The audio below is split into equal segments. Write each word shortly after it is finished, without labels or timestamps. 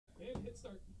hit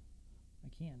start. I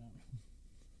can't.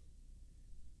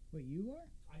 Wait, you are?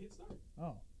 I hit start.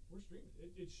 Oh. We're streaming.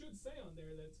 It should say on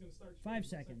there that it's going to start. 5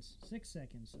 seconds. 6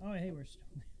 seconds. Oh, hey, we are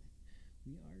streaming.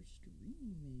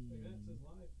 Look at that. It says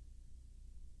live.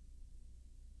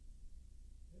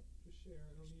 Yep, just share.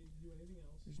 I don't need to do anything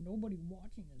else. There's nobody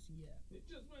watching us yet. It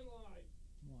just went live.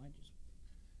 Well, I just...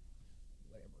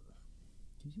 Whatever.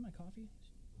 Do you see my coffee?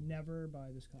 Never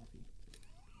buy this coffee.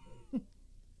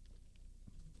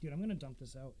 Dude, I'm going to dump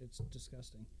this out. It's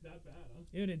disgusting. That bad, huh?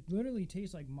 Dude, it literally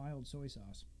tastes like mild soy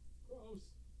sauce. Gross.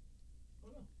 Oh,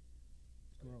 no.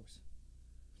 Gross.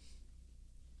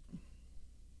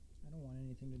 I don't want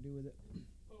anything to do with it.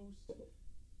 Post.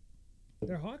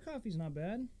 Their hot coffee's not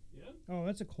bad. Yeah? Oh,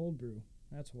 that's a cold brew.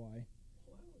 That's why.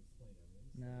 Well, that'll explain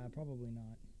everything. Nah, probably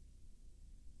not.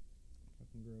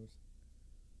 Fucking gross.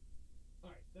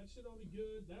 Alright, that should all be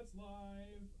good. That's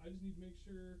live. I just need to make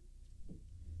sure.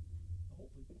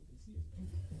 Hopefully people can see it.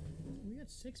 We got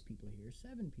 6 people here.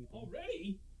 7 people.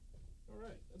 Already?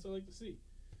 Alright, that's what I like to see.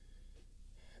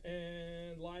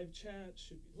 And live chat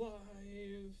should be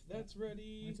live. That's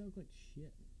ready. Why does that look like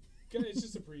shit? It's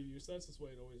just a preview, so that's just the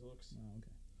way it always looks. Oh,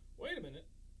 okay. Wait a minute.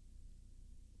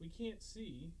 We can't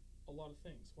see a lot of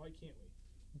things. Why can't we?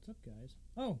 What's up, guys?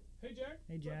 Oh. Hey, Jack.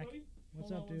 Hey, Jack. Buddy?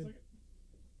 What's Hold up, on dude? 1 second.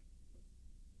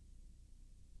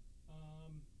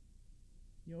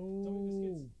 Yo. Tell me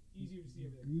this gets easier to see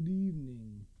everything. Good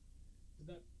evening. Did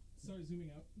that start zooming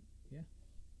out? Yeah.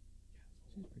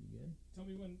 She's pretty good. Tell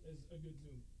me when is a good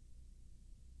zoom.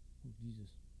 Oh,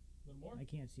 Jesus. A little more? I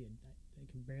can't see it. I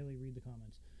can barely read the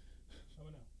comments. How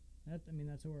about now?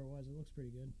 That's where it was. It looks pretty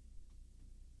good.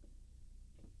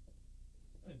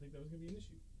 I didn't think that was going to be an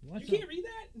issue. What's You up? can't read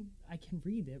that? I can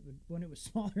read it, but when it was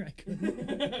smaller, I couldn't.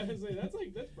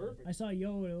 That's perfect. I saw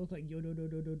yo, and it looked like yo do do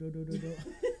do do do do do do.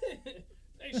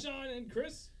 Hey, Sean and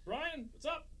Chris. Brian, what's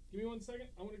up? Give me 1 second.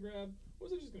 I want to grab.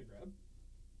 What was I just going to grab?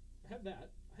 I have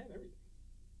that. I have everything.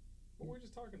 What were we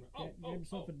just talking about? Get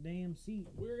yourself a damn seat.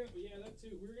 We're going to. Yeah, that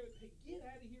too. We're going to. Hey, get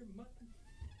out of here,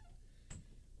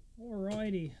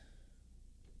 Alrighty.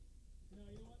 No,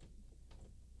 you know what?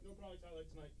 No product highlight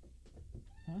tonight.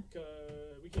 Huh?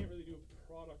 We can't really do a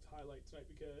product highlight tonight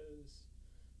because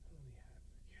I don't really have.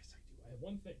 Yes, I do. I have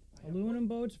one thing. Aluminum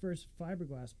boats versus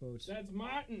fiberglass boats. That's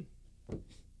Martin.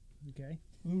 Okay.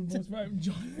 That's right,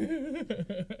 John.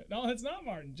 No, that's not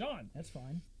Martin. John. That's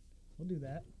fine. We'll do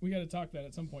that. We got to talk that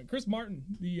at some point. Chris Martin,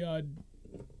 the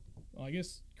well, I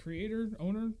guess creator,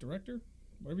 owner, director,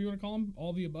 whatever you want to call him,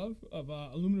 all the above of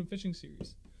Aluminum Fishing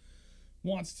Series,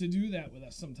 wants to do that with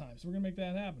us sometime. So we're gonna make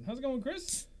that happen. How's it going,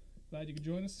 Chris? Glad you could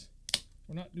join us.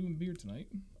 We're not doing beer tonight,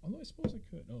 although I suppose I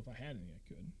could. Oh, if I had any, I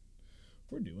could.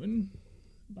 We're doing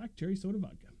black cherry soda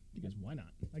vodka because why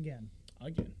not? Again.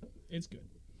 It's good.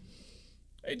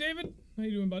 Hey, David. How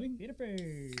you doing, buddy?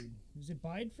 Biddeford. Is it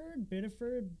Bideford?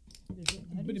 Biddeford?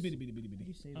 How do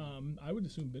you say that? I would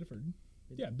assume Biddeford.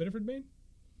 Yeah, Biddeford, Maine.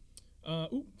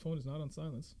 Phone is not on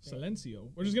silence. Silencio.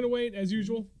 We're just gonna wait as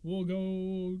usual. We'll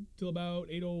go till about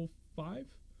 8:05,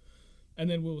 and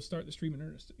then we'll start the stream in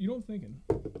earnest. You know what I'm thinking?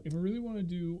 If we really want to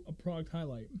do a product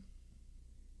highlight,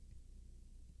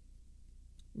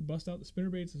 we bust out the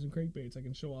spinnerbaits and some crankbaits. I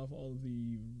can show off all of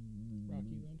the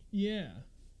Rocky ones? Yeah.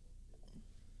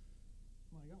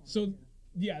 Well, I got one So here.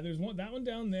 yeah, there's that one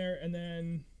down there, and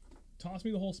then toss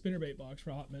me the whole spinnerbait box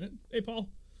for a hot minute. Hey, Paul.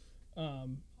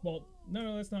 Well,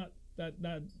 no, that's not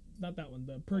not that one.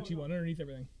 The perchy one underneath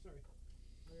everything. Sorry.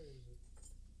 Where is it?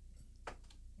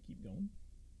 Keep going.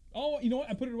 Oh, you know what?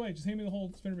 I put it away. Just hand me the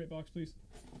whole spinnerbait box, please.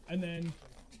 And then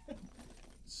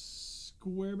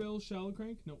square bill shallow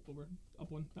crank. Nope, over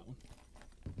up one. That one.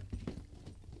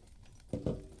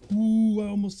 Ooh, I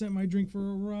almost sent my drink for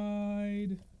a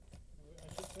ride.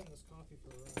 I should send this coffee for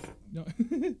a ride. No.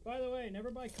 By the way,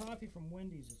 never buy coffee from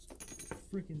Wendy's. It's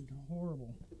freaking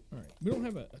horrible. All right, we don't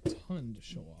have a ton to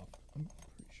show off. I'm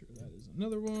pretty sure that is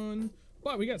another one,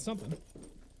 but we got something.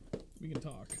 We can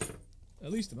talk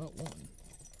at least about one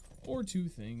or two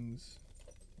things.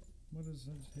 What is his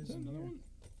Is that in another here? one?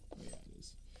 Oh yeah, it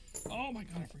is. Oh my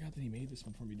god, I forgot that he made this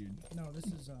one for me, dude. No, this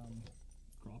is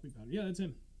Crappie powder. Yeah, that's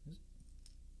him.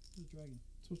 this is Dragon.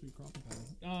 It's supposed to be crappie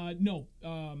powder. No.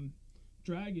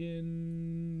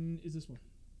 Dragon is this one.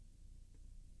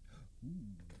 Ooh.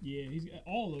 Yeah, he's got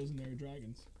all those in there are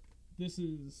dragons. This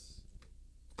is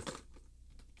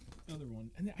the other one.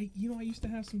 And I used to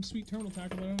have some sweet terminal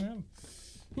tackle, but I don't have them.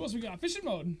 Who else we got? Fishing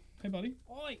mode. Hey, buddy.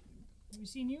 Oi! Haven't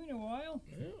seen you in a while.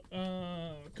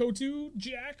 Yeah. Kotu,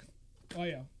 Jack. Oh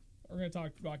yeah, we're gonna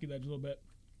talk Rocky Ledge a little bit.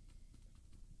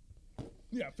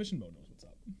 Yeah, fishing mode knows what's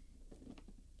up.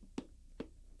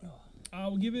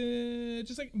 We'll give it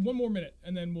just like one more minute,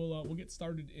 and then we'll get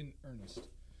started in earnest.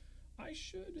 I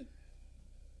should.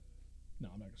 No,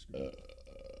 I'm not gonna screw it.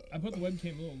 I put the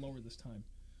webcam a little lower this time.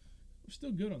 We're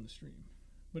still good on the stream,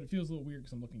 but it feels a little weird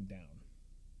because I'm looking down.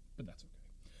 But that's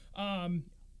okay.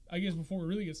 I guess before we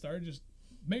really get started, just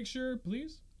make sure,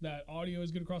 please, that audio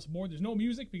is good across the board. There's no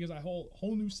music because I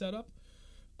whole new setup.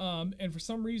 And for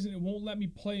some reason, it won't let me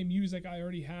play music I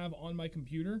already have on my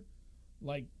computer,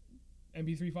 like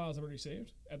MP3 files I've already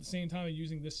saved. At the same time, I'm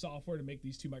using this software to make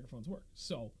these two microphones work.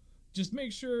 So just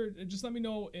make sure, just let me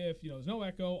know if there's no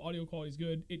echo, audio quality is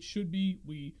good. It should be.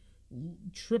 We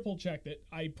triple checked it.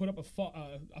 I put up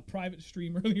a private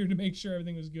stream earlier to make sure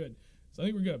everything was good. So I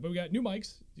think we're good. But we got new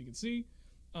mics, as you can see.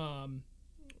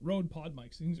 Rode Pod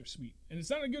mics. Things are sweet. And it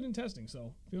sounded good in testing,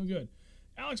 so feeling good.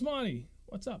 Alex Monty,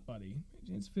 what's up, buddy?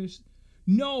 James Fish.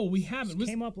 No, we haven't.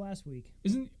 Came up last week.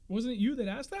 Wasn't it you that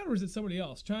asked that, or is it somebody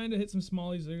else? Trying to hit some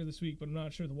smallies later this week, but I'm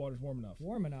not sure the water's warm enough.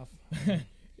 Warm enough.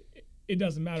 It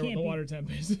doesn't matter what the water temp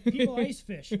is. People ice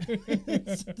fish.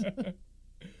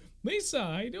 Lisa,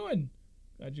 how you doing?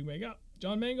 Glad you make up.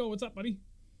 John Mango, what's up, buddy?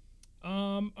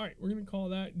 All right, we're gonna call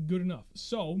that good enough.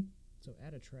 So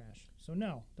add a trash. So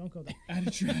no, don't go there. Add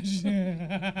a trash.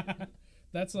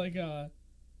 That's like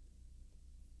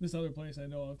this other place I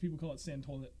know of. People call it Sand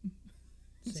Toilet.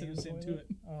 Sand Toilet.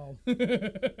 Oh.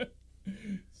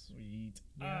 Sweet.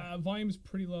 Yeah. Volume's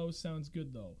pretty low. Sounds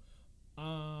good though.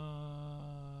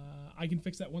 I can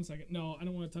fix that 1 second. No, I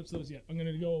don't want to touch those yet. I'm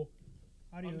gonna go.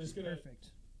 Audio is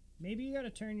perfect. Maybe you gotta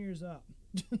turn yours up.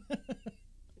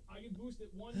 I can boost it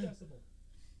 1 decibel.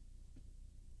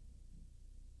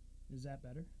 Is that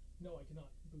better? No, I cannot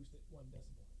boost it 1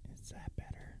 decibel. Is that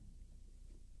better?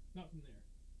 Not from there.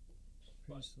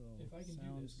 But slow. If I can do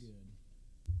Sounds this. good.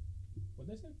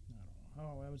 What'd they say? I don't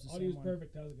know. Oh, that was the Audio's same one.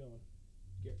 perfect. How's it going?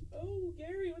 Oh,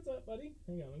 Gary, what's up, buddy?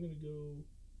 Hang on, I'm gonna go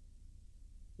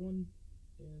 1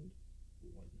 and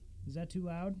 1. Is that too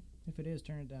loud? If it is,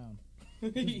 turn it down.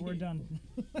 'Cause we're done.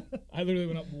 I literally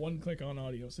went up 1 click on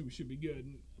audio, so we should be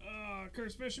good.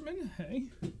 Curse Fisherman, hey,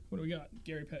 what do we got?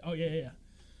 Gary Pett. Oh yeah.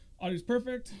 Audio's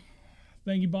perfect.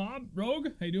 Thank you, Bob. Rogue,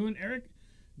 how you doing? Eric,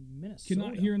 Minnesota.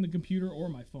 cannot hear in the computer or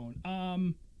my phone.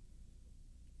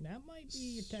 That might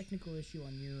be a technical issue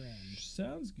on your end.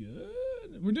 Sounds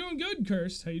good. We're doing good,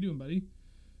 Curse. How you doing, buddy?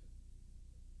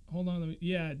 Hold on.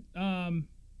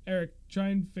 Eric, try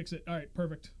and fix it. All right,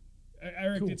 perfect.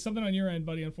 Eric, cool. It's something on your end,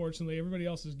 buddy, unfortunately. Everybody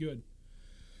else is good.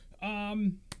 All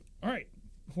right.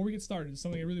 Before we get started, it's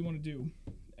something I really want to do.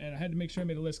 And I had to make sure I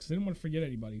made a list because I didn't want to forget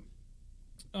anybody.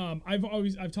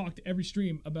 I've talked to every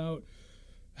stream about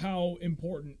how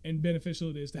important and beneficial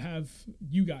it is to have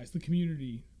you guys, the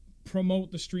community,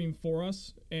 promote the stream for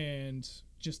us and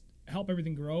just help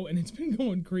everything grow. And it's been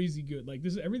going crazy good. Like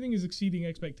everything is exceeding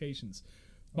expectations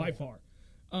by far.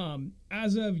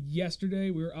 As of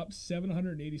yesterday, we were up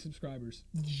 780 subscribers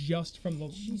just from the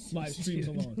live streams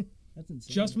alone. That's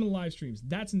insane. Just from the live streams.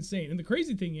 That's insane. And the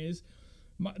crazy thing is,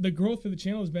 the growth of the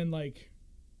channel has been like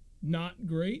not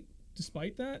great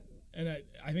despite that. And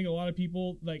I think a lot of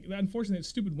people, like, unfortunately, that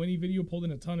stupid Winnie video pulled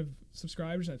in a ton of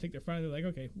subscribers. And I think they're finally like,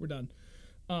 okay, we're done.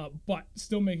 But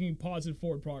still making positive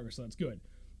forward progress. So that's good.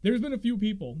 There's been a few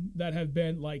people that have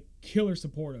been like killer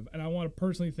supportive. And I want to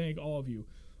personally thank all of you.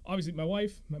 Obviously, my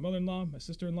wife, my mother-in-law, my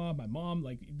sister-in-law, my mom,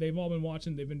 like, they've all been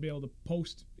watching. They've been able to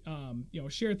post,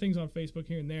 share things on Facebook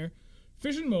here and there.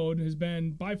 Fishing Mode has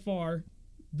been, by far,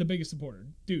 the biggest supporter.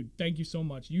 Dude, thank you so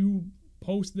much. You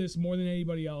post this more than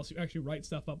anybody else. You actually write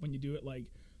stuff up when you do it, like,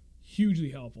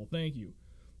 hugely helpful. Thank you.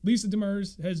 Lisa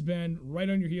Demers has been right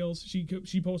on your heels.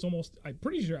 She posts almost, I'm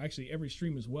pretty sure, actually, every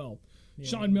stream as well. Yeah,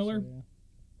 Sean Miller.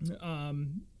 So, yeah.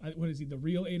 What is he? The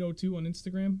Real 802 on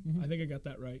Instagram? Mm-hmm. I think I got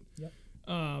that right. Yep.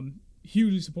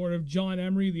 Hugely supportive. John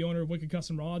Emery, the owner of Wicked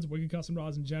Custom Rods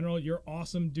in general. You're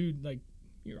awesome, dude. Like,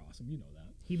 you're awesome. You know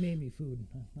that. He made me food.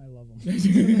 I love him.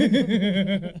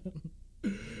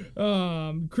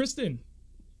 Kristen,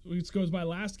 which goes by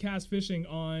Last Cast Fishing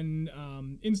on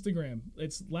Instagram.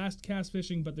 It's Last Cast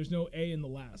Fishing, but there's no A in the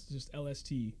last. Just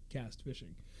LST Cast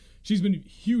Fishing. She's been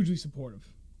hugely supportive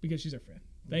because she's our friend.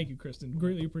 Thank you, Kristen.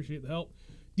 Greatly appreciate the help.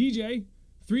 DJ,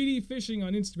 3D Fishing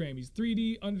on Instagram. He's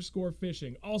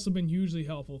 3D_fishing. Also been hugely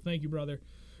helpful. Thank you, brother.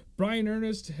 Brian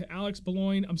Ernest, Alex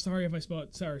Beloin. I'm sorry if I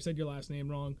said your last name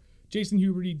wrong. Jason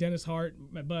Huberty, Dennis Hart,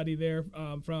 my buddy there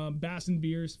from Bass and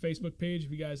Beers Facebook page.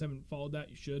 If you guys haven't followed that,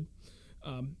 you should.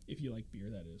 If you like beer,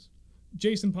 that is.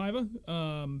 Jason Pava,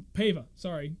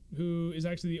 who is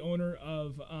actually the owner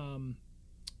of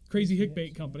Crazy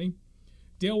Hickbait Company.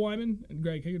 Dale Wyman and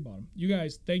Greg Higginbottom. You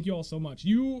guys, thank you all so much.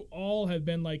 You all have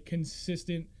been like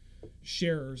consistent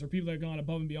sharers or people that have gone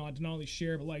above and beyond to not only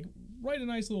share but like write a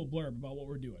nice little blurb about what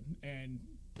we're doing, and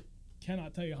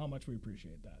cannot tell you how much we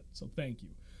appreciate that. So thank you.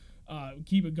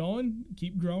 Keep it going,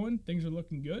 keep growing. Things are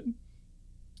looking good.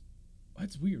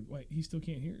 That's weird. Wait, he still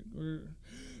can't hear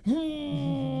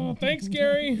it. Thanks,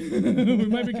 Gary. We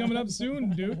might be coming up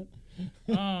soon, dude.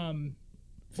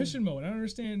 Fishing mode. I don't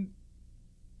understand.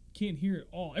 Can't hear it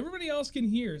all. Everybody else can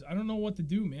hear. I don't know what to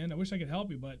do, man. I wish I could help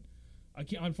you, but I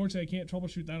can't. Unfortunately, I can't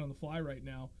troubleshoot that on the fly right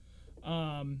now.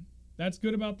 That's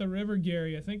good about the river,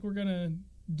 Gary. I think we're gonna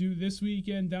do this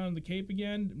weekend down in the Cape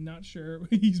again. I'm not sure.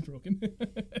 He's broken.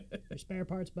 Your spare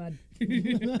parts, bud.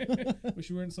 Wish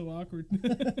you weren't so awkward.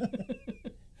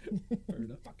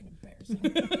 Fucking embarrassing.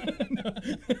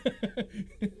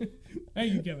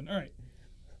 Thank you, Kevin. All right.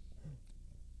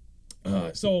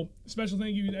 So special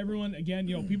thank you to everyone. Again,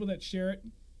 people that share it.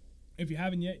 If you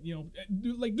haven't yet, do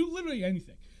literally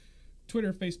anything.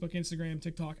 Twitter, Facebook, Instagram,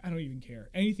 TikTok, I don't even care.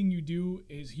 Anything you do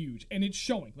is huge. And it's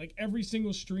showing. Like every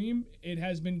single stream, it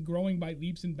has been growing by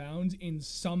leaps and bounds in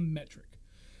some metric.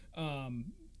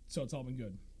 So it's all been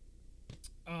good.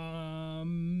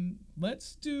 I'm going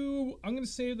to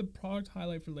save the product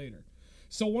highlight for later.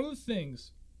 So one of the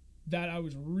things that I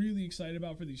was really excited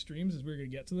about for these streams, as we're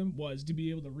going to get to them, was to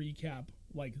be able to recap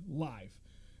like live.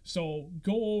 So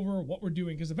go over what we're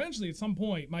doing, because eventually at some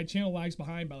point my channel lags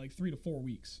behind by like 3 to 4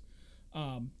 weeks.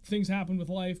 Things happen with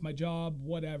life, my job,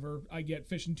 whatever. I get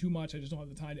fishing too much. I just don't have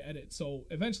the time to edit. So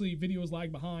eventually videos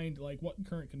lag behind like what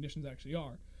current conditions actually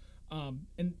are.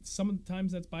 And some of the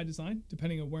times that's by design,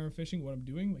 depending on where I'm fishing, what I'm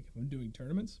doing, like if I'm doing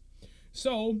tournaments.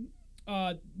 So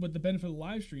with the benefit of the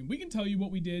live stream, we can tell you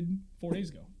what we did 4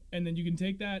 days ago. And then you can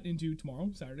take that into tomorrow,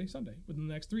 Saturday, Sunday, within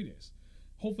the next 3 days.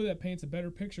 Hopefully that paints a better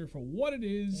picture for what it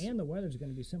is. And the weather's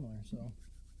going to be similar, so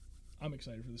I'm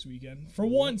excited for this weekend. For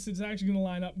once, it's actually going to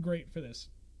line up great for this.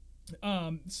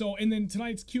 And then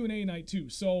tonight's Q&A night too.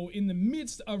 So in the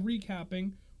midst of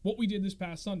recapping what we did this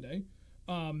past Sunday,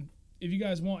 if you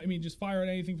guys want, just fire out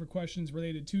anything for questions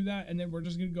related to that, and then we're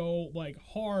just going to go like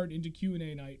hard into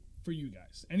Q&A night for you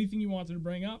guys. Anything you wanted to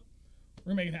bring up,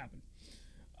 we're going to make it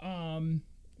happen.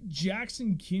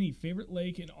 Jackson Kinney, favorite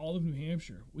lake in all of New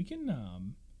Hampshire. We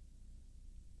can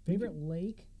favorite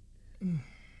lake?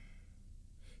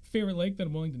 Favorite lake that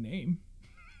I'm willing to name.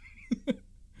 I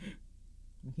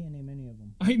can't name any of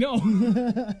them. I know.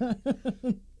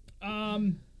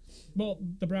 Well,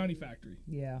 the Brownie Factory.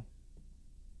 Yeah.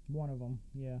 One of them,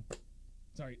 yeah.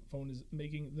 Sorry, phone is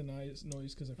making the noise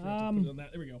because I forgot to put it on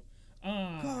that. There we go.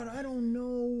 God, I don't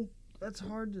know. That's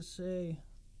hard to say.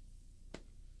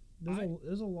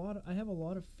 There's a lot. I have a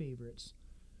lot of favorites.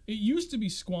 It used to be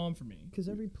Squam for me. Because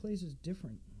every place is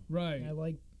different. Right. And I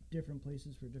like different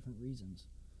places for different reasons.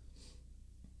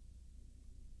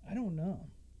 I don't know.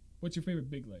 What's your favorite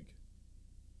big lake?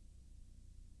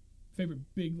 Favorite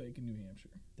big lake in New Hampshire?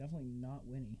 Definitely not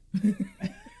Winnie.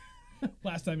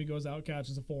 Last time he goes out,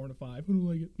 catches a 4 and a 5. I don't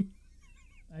like it.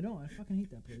 I don't. I fucking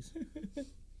hate that place.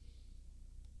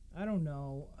 I don't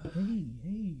know.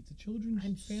 Hey, it's a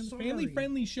children's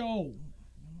family-friendly show.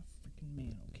 I'm a freaking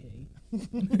man, okay?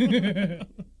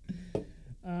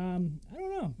 I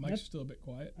don't know. Mike's still a bit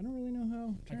quiet. I don't really know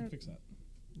how. I can fix that.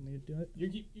 Want me to do it? You're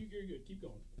good. Keep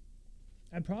going.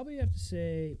 I'd probably have to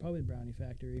say the Brownie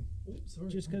Factory. Oh, sorry.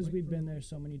 Just because we've been there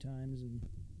so many times and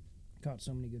caught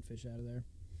so many good fish out of there.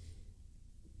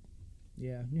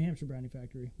 Yeah, New Hampshire Brownie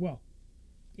Factory. Well,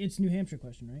 it's New Hampshire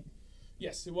question, right?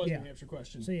 Yes, it was New Hampshire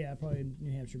question. So yeah, probably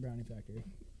New Hampshire Brownie Factory.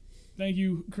 Thank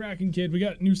you, Kraken Kid. We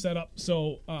got a new setup,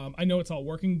 so I know it's all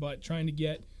working, but trying to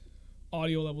get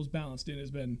audio levels balanced in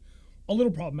has been a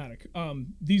little problematic.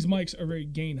 These mics are very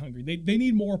gain hungry. They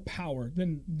need more power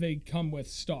than they come with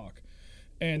stock.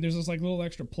 And there's this like little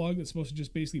extra plug that's supposed to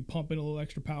just basically pump in a little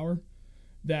extra power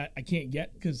that I can't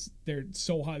get because they're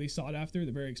so highly sought after.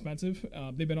 They're very expensive.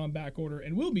 They've been on back order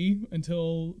and will be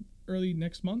until early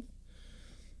next month.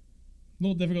 A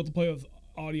little difficult to play with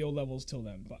audio levels till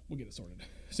then, but we'll get it sorted.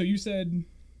 So you said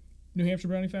New Hampshire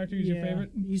Brownie Factory is your favorite?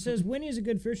 He says Winnie is a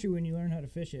good fishery when you learn how to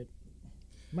fish it.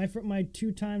 My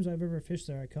 2 times I've ever fished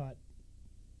there, I caught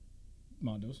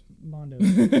Mondos.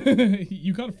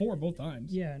 You caught a 4 both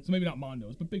times. Yeah. So maybe not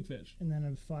Mondos, but big fish. And then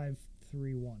a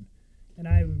 5-3-1. And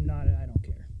I don't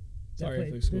care. Sorry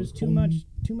if there's too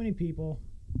many people.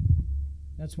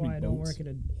 That's why I don't work at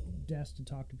a desk to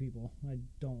talk to people. I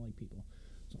don't like people.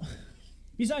 So.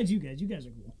 Besides you guys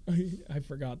are cool. I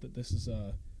forgot that this is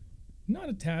not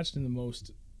attached in the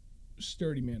most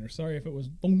sturdy manner. Sorry if it was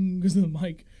boom because of the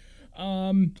mic.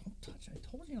 Don't touch it. I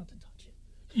told you not to touch it.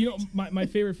 You know, my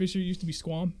favorite fishery used to be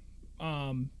Squam.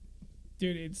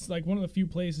 Dude, it's like one of the few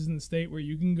places in the state where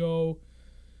you can go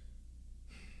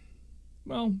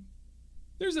well,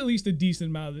 there's at least a decent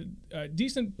amount of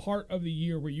decent part of the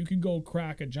year where you could go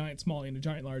crack a giant smallie and a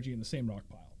giant largie in the same rock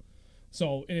pile.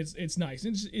 So it's nice.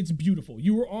 It's beautiful.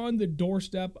 You were on the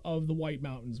doorstep of the White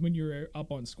Mountains when you're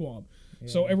up on Squam. Yeah,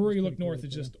 so everywhere you look north,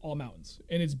 it's just all mountains,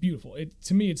 and it's beautiful.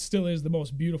 To me, it still is the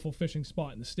most beautiful fishing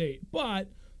spot in the state. But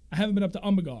I haven't been up to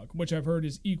Umbagog, which I've heard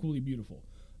is equally beautiful,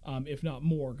 if not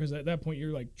more, because at that point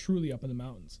you're like truly up in the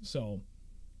mountains. So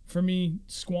for me,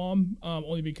 Squam,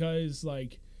 only because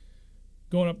like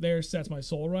going up there sets my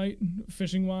soul right.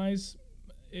 Fishing wise,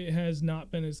 it has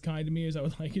not been as kind to me as I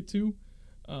would like it to.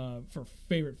 For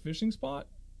favorite fishing spot,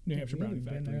 New Hampshire Brownie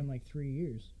Factory. Been there in like 3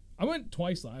 years. I went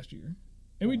twice last year.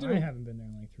 And I haven't been there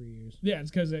in like 3 years. Yeah,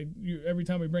 it's because every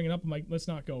time we bring it up, I'm like, let's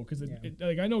not go. Because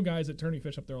like I know guys that tourney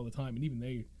fish up there all the time, and even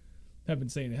they have been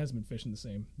saying it hasn't been fishing the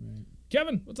same. Right.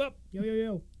 Kevin, what's up?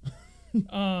 Yo.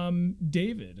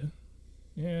 David.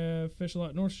 Yeah, fish a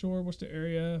lot. North Shore, Worcester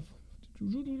area.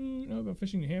 Know about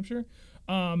fishing New Hampshire?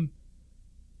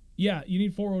 Yeah, you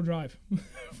need 4-wheel drive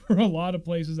for a lot of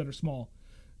places that are small.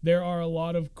 There are a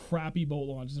lot of crappy boat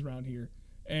launches around here.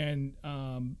 And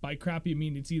by crappy, I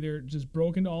mean it's either just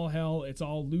broken to all hell, it's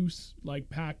all loose, like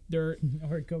packed dirt.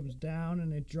 Or it comes down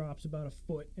and it drops about a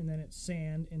foot, and then it's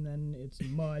sand, and then it's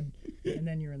mud, and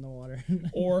then you're in the water.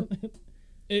 Or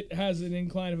it has an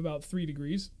incline of about 3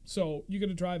 degrees. So you got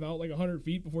to drive out like 100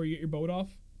 feet before you get your boat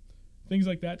off. Things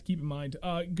like that to keep in mind.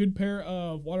 Good pair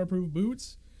of waterproof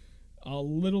boots, a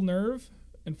little nerve,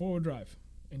 and 4-wheel drive.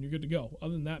 And you're good to go.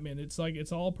 Other than that, man, it's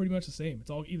all pretty much the same. It's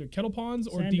all either kettle ponds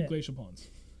or deep glacial ponds.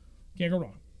 Can't go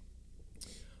wrong.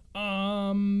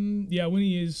 Yeah,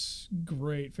 Winnie is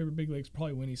great. Favorite big lakes,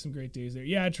 probably Winnie. Some great days there.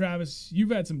 Yeah, Travis,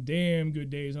 you've had some damn good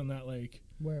days on that lake.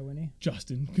 Where, Winnie?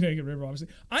 Justin, Connecticut River, obviously.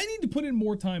 I need to put in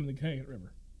more time in the Connecticut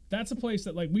River. That's a place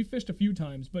that like we fished a few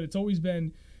times, but it's always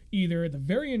been either at the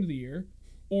very end of the year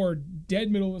or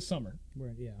dead middle of the summer.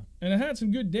 Right, yeah. And I had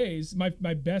some good days. My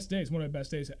best days, one of my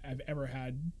best days I've ever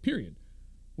had, period,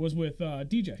 was with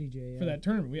DJ for that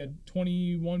tournament. We had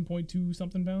 21.2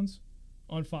 something pounds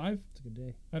on 5. It's a good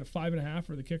day. I had a 5.5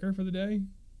 for the kicker for the day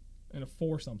and a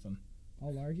 4 something.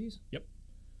 All largies? Yep.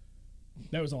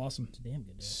 That was awesome. It's a damn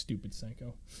good day. Stupid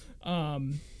Senko.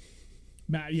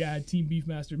 Matt, yeah, Team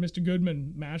Beefmaster. Mr.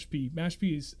 Goodman, Mashpee.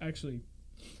 Mashpee is actually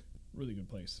a really good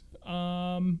place.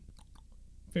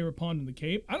 Favorite pond in the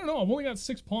Cape? I don't know. I've only got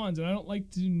 6 ponds, and I don't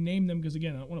like to name them because,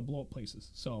 again, I don't want to blow up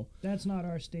places. So that's not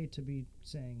our state to be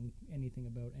saying anything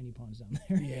about any ponds down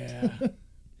there. Yeah.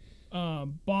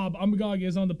 Bob, Umbagog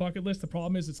is on the bucket list. The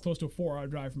problem is it's close to a 4-hour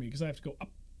drive for me because I have to go up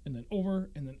and then over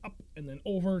and then up and then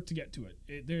over to get to it.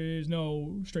 There's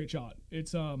no straight shot.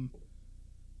 It's well,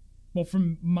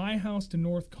 from my house to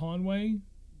North Conway, it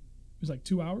was like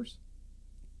 2 hours.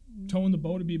 Towing the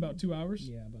boat would be about 2 hours.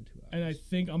 Yeah, about 2 hours. And I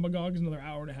think Umbagog is another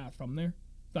hour and a half from there.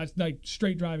 That's like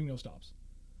straight driving, no stops.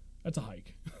 That's a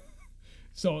hike.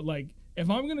 So like, if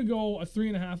I'm gonna go a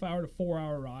 3.5 hour to 4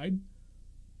 hour ride,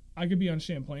 I could be on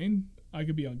Champlain. I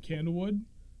could be on Candlewood.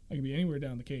 I could be anywhere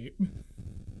down the Cape.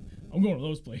 I'm going to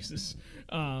those places.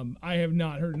 I have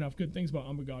not heard enough good things about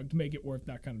Umbagog to make it worth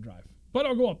that kind of drive. But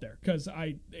I'll go up there because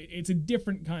it's a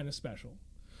different kind of special.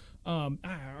 All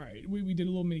right, we did a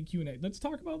little mini Q&A. Let's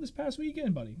talk about this past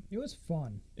weekend, buddy. It was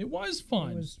fun. It was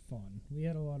fun. It was fun. We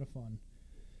had a lot of fun.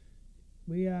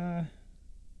 We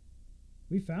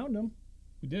found them.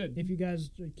 We did. If you guys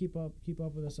keep up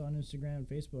with us on Instagram and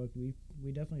Facebook, we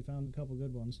definitely found a couple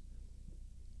good ones.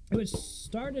 It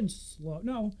started slow.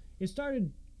 No, it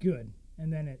started good,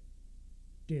 and then it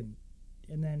didn't,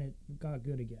 and then it got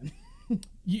good again.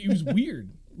 It was weird.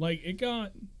 Like it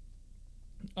got.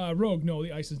 Rogue, no,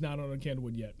 the ice is not on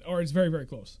Candlewood yet, or it's very, very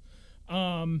close.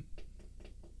 Yeah,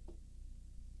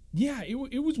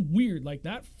 it was weird. Like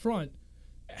that front,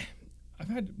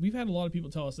 we've had a lot of people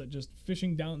tell us that just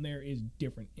fishing down there is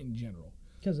different in general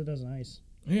because it doesn't ice.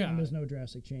 Yeah, and there's no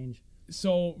drastic change.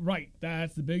 So right,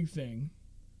 that's the big thing.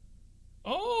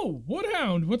 Oh,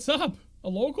 Woodhound, what's up? A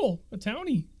local, a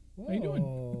townie. Whoa. How you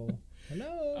doing?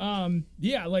 Hello.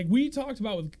 Yeah, like we talked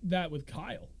about with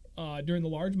Kyle. During the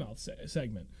largemouth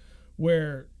segment,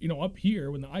 where up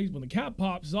here when the cap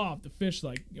pops off, the fish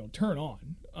turn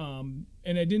on.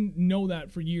 And I didn't know that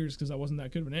for years because I wasn't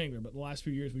that good of an angler. But the last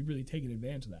few years we've really taken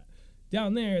advantage of that.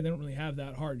 Down there they don't really have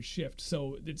that hard shift,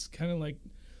 so it's kind of like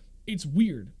it's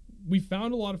weird. We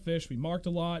found a lot of fish. We marked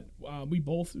a lot. We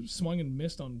both swung and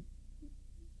missed on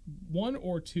 1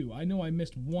 or 2. I know I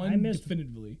missed one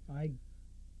definitively.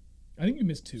 I think you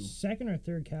missed 2. Second or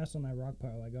third cast on that rock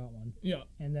pile, I got one. Yeah.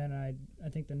 And then I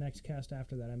think the next cast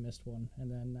after that, I missed one.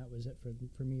 And then that was it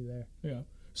for me there. Yeah.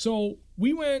 So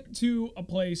we went to a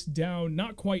place down,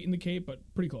 not quite in the Cape, but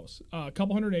pretty close. A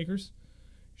couple 100 acres.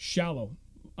 Shallow.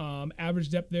 Average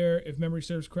depth there, if memory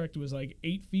serves correct, was like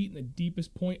 8 feet, and the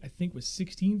deepest point I think was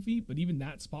 16 feet. But even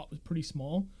that spot was pretty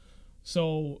small,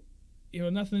 so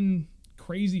nothing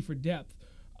crazy for depth.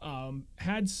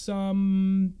 Had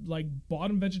some like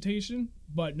bottom vegetation,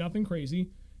 but nothing crazy,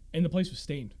 and the place was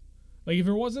stained. Like if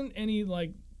there wasn't any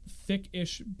like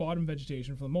thick-ish bottom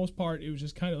vegetation, for the most part, it was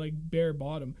just kind of like bare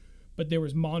bottom. But there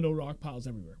was mondo rock piles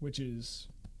everywhere, which is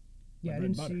I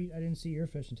didn't see your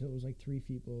fish until it was like 3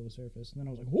 feet below the surface, and then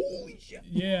I was like, holy shit.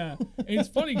 Yeah, and it's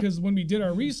funny because when we did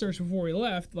our research before we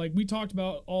left, like we talked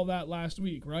about all that last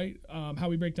week, right? How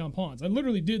we break down ponds. I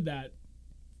literally did that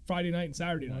Friday night and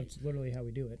Saturday night. That's literally how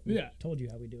we do it. Yeah, told you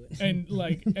how we do it. And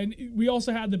and we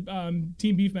also had the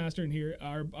Team Beefmaster in here,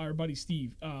 our buddy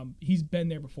Steve. He's been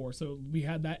there before, so we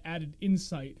had that added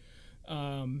insight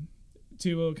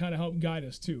to kind of help guide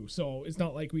us too. So it's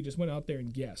not like we just went out there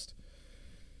and guessed.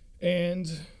 And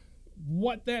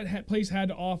what that place had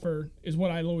to offer is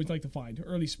what I always like to find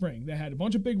early spring. They had a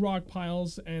bunch of big rock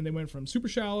piles, and they went from super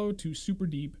shallow to super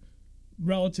deep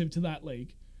relative to that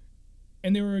lake.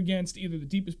 And they were against either the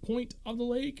deepest point of the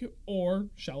lake or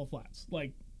shallow flats.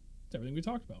 Like, it's everything we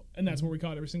talked about. And that's where we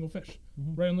caught every single fish,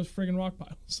 right on those friggin' rock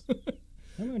piles. Then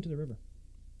we went to the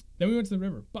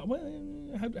river. But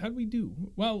how'd we do?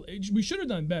 Well, we should have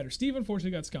done better. Steve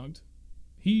unfortunately got skunked.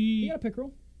 He got a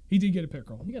pickerel. He did get a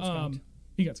pickerel. He got skunked.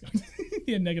 He got skunked.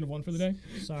 He had -1 for the day.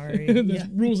 Sorry. There's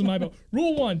rules in my boat.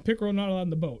 Rule 1, pickerel not allowed in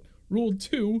the boat. Rule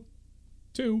 2,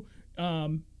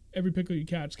 every pickerel you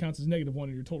catch counts as -1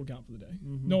 in your total count for the day.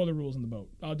 No other rules in the boat.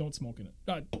 Don't smoke in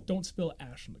it. Don't spill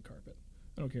ash on the carpet.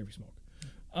 I don't care if you smoke.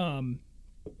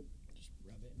 Just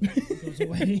rub it. It goes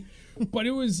away. But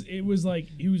it was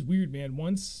weird, man.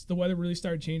 Once the weather really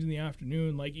started changing in the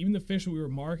afternoon, like even the fish that we were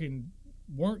marking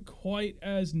weren't quite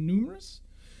as numerous.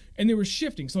 And they were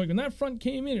shifting. So like when that front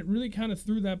came in, it really kind of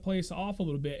threw that place off a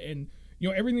little bit. And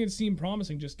everything that seemed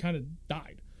promising just kind of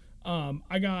died.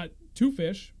 I got 2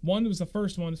 fish. One was the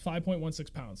first one,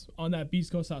 5.16 pounds on that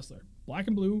Beast Coast Hustler. Black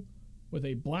and blue with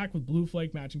a black with blue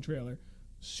flake matching trailer.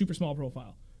 Super small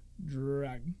profile.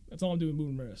 Drag. That's all I'm doing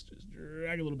moving my wrist. Just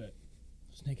drag a little bit.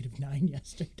 It was -9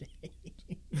 yesterday.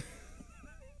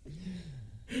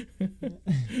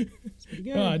 It's pretty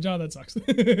good. John, that sucks.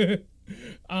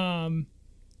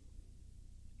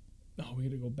 We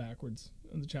got to go backwards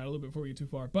in the chat a little bit before we get too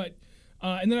far. But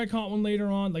and then I caught one later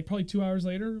on, like probably 2 hours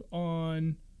later,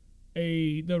 on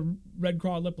the red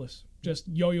craw lipless. Just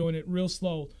yo-yoing it real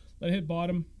slow. Let it hit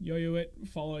bottom, yo-yo it,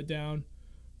 follow it down,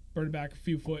 burn it back a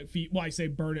few feet. Well, I say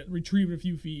burn it, retrieve it a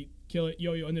few feet, kill it,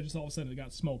 yo-yo, and then just all of a sudden it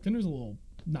got smoked. And there's a little,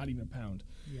 not even a pound.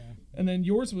 Yeah. And then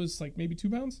yours was like maybe 2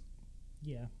 pounds?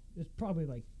 Yeah. It's probably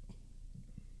like,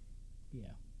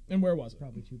 yeah. And where was it?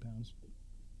 Probably 2 pounds.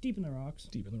 Deep in the rocks.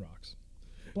 Deep in the rocks.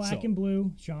 Black and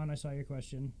blue. Sean, I saw your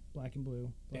question. Black and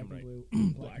blue. Black Damn right. and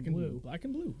blue. Black and blue. Black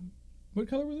and blue. What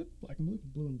color was it? Black and blue.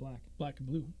 Blue and black. Black and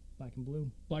blue. Black and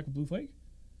blue. Black with blue flake?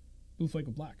 Blue flake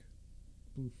with black.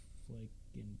 Blue flake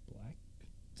and black.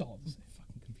 It's all the same. I'm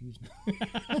fucking confused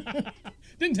now.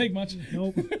 Didn't take much.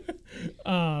 Nope.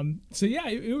 So yeah,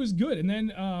 it was good. And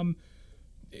then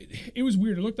it was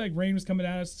weird. It looked like rain was coming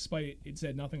at us, despite it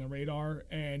said nothing on radar,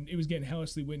 and it was getting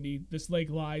hellishly windy. This lake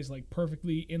lies like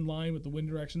perfectly in line with the wind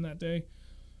direction that day.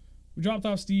 We dropped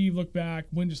off Steve, looked back,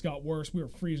 wind just got worse. We were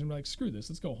freezing. We're like, screw this,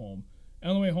 let's go home. And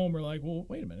on the way home, we're like, well,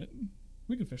 wait a minute,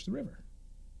 we could fish the river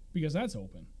because that's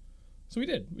open. So we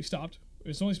did. We stopped. It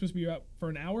was only supposed to be out for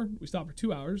an hour. We stopped for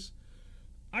 2 hours.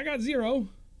 I got 0,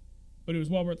 but it was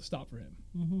well worth the stop for him.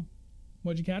 Mm-hmm.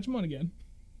 What'd you catch him on again?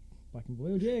 Black and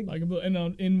blue jig. Black and blue.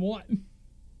 And in what? What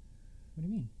do you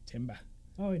mean? Timber.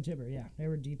 Oh, in timber, yeah. They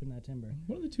were deep in that timber.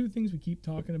 What are the 2 things we keep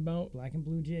talking about? Black and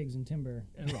blue jigs and timber.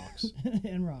 And rocks.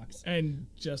 And rocks. And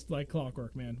just like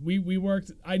clockwork, man. We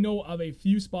worked, I know of a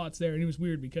few spots there, and it was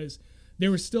weird because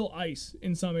there was still ice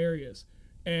in some areas.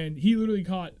 And he literally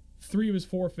caught 3 of his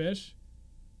 4 fish.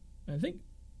 And I think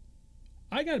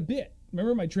I got a bit.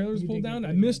 Remember my trailer was pulled down?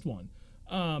 I missed one.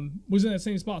 Was in that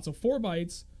same spot. So 4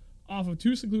 bites off of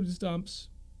 2 secluded stumps,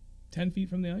 10 feet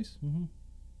from the ice. Mm-hmm.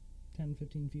 10,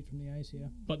 15 feet from the ice, yeah.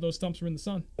 But those stumps were in the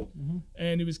sun. Mm-hmm.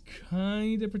 And it was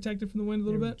kind of protected from the wind a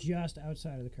little bit. Just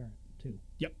outside of the current, too.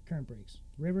 Yep. Current breaks.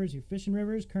 Rivers, you're fishing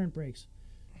rivers, current breaks.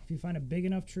 If you find a big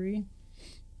enough tree,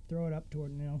 throw it up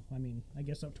toward, I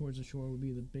guess up towards the shore would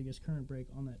be the biggest current break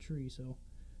on that tree. So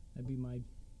that'd be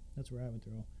that's where I would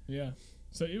throw. Yeah.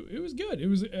 So it was good. It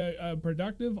was a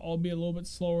productive, albeit a little bit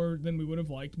slower than we would have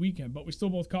liked weekend, but we still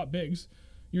both caught bigs.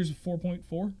 Yours is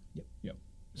 4.4? Yep.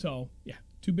 So, yeah,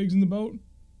 2 bigs in the boat.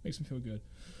 Makes me feel good.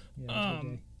 Yeah, that's a good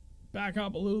day. Back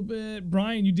up a little bit.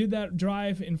 Brian, you did that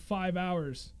drive in 5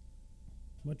 hours.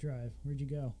 What drive? Where'd you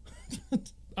go?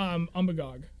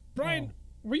 Umbagog. Brian,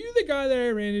 Oh. were you the guy that I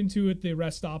ran into at the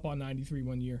rest stop on 93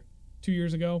 one year, 2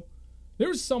 years ago? There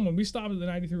was someone. We stopped at the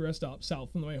 93 rest stop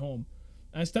south on the way home.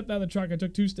 And I stepped out of the truck. I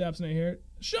took 2 steps and I hear it,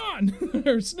 Sean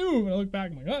or Snoop. And I look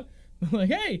back. I'm like, what? I'm like,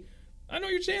 hey, I know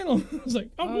your channel. I was like,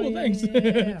 oh, cool, yeah, thanks.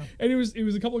 yeah. And it was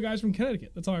a couple of guys from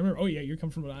Connecticut. That's all I remember. Oh yeah, you're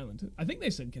coming from Rhode Island. I think they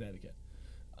said Connecticut.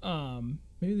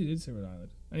 Maybe they did say Rhode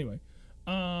Island. Anyway,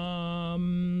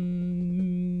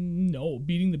 no,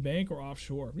 beating the bank or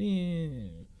offshore.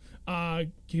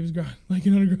 Caves ground like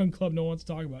an underground club no one wants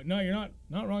to talk about. No, you're not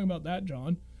wrong about that,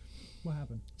 John. What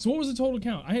happened? So what was the total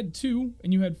count? I had 2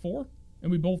 and you had 4, and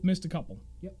we both missed a couple.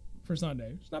 Yep. For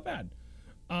Sunday. It's not bad.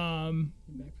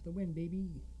 Back for the win, baby.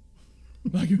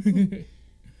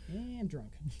 And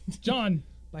drunk. John,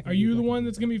 Black are and you blue, the black one and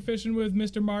that's blue. gonna be fishing with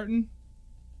Mr. Martin?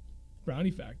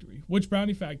 Brownie Factory. Which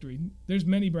Brownie Factory? There's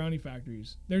many Brownie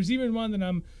Factories. There's even one that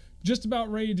I'm just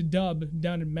about ready to dub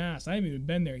down in Mass. I haven't even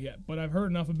been there yet, but I've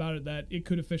heard enough about it that it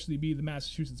could officially be the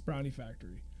Massachusetts Brownie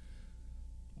Factory.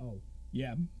 Oh,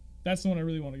 Yeah, that's the one I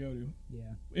really want to go to.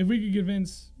 yeah. If we could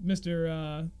convince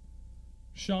Mr.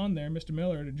 Sean there, Mr.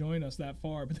 Miller, to join us that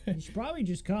far, but then, You should probably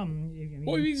just come. I mean,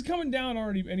 well, he's coming down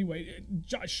already anyway.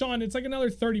 Sean, it's like another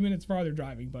 30 minutes farther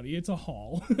driving, buddy. It's a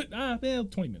haul.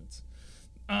 20 minutes.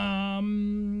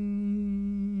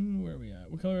 Where are we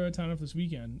at? What color are town up this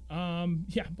weekend?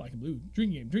 Yeah, black and blue.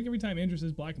 Drinking game. Drink every time Andrew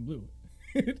says black and blue.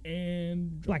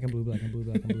 And black and blue, black and blue,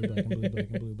 black and blue, black and blue, black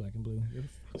and blue, black and blue.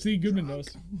 see, Goodman knows.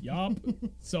 Yup.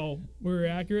 So we're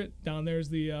accurate. Down there's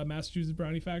the Massachusetts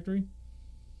Brownie Factory.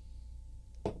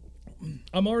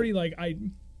 I'm already like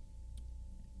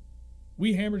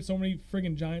we hammered so many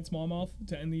friggin' giant smallmouth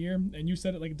to end the year, and you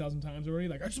said it like a dozen times already.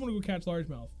 Like, I just want to go catch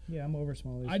largemouth. Yeah, I'm over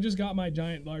smallies. I just got my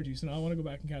giant largie, so now I want to go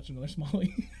back and catch another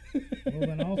smallie. Well,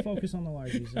 then I'll focus on the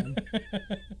largies then.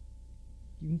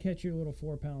 You can catch your little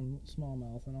 4-pound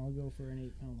smallmouth, and I'll go for an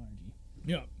 8-pound largie.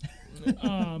 Yeah.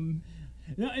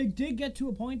 No, it did get to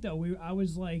a point though. I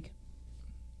was like,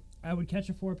 I would catch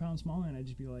a 4-pound smallie, and I'd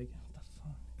just be like, what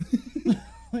the fuck?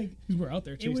 Like, Because we're out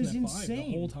there chasing was that 5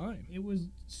 insane. the whole time. it was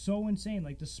so insane.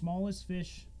 Like the smallest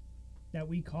fish that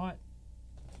we caught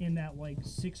in that like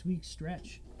 6-week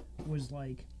stretch was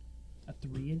like a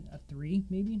 3,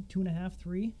 maybe 2.5,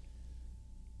 3.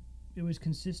 It was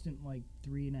consistent like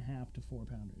 3.5 to 4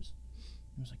 pounders.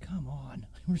 I was like, come on,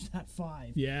 where's that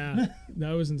 5? Yeah,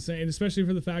 that was insane, especially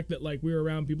for the fact that like we were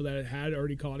around people that had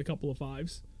already caught a couple of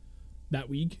 5s that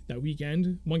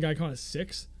weekend. One guy caught a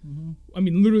 6. Mm-hmm. I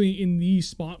mean, literally in the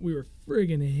spot we were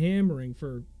friggin' hammering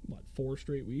for what, 4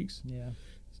 straight weeks. Yeah.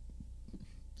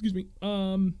 Excuse me.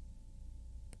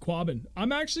 Quabbin.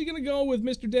 I'm actually gonna go with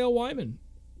Mr. Dale Wyman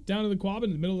down to the Quabbin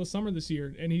in the middle of the summer this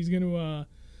year, and he's gonna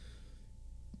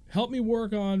help me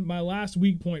work on my last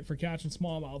weak point for catching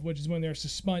smallmouth, which is when they're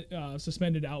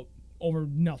suspended out over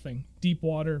nothing, deep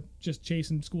water, just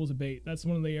chasing schools of bait. That's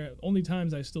one of the only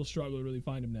times I still struggle to really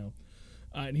find him now,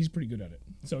 and he's pretty good at it.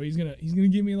 So he's gonna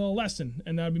give me a little lesson,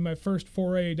 and that'll be my first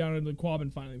foray down into the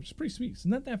Quabbin finally, which is pretty sweet. It's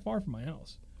not that far from my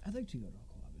house. I'd like to go to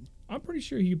a Quabbin. I'm pretty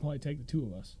sure he could probably take the 2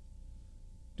 of us.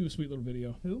 Do a sweet little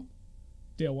video. Who?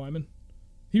 Dale Wyman.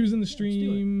 He was in the do it.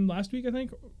 stream last week, I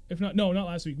think. If not, no, not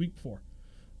last week, week before.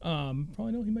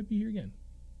 Probably no, he might be here again.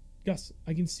 Gus,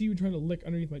 I can see you trying to lick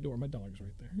underneath my door. My dog's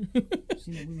right there.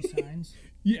 Seen that movie Signs?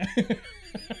 Yeah.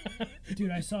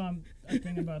 Dude, I saw a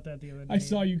thing about that the other day. I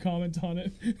saw you comment on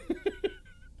it.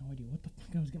 No idea what the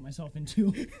fuck I was getting myself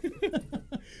into.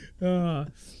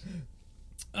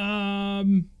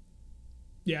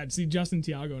 Yeah, see, Justin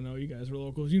Tiago, no, you guys are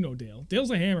locals. You know Dale. Dale's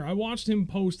a hammer. I watched him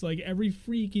post like every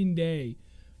freaking day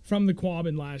from the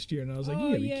Quabbin last year, and I was like, you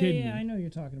gotta be kidding yeah, me. I know you're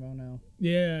talking about now.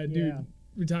 Yeah, dude. Yeah.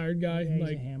 Retired guy. Yeah, he's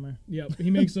like, a hammer. yep. He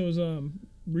makes those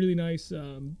really nice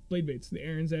blade baits, the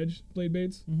Aaron's Edge blade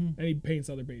baits, Mhm. and he paints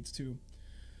other baits too.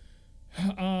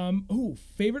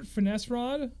 Favorite finesse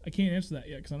rod? I can't answer that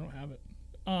yet because I don't have it.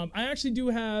 I actually do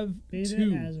have Favorite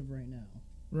 2. as of right now.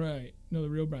 Right. No, the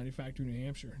Real Brownie Factory, New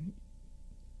Hampshire.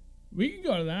 We can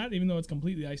go to that, even though it's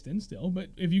completely iced in still. But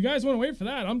if you guys want to wait for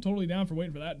that, I'm totally down for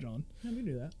waiting for that, John. Yeah, we can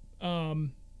do that. I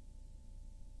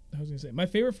was gonna say my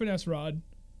favorite finesse rod.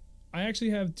 I actually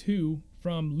have 2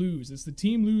 from Lose. It's the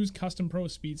Team Lose Custom Pro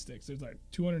Speed Sticks. There's like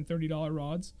 $230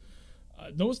 rods.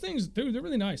 Those things, they're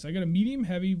really nice. I got a medium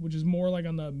heavy, which is more like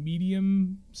on the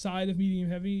medium side of medium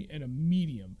heavy, and a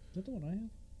medium. Is that the one I have?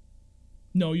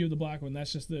 No, you have the black one.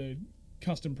 That's just the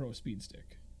Custom Pro Speed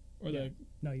Stick, or Yeah. the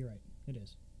No, you're right. It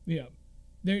is. yeah.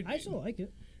 They're, I still like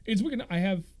it. It's wicked. I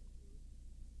have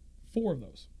 4 of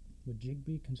those. Would jig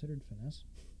be considered finesse?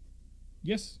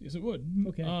 Yes, it would.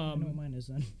 Okay, I know what mine is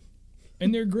then.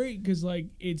 And they're great because like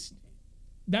it's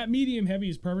that medium heavy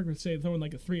is perfect for, say, throwing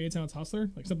like a 3/8 ounce hustler,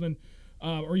 like something,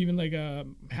 or even like a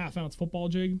 1/2 ounce football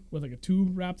jig with like a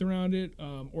tube wrapped around it,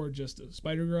 or just a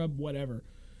spider grub, whatever.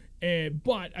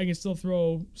 But I can still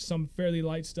throw some fairly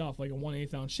light stuff like a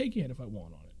 1/8 ounce shaky head if I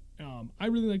want on it. I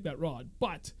really like that rod.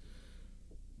 But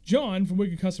John from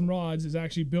Wicked Custom Rods is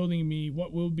actually building me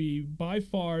what will be by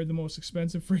far the most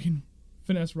expensive freaking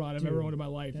finesse rod I've ever owned in my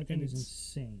life. That thing is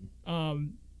insane.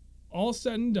 All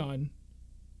said and done,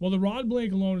 well, the rod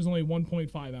blank alone is only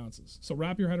 1.5 ounces. So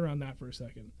wrap your head around that for a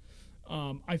second.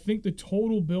 I think the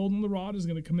total build on the rod is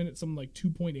going to come in at something like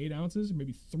 2.8 ounces, or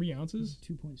maybe 3 ounces.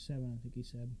 2.7, I think he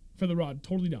said. For the rod,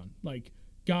 totally done. Like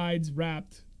guides,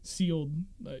 wrapped, sealed,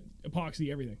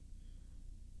 epoxy, everything.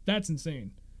 That's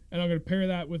insane. And I'm going to pair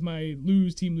that with my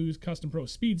Team Lose Custom Pro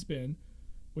Speed Spin,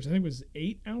 which I think was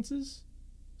 8 ounces,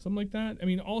 something like that. I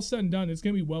mean, all said and done, it's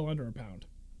going to be well under a pound.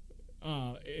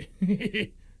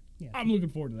 Yeah, I'm looking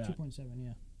forward to that. 2.7,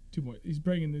 yeah. He's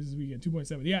breaking this weekend.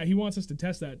 2.7. Yeah, he wants us to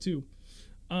test that too.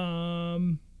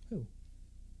 Who?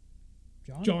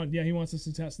 John? John. Yeah, he wants us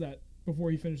to test that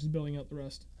before he finishes building out the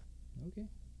rest. Okay.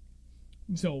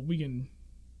 So we can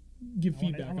give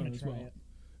feedback on it as well. It.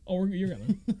 Oh, you're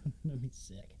gonna. That'd be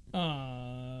sick.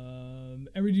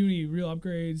 Ever do any real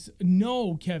upgrades?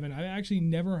 No, Kevin. I actually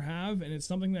never have, and it's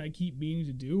something that I keep meaning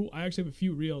to do. I actually have a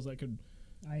few reels I could.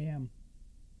 I am.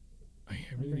 I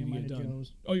really need to get done.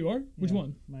 Joe's. Oh, you are? Yeah, Which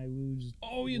one? My Ludes.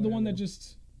 Oh, yeah, the one that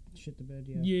just shit the bed.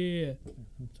 Yeah. Yeah. Oh,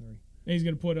 I'm sorry. And he's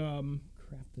gonna put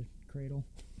crap the cradle.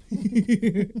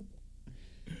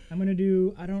 I'm gonna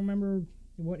do. I don't remember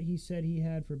what he said he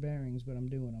had for bearings, but I'm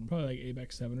doing them. Probably like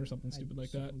ABEX 7 or something stupid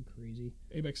like that. Crazy.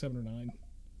 ABEX 7 or 9.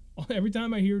 Every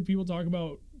time I hear people talk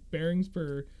about bearings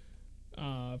for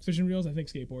fishing reels, I think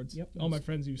skateboards. Yep. All my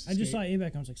friends used to I just saw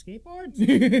ABEX. I was like,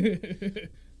 skateboards?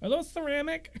 Are those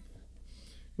ceramic?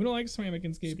 We don't like ceramic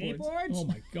in skateboards. Skateboards? Oh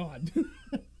my god.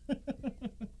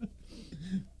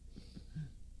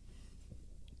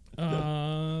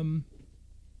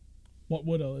 What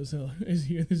Woodell is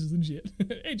here? This is legit.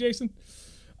 Hey, Jason.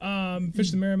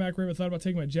 Fished the Merrimack River. Thought about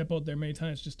taking my jet boat there many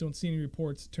times. Just don't see any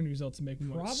reports. Turn results and make me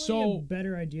more. Probably a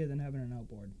better idea than having an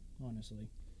outboard, honestly.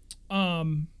 I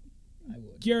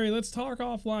would. Gary, let's talk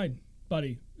offline,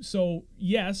 buddy. So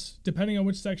yes, depending on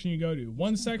which section you go to.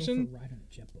 One section. Go for a ride on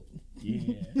a jet boat.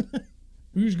 Yeah.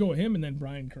 We should go with him and then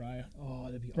Brian Karaya. Oh,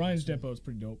 that'd be Brian's awesome. jet boat's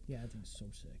pretty dope. Yeah, I think it's so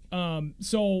sick.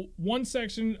 So one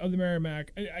section of the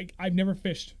Merrimack, I've never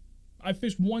fished. I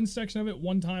fished one section of it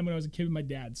one time when I was a kid with my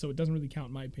dad, so it doesn't really count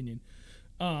in my opinion.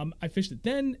 I fished it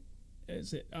then.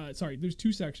 There's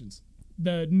two sections.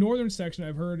 The northern section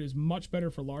I've heard is much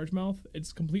better for largemouth.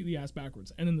 It's completely ass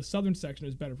backwards. And then the southern section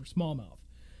is better for smallmouth.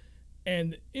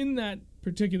 And in that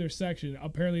particular section,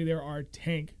 apparently there are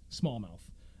tank smallmouth.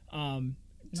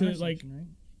 Section, right?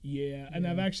 Yeah, and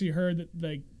I've actually heard that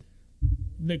like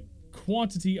the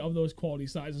quantity of those quality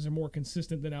sizes are more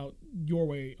consistent than out your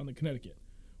way on the Connecticut,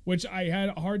 which I had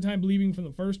a hard time believing from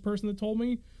the first person that told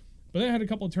me. But then I had a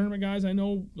couple of tournament guys I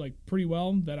know like pretty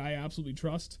well that I absolutely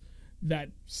trust that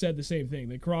said the same thing.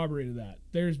 They corroborated that.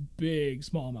 There's big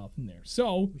smallmouth in there.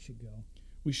 So we should go.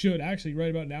 We should. Actually,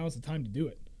 right about now is the time to do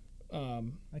it.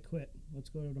 I quit. Let's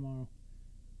go tomorrow.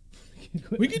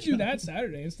 We could do that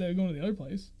Saturday instead of going to the other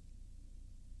place.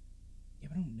 Yeah,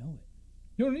 but I don't know it.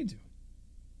 You don't need to.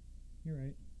 You're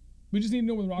right. We just need to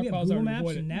know where the rock piles are Google to Maps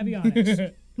avoid and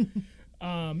it.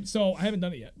 Navionics. So I haven't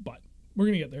done it yet, but we're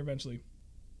gonna get there eventually.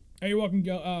 Hey, you're welcome,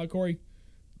 Corey.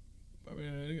 I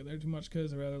didn't get there too much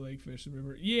because I rather lake fish and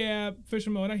river. Yeah,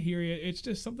 fishing mode. I hear you. It's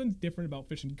just something different about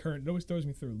fishing current. It always throws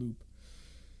me through a loop.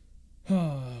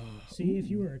 See, if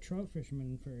you were a trout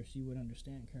fisherman first, you would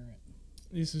understand current.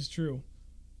 This is true.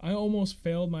 I almost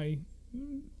failed my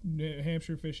New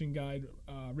Hampshire fishing guide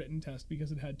written test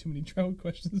because it had too many trout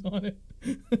questions on it.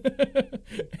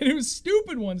 And it was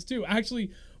stupid ones too.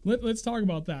 Actually, let's talk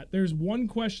about that. There's one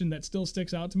question that still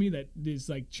sticks out to me that is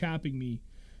like chapping me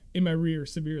in my rear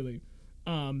severely.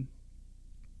 And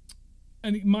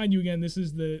mind you, again, this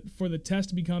is for the test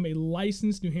to become a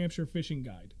licensed New Hampshire fishing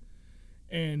guide.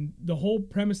 And the whole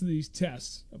premise of these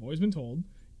tests, I've always been told,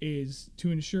 is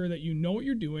to ensure that you know what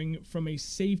you're doing from a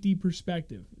safety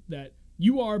perspective, that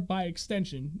you are, by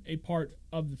extension, a part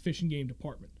of the fishing game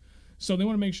department. So they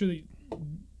want to make sure that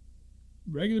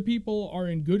regular people are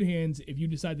in good hands if you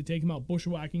decide to take them out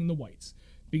bushwhacking in the whites,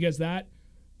 because that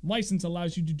license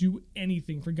allows you to do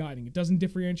anything for guiding. It doesn't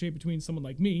differentiate between someone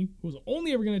like me, who's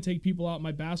only ever going to take people out in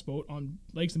my bass boat on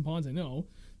lakes and ponds I know,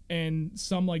 and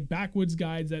some like backwoods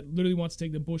guides that literally wants to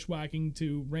take them bushwhacking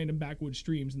to random backwoods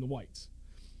streams in the whites.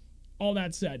 All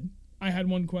that said, I had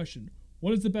one question.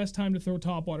 What is the best time to throw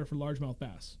topwater for largemouth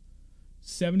bass?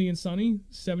 70 and sunny,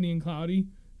 70 and cloudy,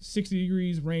 60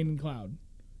 degrees, rain and cloud.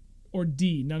 Or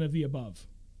D, none of the above.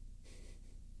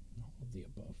 All of the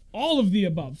above. All of the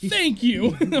above. Thank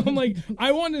you. I'm like,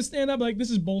 I wanted to stand up like, this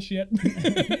is bullshit.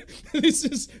 This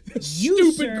is a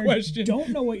You, stupid sir, question. don't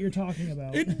know what you're talking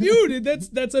about. Dude,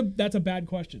 that's a bad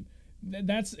question.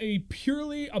 That's a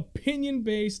purely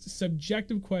opinion-based,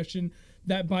 subjective question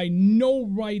that by no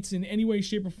rights in any way,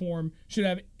 shape, or form should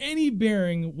have any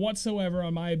bearing whatsoever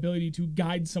on my ability to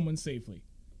guide someone safely.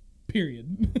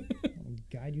 Period. I'll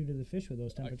guide you to the fish with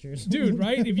those temperatures. Dude,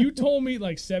 right? If you told me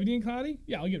like 70 and cloudy,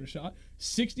 yeah, I'll give it a shot.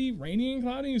 60, rainy and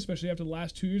cloudy, especially after the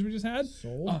last 2 years we just had.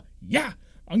 Sold? Yeah,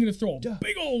 I'm going to throw a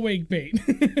big old wake bait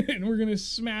and we're going to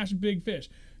smash big fish.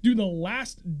 Dude, the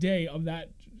last day of that,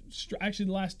 actually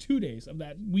the last 2 days of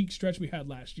that week stretch we had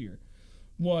last year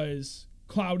was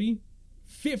cloudy,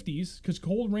 50s, because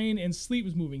cold rain and sleet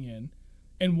was moving in,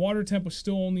 and water temp was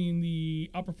still only in the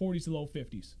upper 40s to low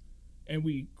 50s. And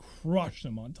we crushed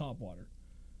them on top water.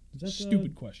 Is that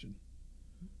Stupid question.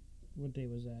 What day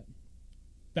was that?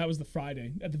 That was the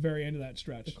Friday at the very end of that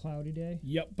stretch. The cloudy day?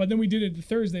 Yep. But then we did it the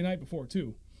Thursday night before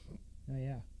too. Oh,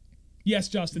 yeah. Yes,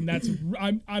 Justin. That's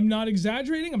I'm not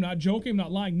exaggerating. I'm not joking. I'm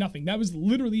not lying. Nothing. That was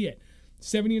literally it.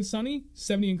 70 and sunny,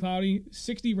 70 and cloudy,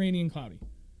 60 rainy and cloudy.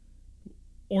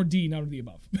 Or D, none of the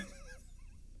above.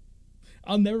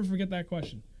 I'll never forget that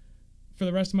question for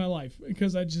the rest of my life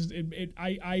because I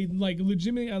like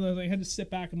legitimately I had to sit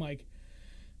back and like,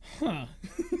 how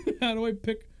do I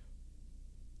pick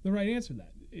the right answer to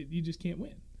that? You just can't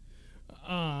win.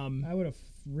 I would have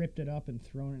ripped it up and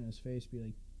thrown it in his face, be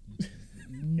like,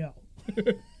 no.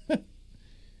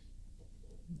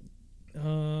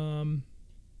 We're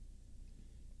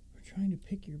trying to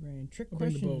pick your brain. Trick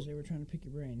questions. They were trying to pick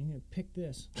your brain. You're gonna pick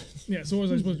this. Yeah. So what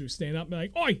was I supposed to do? Stand up and be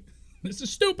like, "Oi, this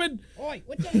is stupid." Oi,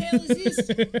 what the hell is this?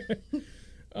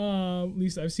 At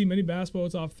least I've seen many bass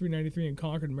boats off 393 in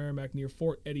Concord and Merrimack near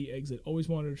Fort Eddy exit. Always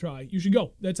wanted to try. You should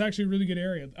go. That's actually a really good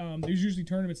area. There's usually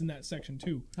tournaments in that section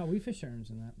too. Oh, we fish tournaments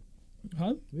in that.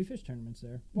 Huh? We fish tournaments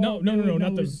there. No,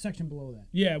 not the the section below that.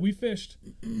 Yeah, we fished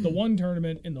the one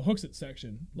tournament in the Hooksett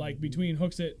section, like between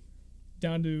Hooksett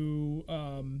down to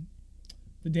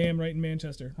the dam right in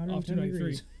Manchester off 293.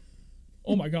 Degrees.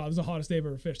 Oh my God, it was the hottest day I've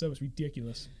ever fished. That was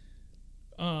ridiculous.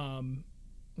 What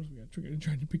else we got?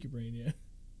 Trying to pick your brain, yeah.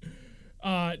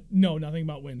 No, nothing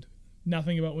about wind.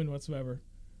 Nothing about wind whatsoever.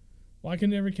 Well, I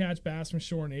can never catch bass from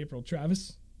shore in April.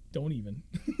 Travis, don't even.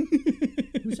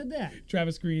 Who said that?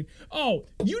 Travis Green. Oh,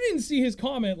 you didn't see his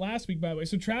comment last week, by the way.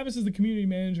 So Travis is the community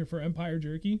manager for Empire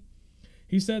Jerky.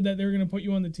 He said that they're going to put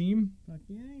you on the team. Fuck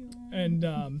yeah, you are.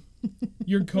 And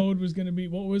your code was going to be,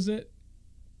 what was it?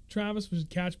 Travis was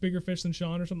catch bigger fish than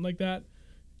Sean or something like that.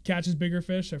 Catches bigger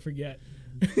fish, I forget.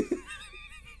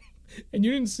 And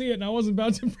you didn't see it, and I wasn't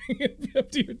about to bring it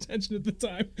up to your attention at the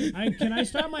time. Can I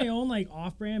start my own like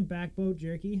off-brand backboat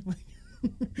jerky?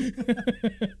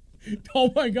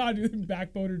 Oh my God,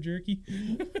 backboater jerky.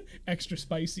 Extra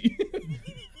spicy.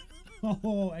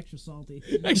 Oh, extra salty.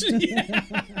 Actually, yeah.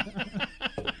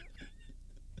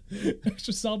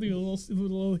 Extra salty with a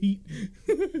little heat.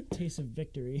 Taste of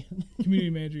victory. Community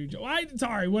manager Joe.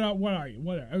 Sorry, what are you?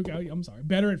 Okay, I'm sorry.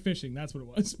 Better at fishing. That's what it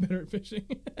was. Better at fishing.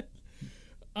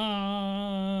 Is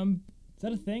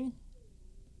that a thing?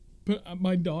 But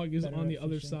my dog is Better on at the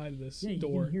other fishing. side of this Yeah, you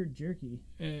door. can hear jerky.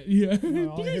 Yeah.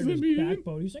 All I heard was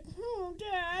backboat. He's like, oh,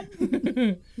 Dad.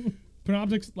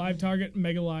 Panoptics, Live Target,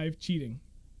 Mega Live, cheating.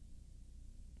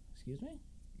 Excuse me?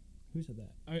 Who said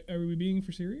that? Are we being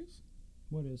for serious?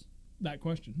 What is? That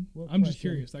question. What I'm just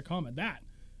question? curious. That comment. That.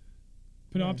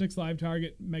 Panoptics, Live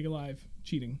Target, Mega Live,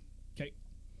 cheating. Okay.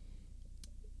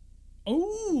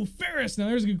 Oh, Ferris. Now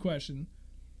there's a good question.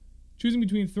 Choosing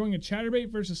between throwing a chatterbait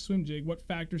versus swim jig, what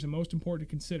factors are most important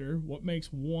to consider? What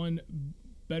makes one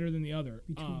better than the other?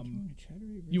 Between a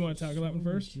chatterbait You want versus to tackle that one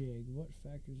swim first? Jig, what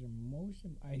factors are most?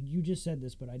 You just said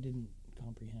this, but I didn't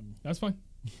comprehend. That's fine.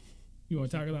 You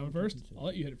want to tackle that one first? I'll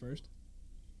let you hit it first.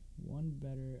 One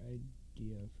better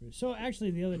idea for. So actually,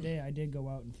 the other day I did go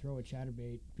out and throw a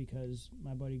chatterbait because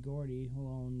my buddy Gordy, who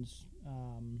owns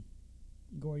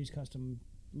Gordy's Custom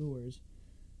Lures.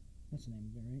 That's the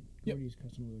name of it, right? Yep. Gordy's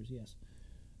Custom Lures, yes.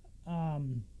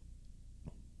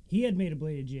 He had made a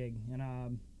bladed jig,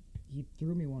 and he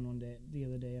threw me one day, the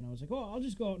other day, and I was like, "Oh, I'll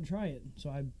just go out and try it." So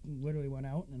I literally went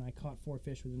out and I caught 4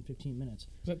 fish within 15 minutes.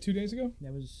 Was that 2 days ago?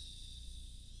 That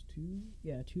was 2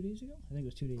 days ago. I think it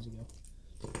was 2 days ago.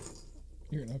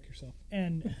 You're gonna hook yourself.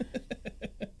 And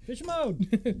fish mode.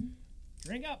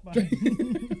 Drink up. I don't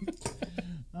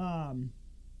know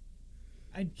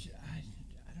how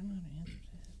to answer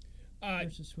that.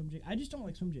 Versus swim jig. I just don't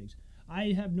like swim jigs.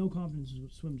 I have no confidence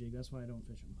with swim jig. That's why I don't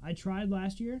fish them. I tried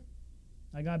last year.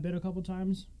 I got bit a couple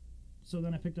times. So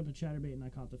then I picked up a chatterbait and I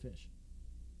caught the fish.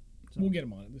 So. We'll get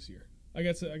them on it this year. I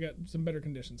got some better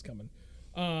conditions coming.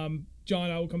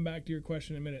 John, I will come back to your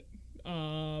question in a minute.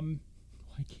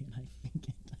 Why can't I think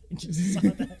it? I just saw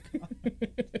that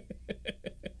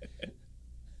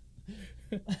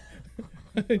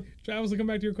comment. Travis will come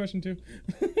back to your question too.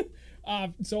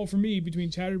 So for me, between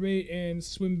chatterbait and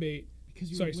swim bait,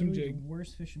 because you're swim literally jig. the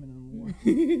worst fisherman in the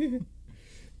world.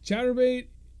 Chatterbait,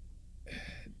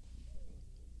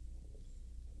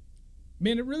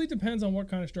 man, it really depends on what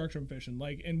kind of structure I'm fishing,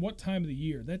 like, and what time of the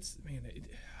year. That's, man,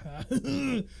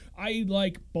 I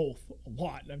like both a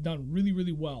lot. I've done really,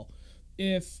 really well.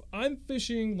 If I'm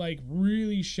fishing like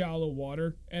really shallow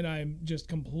water and I'm just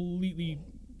completely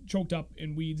choked up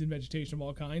in weeds and vegetation of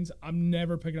all kinds, I'm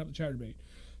never picking up the chatterbait.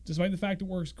 Despite the fact it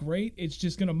works great, it's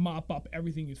just gonna mop up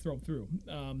everything you throw through.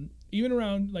 Even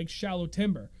around like shallow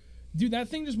timber, dude, that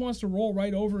thing just wants to roll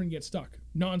right over and get stuck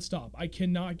nonstop. I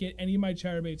cannot get any of my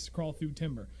chatterbaits to crawl through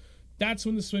timber. That's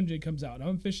when the swim jig comes out.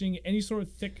 I'm fishing any sort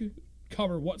of thick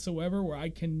cover whatsoever where I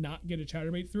cannot get a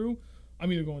chatterbait through.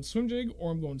 I'm either going swim jig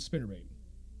or I'm going spinnerbait,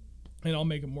 and I'll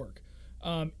make them work.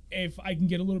 If I can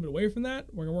get a little bit away from that,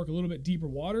 we're gonna work a little bit deeper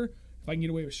water. If I can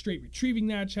get away with straight retrieving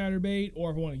that chatterbait,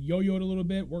 or if I want to yo-yo it a little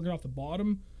bit, work it off the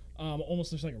bottom, almost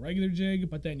just like a regular jig,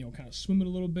 but then kind of swim it a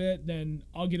little bit, then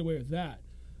I'll get away with that.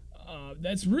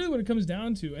 That's really what it comes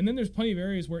down to. And then there's plenty of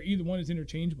areas where either one is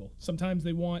interchangeable. Sometimes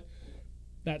they want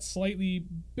that slightly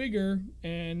bigger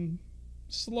and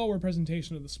slower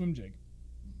presentation of the swim jig.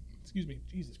 Excuse me,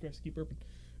 Jesus Christ, I keep burping.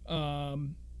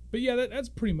 But yeah, that's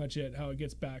pretty much it. How it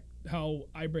gets back, how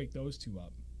I break those two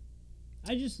up.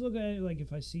 I just look at it like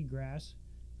if I see grass,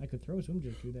 I could throw a swim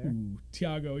jig through there. Ooh,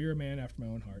 Tiago, you're a man after my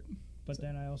own heart. But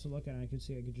then I also look at it, I could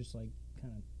just like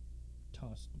kind of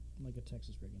toss like a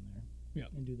Texas rig in there. Yeah.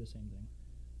 And do the same thing.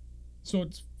 So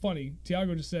it's funny.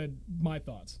 Tiago just said my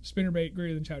thoughts. Spinnerbait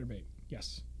greater than chatterbait.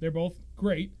 Yes, they're both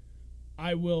great.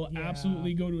 I will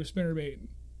absolutely go to a spinnerbait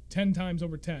 10 times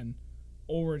over 10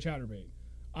 over a chatterbait.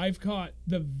 I've caught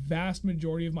the vast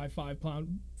majority of my 5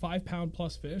 pound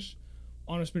plus fish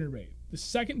on a spinnerbait. The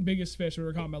second biggest fish I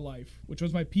ever caught in my life, which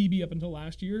was my PB up until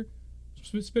last year,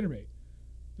 was spinnerbait.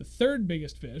 The third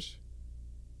biggest fish,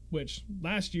 which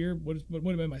last year would have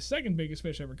been my second biggest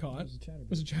fish I ever caught,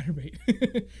 was a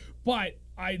chatterbait. But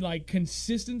I like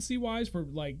consistency wise for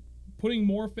like putting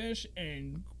more fish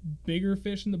and bigger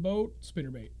fish in the boat,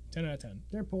 spinnerbait, 10 out of 10.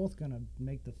 They're both gonna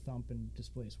make the thump and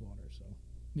displace water. So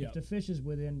yeah, if the fish is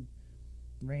within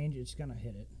range, it's gonna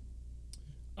hit it.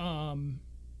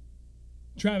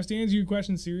 Travis, to answer your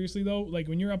question seriously though, like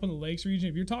when you're up in the lakes region,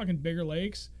 if you're talking bigger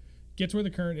lakes, get to where the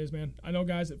current is, man. I know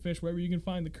guys that fish wherever you can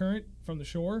find the current from the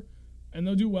shore, and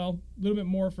they'll do well. A little bit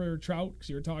more for trout, because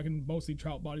you're talking mostly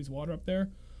trout bodies water up there,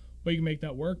 but you can make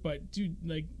that work. But dude,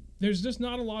 like, there's just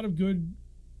not a lot of good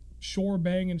shore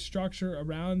banging structure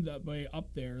around that way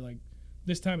up there, like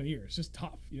this time of the year. It's just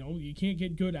tough, you know. You can't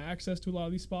get good access to a lot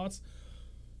of these spots.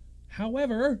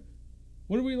 However,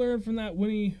 what did we learn from that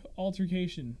Winnie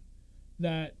altercation?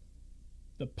 That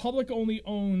the public only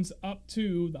owns up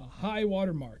to the high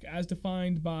water mark as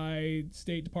defined by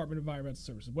State Department of Environmental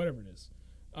Services, whatever it is,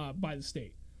 by the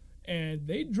state. And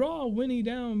they draw Winnie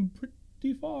down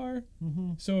pretty far.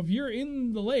 Mm-hmm. So if you're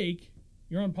in the lake,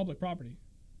 you're on public property.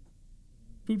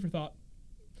 Food for thought.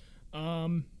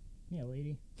 Yeah,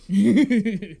 lady.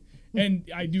 And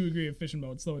I do agree with fishing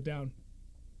mode. Slow it down.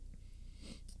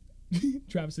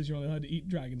 Travis says you're only allowed to eat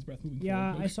dragon's breath moving forward.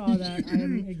 Yeah, I saw that. I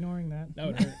am ignoring that. That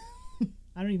would hurt.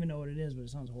 I don't even know what it is, but it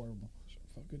sounds horrible. Sure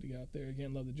felt good to get out there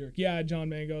again. Love the jerk. Yeah, John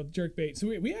Mango, jerk bait. So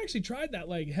we actually tried that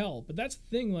like hell, but that's the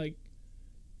thing. Like,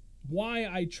 why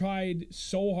I tried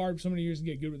so hard for so many years to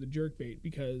get good with the jerk bait,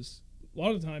 because a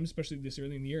lot of the time, especially this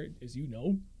early in the year, as you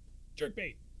know, jerk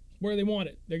bait where they want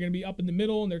it. They're going to be up in the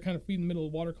middle, and they're kind of feeding the middle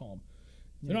of the water column.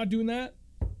 If they're not doing that,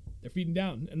 they're feeding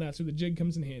down, and that's where the jig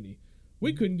comes in handy.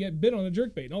 We couldn't get bit on a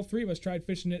jerkbait, and all three of us tried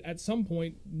fishing it at some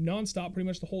point nonstop pretty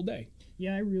much the whole day.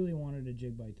 Yeah, I really wanted a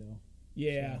jig bite, though.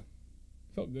 Yeah. So.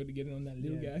 Felt good to get it on that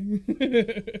little guy.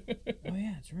 Oh,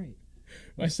 yeah, that's right.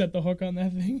 I set the hook on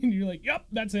that thing, and you're like, yep,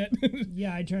 that's it.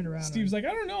 Yeah, I turned around. Steve's like,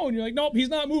 I don't know. And you're like, nope, he's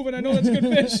not moving. I know that's a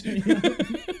good fish.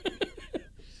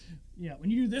 Yeah, when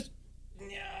you do this,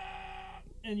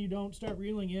 and you don't start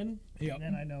reeling in,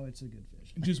 then I know it's a good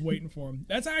fish. Just waiting for him.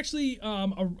 That's actually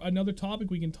another topic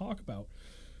we can talk about.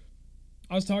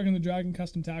 I was talking to the Dragon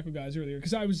Custom Tackle guys earlier,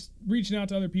 because I was reaching out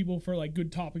to other people for like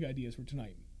good topic ideas for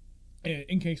tonight,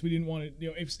 in case we didn't want to, you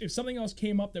know, if something else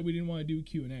came up that we didn't want to do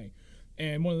Q&A.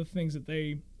 And one of the things that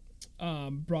they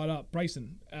brought up,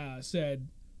 Bryson said,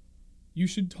 you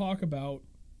should talk about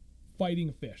fighting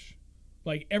a fish.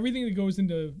 Like everything that goes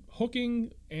into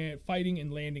hooking and fighting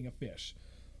and landing a fish.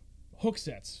 Hook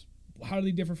sets. How do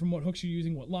they differ from what hooks you're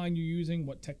using, what line you're using,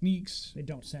 what techniques? They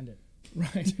don't send it.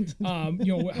 Right.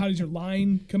 How does your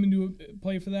line come into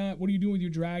play for that? What are you doing with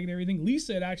your drag and everything?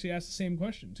 Lisa had actually asked the same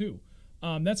question too.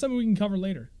 That's something we can cover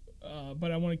later.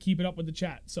 But I want to keep it up with the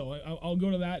chat. So I'll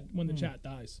go to that when the chat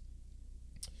dies.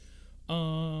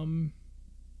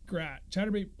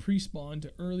 Chatterbait pre-spawn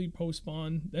to early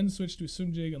post-spawn, then switch to a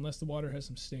swim jig unless the water has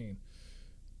some stain.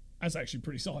 That's actually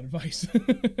pretty solid advice.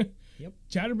 Yep.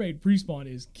 Chatterbait pre-spawn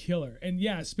is killer. And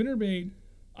yeah, spinnerbait,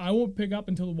 I won't pick up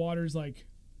until the water's like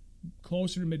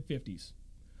closer to mid 50s.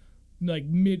 Like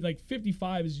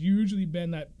 55 has usually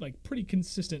been that like pretty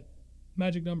consistent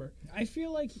magic number. I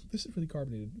feel like This is really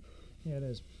carbonated. yeah, it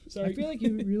is. Sorry. I feel like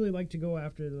you really like to go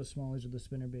after the smallies with the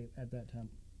spinnerbait at that time.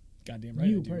 Goddamn right.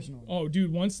 You I do. personally. Oh,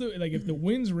 dude, if the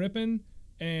wind's ripping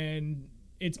and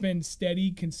it's been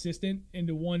steady, consistent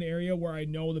into one area where I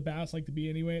know the bass like to be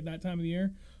anyway at that time of the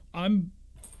year, I'm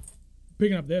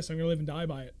picking up this. I'm gonna live and die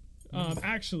by it.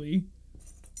 Actually,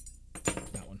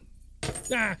 that one.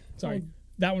 Sorry,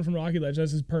 that one from Rocky Ledge.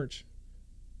 That's his perch.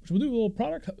 So we'll do a little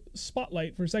product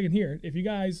spotlight for a second here. If you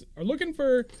guys are looking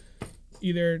for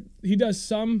either, he does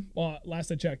some, well,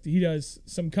 last I checked, he does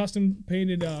some custom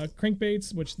painted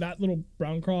crankbaits, which that little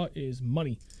brown craw is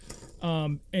money.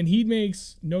 And he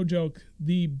makes, no joke,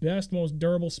 the best, most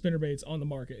durable spinnerbaits on the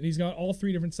market. And he's got all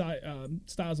three different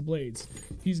styles of blades.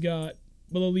 He's got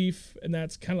willow leaf, and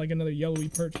that's kind of like another yellowy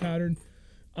perch pattern.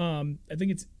 I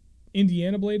think it's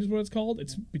Indiana blade is what it's called.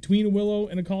 It's between a willow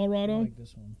and a I Colorado. like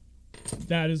this one.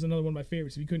 That is another one of my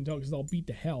favorites. If you couldn't tell, because they'll beat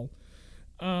to hell.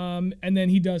 And then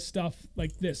he does stuff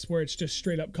like this, where it's just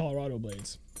straight up Colorado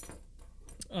blades.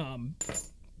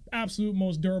 Absolute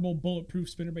most durable,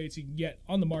 bulletproof spinnerbaits you can get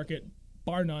on the market,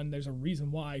 bar none. There's a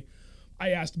reason why I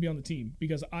asked to be on the team,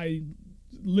 because I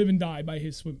live and die by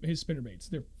his spinnerbaits.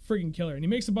 They're friggin' killer, and he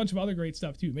makes a bunch of other great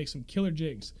stuff too. He makes some killer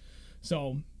jigs.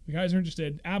 So if you guys are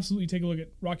interested, absolutely take a look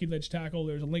at Rocky Ledge Tackle.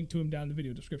 There's a link to him down in the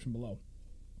video description below.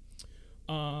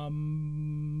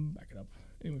 Back it up.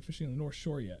 Anyone fishing on the North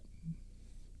Shore yet?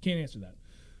 Can't answer that.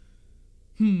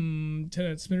 10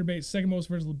 spinnerbait, second most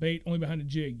versatile bait, only behind a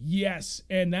jig. Yes,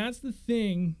 and that's the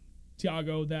thing,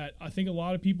 Tiago, that I think a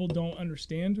lot of people don't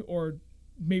understand or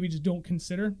maybe just don't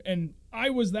consider. And I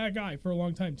was that guy for a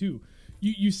long time too.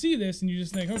 You see this and you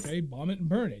just think, okay, bomb it and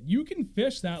burn it. You can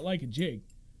fish that like a jig.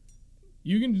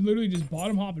 You can literally just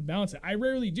bottom hop and bounce it. I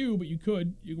rarely do, but you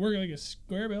could. You work like a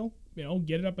square bill,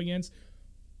 get it up against.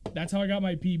 That's how I got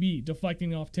my PB,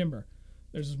 deflecting off timber.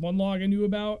 There's this one log I knew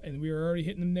about, and we were already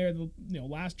hitting them there the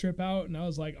last trip out, and I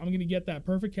was like, I'm going to get that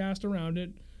perfect cast around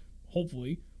it,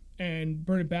 hopefully, and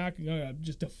burn it back and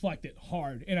just deflect it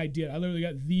hard. And I did. I literally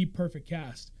got the perfect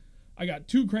cast. I got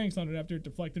 2 cranks on it after it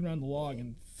deflected around the log,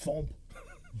 and thump.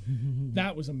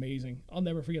 That was amazing. I'll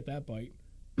never forget that bite.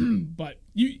 But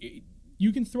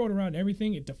you can throw it around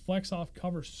everything. It deflects off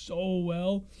cover so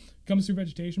well. Comes through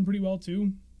vegetation pretty well,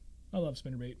 too. I love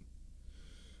spinnerbait.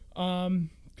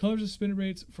 Colors of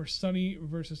spinnerbaits for sunny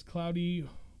versus cloudy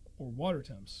or water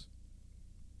temps.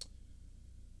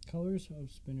 Colors of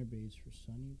spinnerbaits for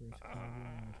sunny versus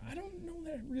cloudy. I don't know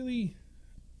that really.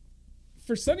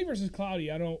 For sunny versus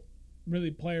cloudy, I don't really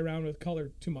play around with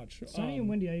color too much. Sunny and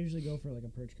windy, I usually go for like a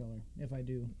perch color if I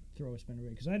do throw a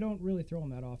spinnerbait, because I don't really throw them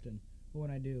that often. But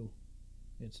when I do,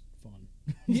 it's fun.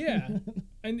 Yeah,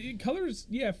 and colors.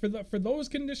 Yeah, for those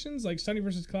conditions like sunny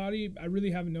versus cloudy, I really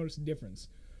haven't noticed a difference.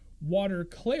 Water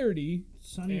clarity.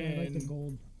 Sunny, I like the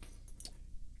gold.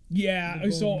 Yeah. The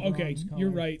gold So and okay, bronze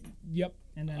you're color. right. Yep.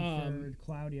 And then for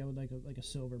cloudy, I would like a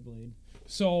silver blade.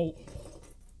 So,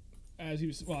 as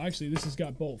you actually, this has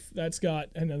got both. That's got,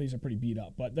 I know these are pretty beat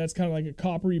up, but that's kind of like a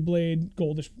coppery blade,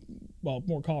 goldish, well,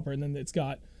 more copper, and then it's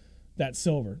got that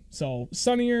silver. So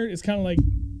sunnier is kind of like,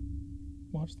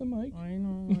 watch the mic. I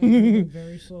know.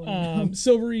 Very slowly.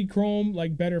 Silvery chrome,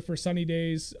 like better for sunny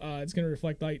days. It's going to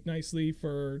reflect light nicely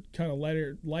for kind of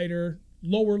lighter,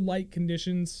 lower light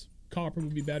conditions. Copper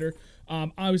would be better.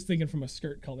 I was thinking from a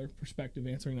skirt color perspective,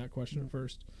 answering that question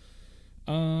first.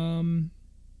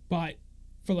 But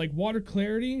for like water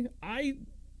clarity, I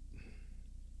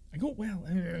go, well,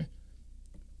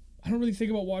 I don't really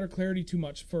think about water clarity too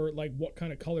much for like what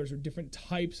kind of colors or different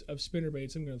types of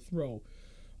spinnerbaits I'm going to throw.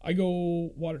 I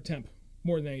go water temp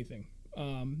more than anything,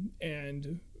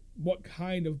 and what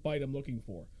kind of bite I'm looking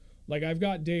for. Like I've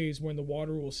got days when the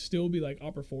water will still be like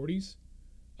upper 40s,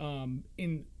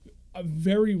 in a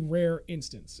very rare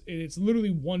instance. It's literally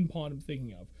one pond I'm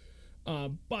thinking of.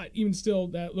 But even still,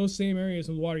 those same areas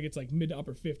when the water gets like mid to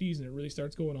upper 50s and it really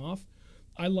starts going off,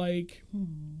 I like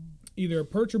either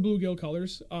perch or bluegill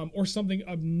colors, or something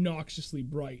obnoxiously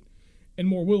bright and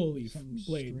more willow leaf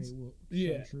blades.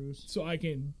 Chartreuse. So I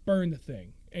can burn the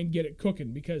thing and get it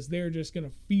cooking because they're just going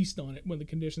to feast on it when the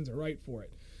conditions are right for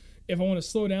it. If I want to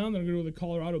slow down, then I'm going to go with the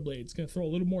Colorado blade. It's going to throw a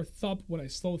little more thump when I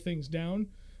slow things down.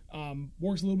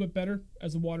 Works a little bit better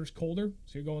as the water's colder,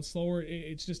 so you're going slower.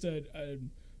 It's just a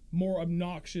more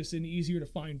obnoxious and easier to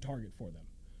find target for them.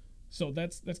 So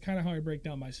that's kind of how I break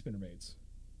down my spinnerbaits.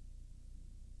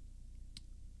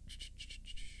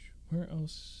 Where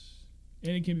else?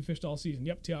 And it can be fished all season.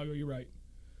 Yep, Tiago, you're right.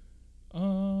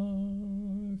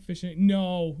 Fishing?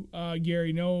 No,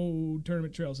 Gary, no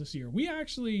tournament trails this year. We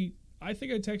actually, I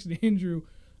think I texted Andrew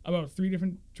about 3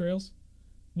 different trails.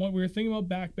 One, we were thinking about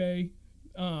Back Bay,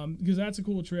 because that's a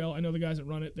cool trail. I know the guys that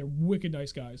run it. They're wicked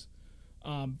nice guys.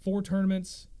 4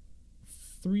 tournaments,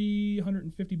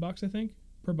 $350, I think,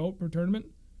 per boat, per tournament.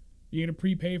 You get to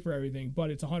prepay for everything,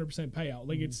 but it's 100% payout.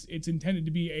 Like it's intended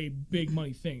to be a big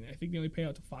money thing. I think they only pay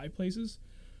out to 5 places.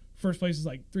 First place is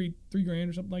like three grand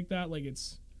or something like that. Like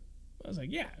I was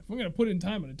like, yeah, if we're gonna put in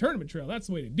time on a tournament trail, that's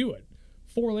the way to do it.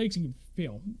 4 lakes you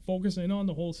can focus in on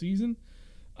the whole season.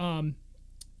 I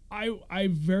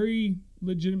very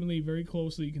legitimately, very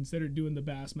closely considered doing the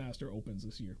Bassmaster Opens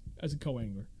this year as a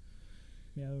co-angler.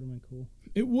 Yeah, that would have been cool.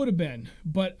 It would have been,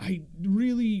 but I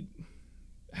really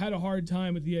had a hard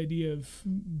time with the idea of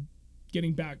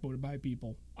getting backboated by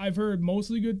people. I've heard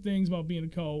mostly good things about being a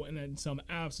co, and then some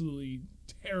absolutely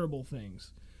terrible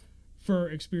things for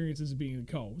experiences of being a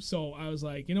co. So I was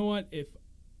like, you know what? If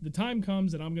the time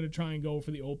comes that I'm going to try and go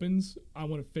for the Opens, I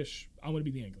want to fish. I want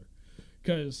to be the angler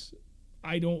because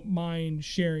I don't mind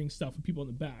sharing stuff with people in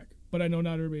the back, but I know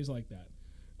not everybody's like that.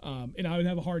 And I would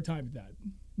have a hard time with that.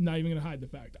 Not even going to hide the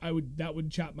fact. That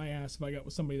would chop my ass if I got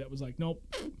with somebody that was like, nope,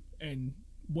 and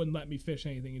wouldn't let me fish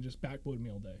anything and just backboarded me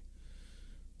all day.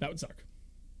 That would suck.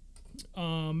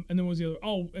 And then what was the other?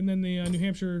 Oh, and then the New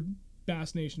Hampshire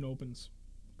Bass Nation Opens.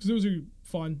 Because those are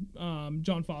fun.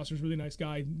 John Foster's a really nice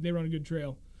guy. They run a good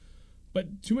trail.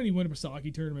 But too many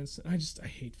Winnipesaukee tournaments. I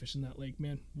hate fishing that lake,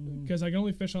 man. Because I can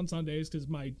only fish on Sundays because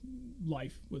my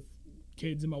life with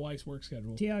kids and my wife's work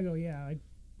schedule. Tiago, yeah.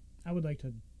 I would like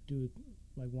to do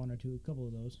like a couple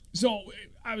of those. So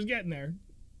I was getting there.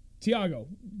 Tiago,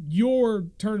 your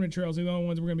tournament trails are the only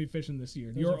ones we're going to be fishing this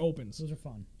year. Your Opens. Those are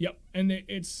fun. Yep. And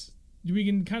we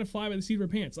can kind of fly by the seat of our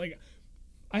pants. Like,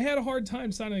 I had a hard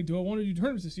time deciding, like, do I want to do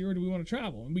tournaments this year or do we want to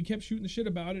travel? And we kept shooting the shit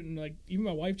about it. And, like, even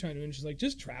my wife chimed in. She's like,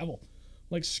 just travel.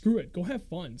 Like, screw it. Go have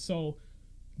fun. So,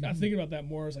 got thinking about that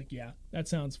more. I was like, yeah, that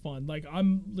sounds fun. Like,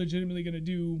 I'm legitimately going to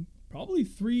do probably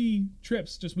 3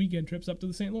 trips, just weekend trips up to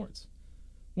the St. Lawrence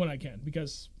when I can,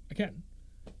 because I can.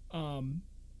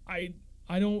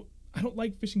 I don't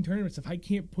like fishing tournaments if I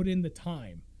can't put in the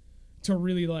time to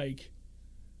really, like,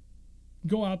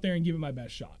 go out there and give it my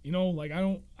best shot. You know, like,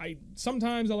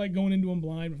 sometimes I like going into them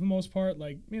blind, but for the most part,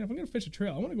 like, man, if I'm going to fish a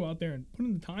trail, I want to go out there and put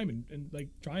in the time and like,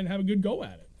 try and have a good go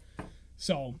at it.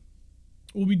 So,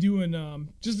 we'll be doing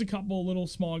just a couple little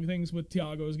small things with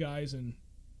Tiago's guys, and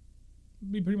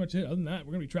be pretty much it. Other than that,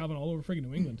 we're going to be traveling all over freaking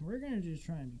New England. We're going to just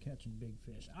try and be catching big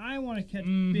fish. I want to catch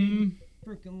big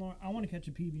freaking I want to catch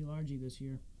a PB largie this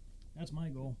year. That's my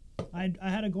goal. I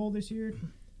had a goal this year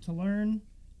to learn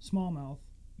smallmouth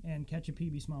and catch a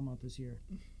PB smallmouth this year,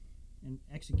 and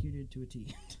executed to a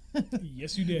T.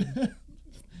 Yes, you did.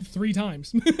 3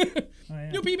 times. Oh,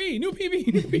 yeah. New PB, new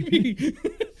PB, new PB.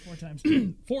 4 times.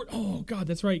 4. Oh God,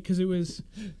 that's right. Because it was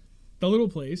the little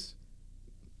place,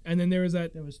 and then there was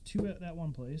that. There was 2 at that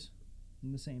one place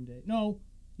in the same day. No,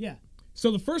 yeah.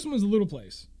 So the first one was the little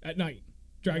place at night,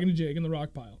 dragging a jig in the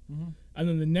rock pile, and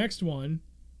then the next one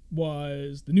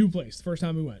was the new place. The first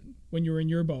time we went, when you were in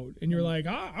your boat, and you're like,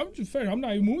 I'm just fishing. I'm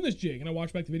not even moving this jig, and I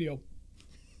watched back the video.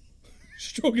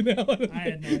 Stroking the hell out of it. I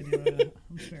had no idea.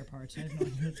 I'm spare parts. I have no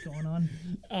idea what's going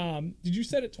on. Did you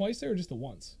set it twice there or just the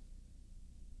once?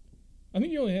 I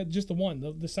think you only had just the one.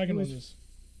 The second one was...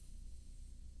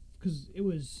 Because it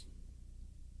was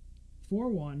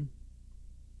 4-1,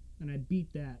 and I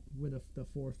beat that with the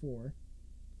 4-4.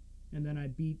 And then I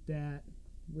beat that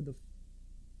with the...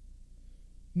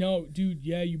 No, dude,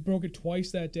 yeah, you broke it twice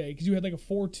that day. Because you had like a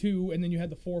 4-2, and then you had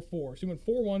the 4-4. So you went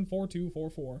 4-1, 4-2,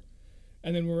 4-4.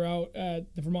 And then we were out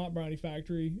at the Vermont Brownie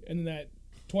Factory, and then that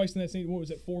twice in that same, what was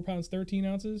it, 4 pounds 13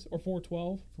 ounces or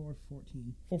 412?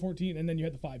 414. 414, and then you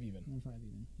had the 5 even. And 5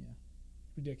 even, yeah.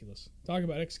 Ridiculous. Talk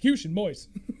about execution, boys.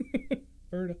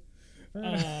 Ferda.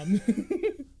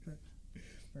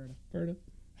 Ferda.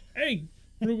 Hey,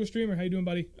 Frugal Streamer, how you doing,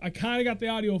 buddy? I kind of got the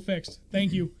audio fixed.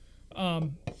 Thank you.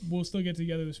 We'll still get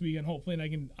together this weekend, hopefully, and I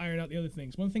can iron out the other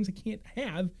things. One of the things I can't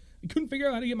have, I couldn't figure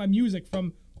out how to get my music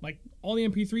from like all the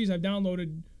MP3s I've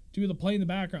downloaded to the play in the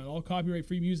background, all copyright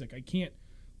free music. I can't.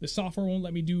 The software won't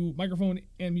let me do microphone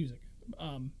and music.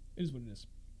 It is what it is.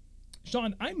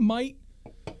 Sean, I might.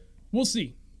 We'll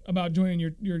see about joining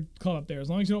your club up there, as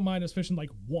long as you don't mind us fishing like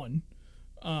one.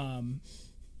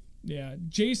 Yeah,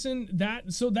 Jason.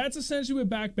 That's essentially what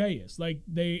Back Bay is. Like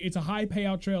it's a high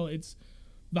payout trail. It's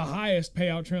the highest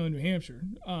payout trail in New Hampshire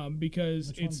because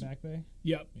Which it's one, Back Bay?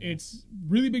 Yep, yeah. It's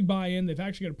really big buy-in. They've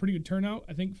actually got a pretty good turnout.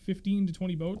 I think 15 to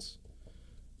 20 boats.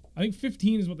 I think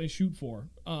 15 is what they shoot for,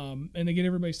 and they get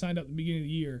everybody signed up at the beginning of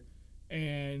the year,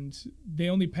 and they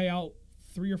only pay out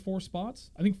 3 or 4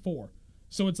 spots. I think 4.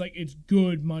 So it's like it's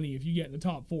good money if you get in the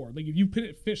top 4. Like if you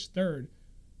fish third,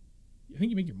 I think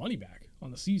you make your money back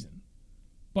on the season,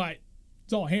 but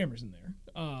it's all hammers in there.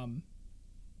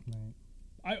 Right.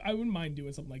 I wouldn't mind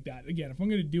doing something like that. Again, if I'm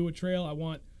going to do a trail, I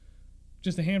want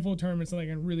just a handful of tournaments that I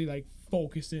can really like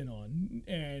focus in on,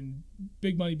 and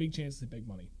big money, big chances at big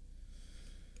money.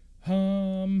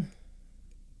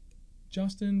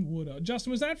 Justin Wood.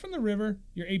 Justin, was that from the river?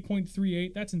 Your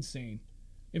 8.38? That's insane.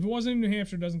 If it wasn't in New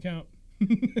Hampshire, it doesn't count.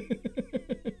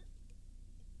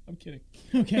 I'm kidding.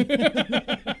 Okay.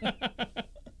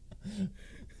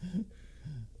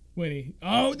 Winnie.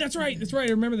 Oh, that's right. That's right.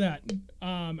 I remember that.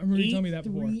 I remember you telling me that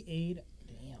before. 8.38.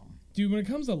 Damn. Dude, when it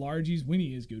comes to largies,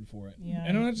 Winnie is good for it. Yeah.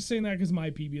 And I'm not just saying that because of my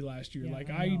PB last year. Yeah,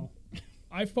 like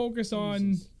I focus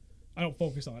on. Jesus. I don't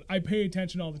focus on it. I pay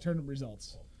attention to all the tournament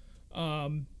results.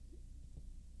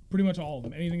 Pretty much all of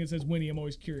them. Anything that says Winnie, I'm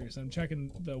always curious. I'm checking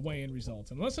the weigh-in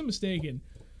results. And unless I'm mistaken,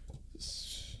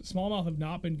 smallmouth have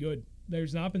not been good.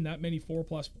 There's not been that many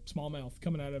 4+ smallmouth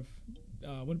coming out of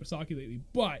Winnipesaukee lately.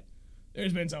 But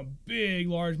there's been some big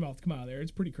largemouth come out of there. It's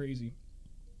pretty crazy.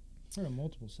 I've heard of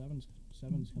multiple sevens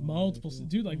coming Multiple. out there,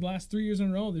 Dude, like last 3 years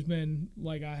in a row, there's been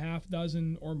like a half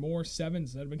dozen or more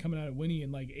 7s that have been coming out of Winnie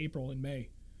in like April and May.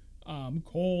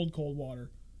 Cold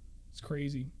water. It's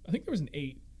crazy. I think there was an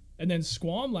 8. And then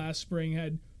Squam last spring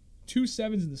had 2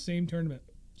 7s in the same tournament.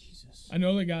 Jesus. I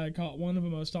know the guy that caught one of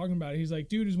them. I was talking about it. He's like,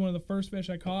 dude, it was one of the first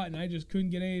fish I caught, and I just couldn't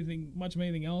get much of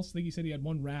anything else. I think he said he had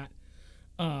 1 rat.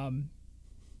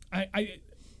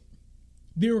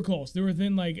 They were close. They were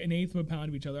within like an 1/8 of a pound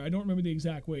of each other. I don't remember the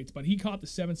exact weights, but he caught the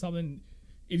 7 something.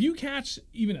 If you catch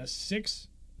even a 6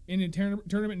 in a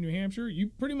tournament in New Hampshire, you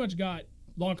pretty much got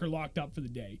Lonker locked up for the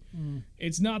day.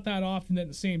 It's not that often that in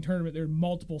the same tournament there are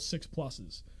multiple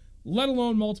 6+, let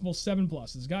alone multiple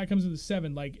 7+. Guy comes with a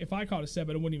 7. Like if I caught a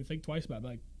 7, I wouldn't even think twice about it.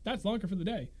 Like that's Lonker for the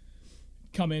day.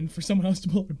 Come in for someone else to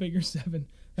pull a bigger 7.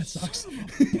 That sucks.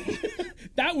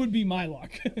 That would be my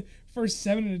luck. First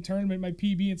 7 in a tournament, my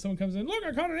PB, and someone comes in. Look,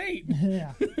 I caught an 8.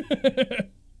 Yeah. 2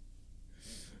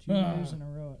 years in a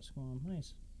row at Squam.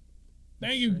 Nice.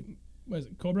 Thank you. What is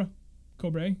it? Cobra?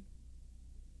 Cobra?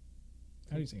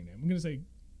 How do you say your name? I'm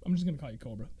just gonna call you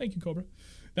Cobra. Thank you, Cobra.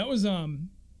 That was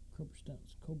Cobra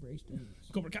Stones. Cobra Stones.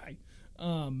 Cobra Kai.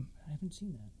 I haven't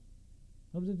seen that.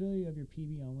 Love the video of your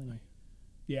PB on Winnie.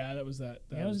 Yeah, that was that.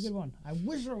 That was a good one. I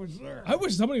wish I was there. I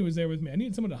wish somebody was there with me. I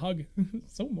needed someone to hug.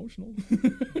 So emotional.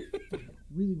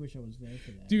 Really wish I was there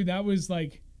for that. Dude, that was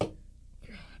like, God,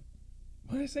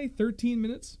 what did I say? 13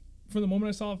 minutes from the moment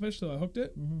I saw a fish till I hooked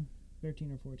it.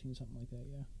 13 or 14, something like that.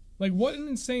 Yeah. Like, what an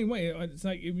insane way. It's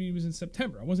like it was in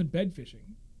September. I wasn't bed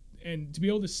fishing. And to be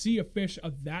able to see a fish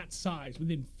of that size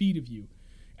within feet of you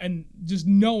and just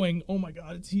knowing, oh my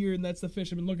God, it's here and that's the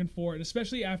fish I've been looking for. And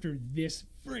especially after this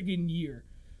friggin' year,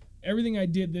 everything I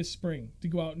did this spring to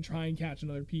go out and try and catch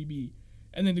another PB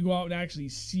and then to go out and actually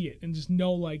see it and just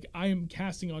know, like, I am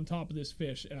casting on top of this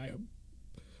fish and I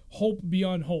hope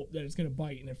beyond hope that it's going to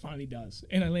bite, and it finally does.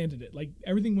 And I landed it. Like,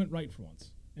 everything went right for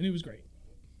once. And it was great.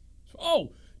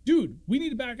 Oh, dude, we need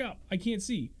to back up. I can't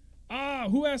see.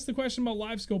 Who asked the question about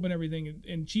live scope and everything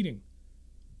and cheating?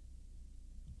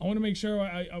 I want to make sure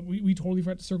we totally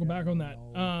forgot to circle back on that.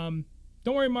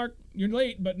 Don't worry, Mark. You're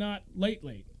late, but not late.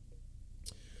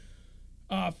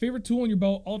 Favorite tool in your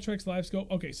boat, Ultrex live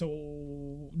scope. Okay,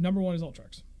 so number 1 is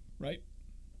Ultrex, right?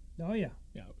 Oh, yeah.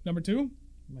 Yeah. Number 2?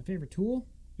 My favorite tool?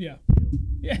 Yeah.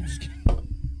 Yeah.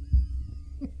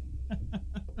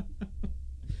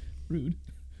 Rude.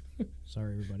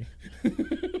 Sorry, everybody.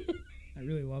 I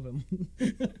really love him.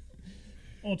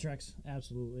 Ultrex,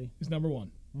 absolutely. Is number 1,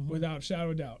 without a shadow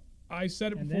of doubt. I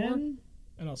said it before, and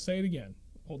I'll say it again.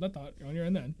 Hold that thought. You're on your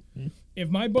end then. If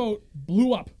my boat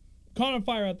blew up, caught on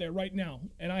fire out there right now,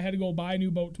 and I had to go buy a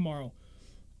new boat tomorrow,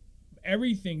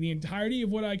 everything, the entirety of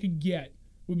what I could get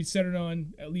would be centered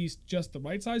on at least just the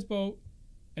right size boat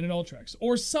and an Ultrex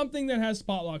or something that has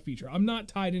spot lock feature. I'm not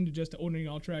tied into just owning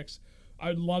an Ultrex.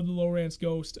 I love the Lowrance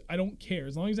Ghost. I don't care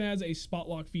as long as it has a spot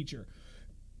lock feature.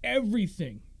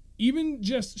 everything, even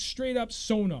just straight up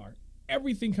sonar,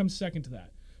 everything comes second to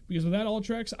that. Because with that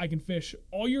Ultrex, I can fish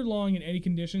all year long in any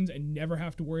conditions and never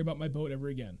have to worry about my boat ever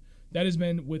again. That has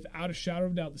been, without a shadow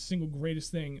of doubt, the single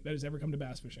greatest thing that has ever come to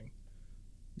bass fishing.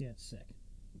 Yeah, it's sick.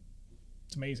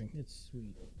 It's amazing. It's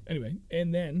sweet. Anyway,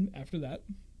 and then after that,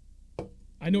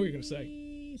 I know what you're going to say.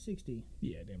 360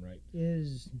 Yeah, damn right.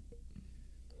 is...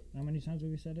 How many times have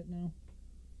we said it now?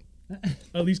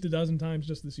 At least a dozen times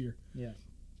just this year. Yeah.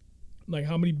 Like,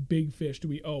 how many big fish do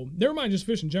we owe? Never mind just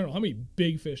fish in general. How many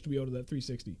big fish do we owe to that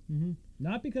 360? Mm-hmm.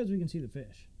 Not because we can see the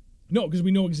fish. No, because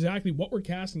we know exactly what we're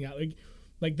casting at.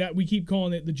 Like that, we keep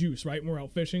calling it the juice, right? When we're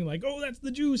out fishing, like, oh, that's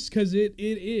the juice, because it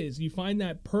is. You find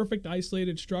that perfect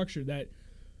isolated structure that,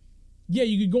 yeah,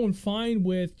 you could go and find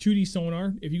with 2D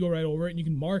sonar if you go right over it, and you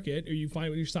can mark it, or you find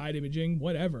it with your side imaging,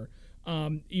 whatever.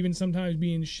 Even sometimes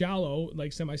being shallow,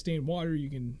 like semi-stained water, you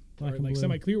can, or like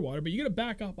semi-clear water, but you got to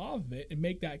back up off of it and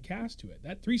make that cast to it.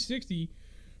 That 360,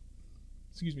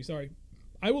 excuse me, sorry.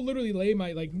 I will literally lay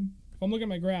my, like, if I'm looking at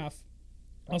my graph,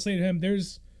 I'll say to him,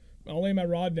 I'll lay my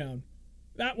rod down.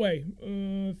 That way,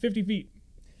 50 feet,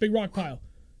 big rock pile.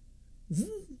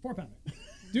 4 pounder.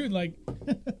 Dude, like,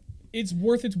 it's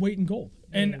worth its weight in gold.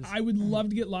 And I would love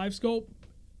to get live scope,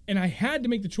 and I had to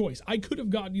make the choice. I could have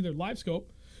gotten either live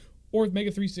scope or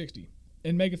Mega 360.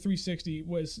 And Mega 360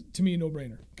 was, to me, a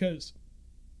no-brainer. Because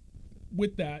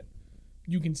with that,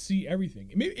 you can see everything.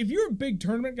 If you're a big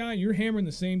tournament guy and you're hammering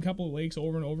the same couple of lakes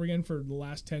over and over again for the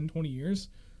last 10, 20 years,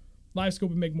 live scope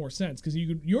would make more sense. Because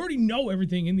you already know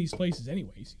everything in these places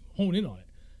anyways. Hone in on it.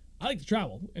 I like to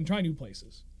travel and try new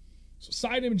places. So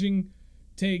side imaging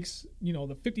takes, the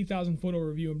 50,000-foot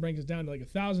overview and brings it down to like a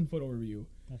 1,000-foot overview.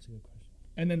 That's a good question.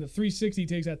 And then the 360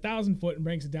 takes that 1,000-foot and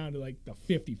brings it down to like the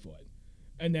 50-foot.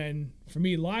 And then for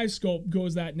me, live scope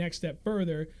goes that next step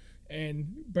further and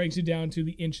breaks it down to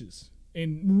the inches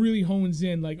and really hones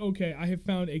in like, okay, I have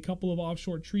found a couple of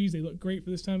offshore trees. They look great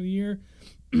for this time of the year.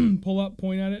 Pull up,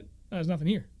 point at it. There's nothing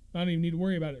here. I don't even need to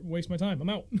worry about it. Waste my time. I'm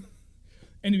out.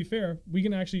 And to be fair, we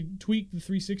can actually tweak the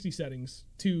 360 settings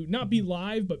to not be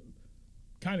live, but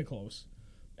kind of close.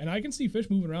 And I can see fish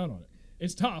moving around on it.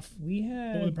 It's tough. But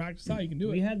with a practice eye, you can do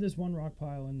it. We had this one rock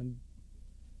pile in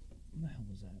what the hell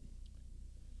was that?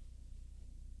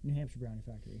 New Hampshire Brownie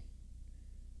Factory.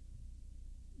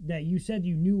 That you said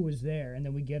you knew was there, and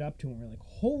then we get up to it and we're like,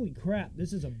 holy crap,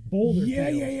 this is a boulder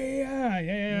field.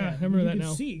 Yeah. I remember that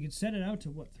now. You could set it out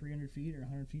to, 300 feet or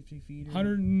 150 feet?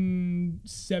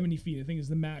 170 feet, I think, is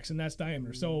the max, and that's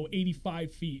diameter. So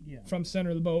 85 feet from center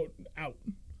of the boat out.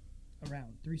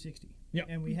 Around 360. Yeah.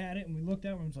 And we had it, and we looked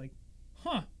out and was like,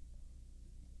 huh,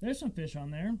 there's some fish on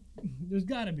there. There's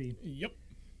got to be. Yep.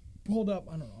 Pulled up,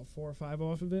 4 or 5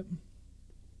 off of it.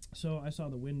 So I saw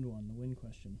the wind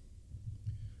question.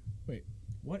 Wait.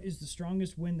 What is the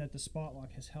strongest wind that the spot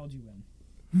lock has held you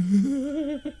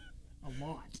in? A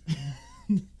lot.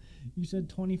 You said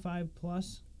 25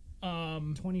 plus?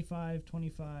 25,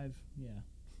 yeah.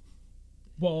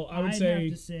 Well, I'd have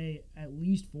to say at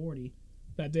least 40.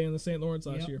 That day in the St. Lawrence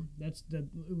last year. It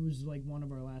was like one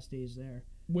of our last days there.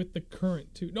 With the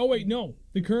current, too. No, wait, no.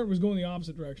 The current was going the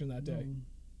opposite direction that day.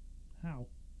 How?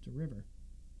 It's a river.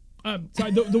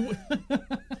 Sorry,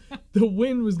 the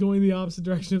wind was going the opposite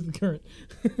direction of the current.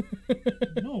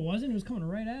 No, it wasn't. It was coming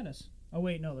right at us. Oh,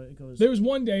 wait, no, it goes... There was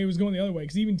one day it was going the other way,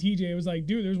 because even TJ was like,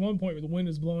 dude, there's one point where the wind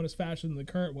is blowing us faster than the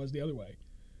current was the other way.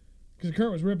 Because the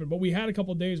current was ripping. But we had a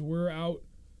couple of days where we're out...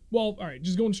 Well, all right,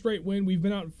 just going straight wind. We've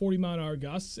been out in 40-mile-an-hour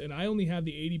gusts, and I only have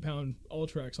the 80-pound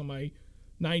Ultrex on my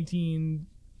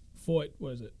 19-foot,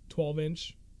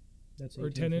 12-inch? That's or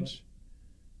 10-inch.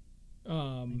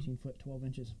 19 foot, 12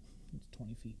 inches. It's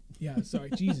 20 feet. Yeah, sorry.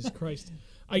 Jesus Christ.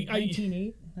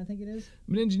 19.8, I think it is.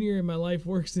 I'm an engineer, and my life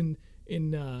works in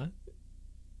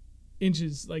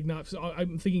inches, like not. So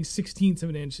I'm thinking 16ths of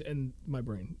an inch, and my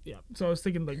brain. Yeah. So I was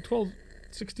thinking like 12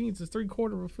 16ths is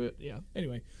 3/4 of a foot. Yeah.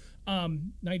 Anyway,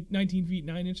 19 feet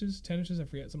 9 inches, 10 inches, I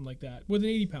forget, something like that, with an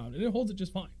 80-pound, and it holds it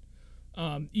just fine.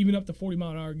 Even up to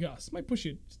 40-mile-an-hour gusts might push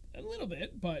it a little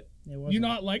bit, but you're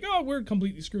not like, oh, we're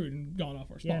completely screwed and gone off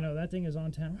our spot. Yeah, no, that thing is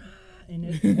on 10, and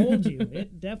it holds you.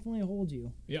 It definitely holds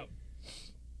you. Yep.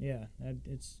 Yeah,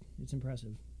 it's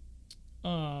impressive.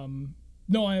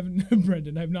 No, I haven't,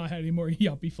 Brendan. I've not had any more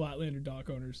yuppie Flatlander dock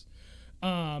owners.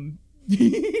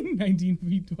 19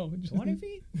 feet, 12 inches. 20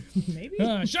 feet? Maybe?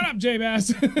 Shut up,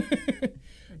 J-Bass.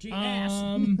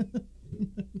 J-Bass.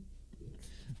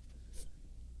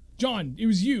 John, it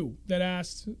was you that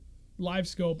asked live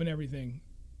scope and everything.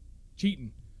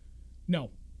 Cheating.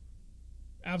 No.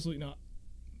 Absolutely not.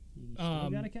 You still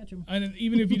gotta catch him. And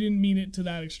even if you didn't mean it to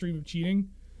that extreme of cheating,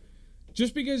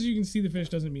 just because you can see the fish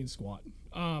doesn't mean squat.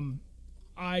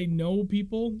 I know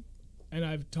people, and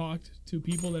I've talked to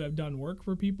people that have done work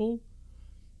for people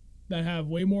that have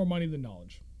way more money than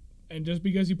knowledge. And just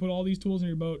because you put all these tools in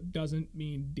your boat doesn't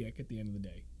mean dick at the end of the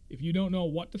day. If you don't know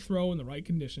what to throw in the right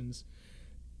conditions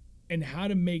and how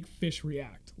to make fish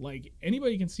react, like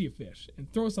anybody can see a fish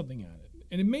and throw something at it.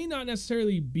 And it may not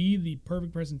necessarily be the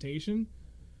perfect presentation,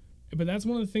 but that's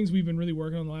one of the things we've been really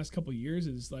working on the last couple of years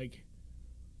is like,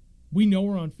 we know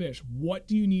we're on fish. What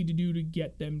do you need to do to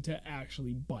get them to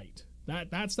actually bite?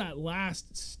 That's that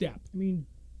last step. I mean,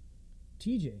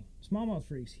 TJ, Smallmouth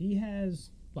Freaks, he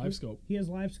has Live scope. He has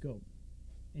live scope,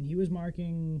 and he was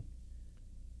marking,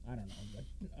 I don't know,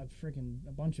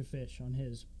 a bunch of fish on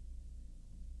his,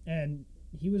 and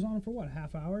he was on for what, a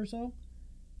half hour or so?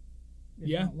 If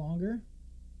yeah, not longer,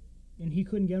 and he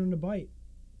couldn't get him to bite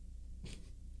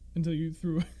until you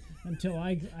threw. Until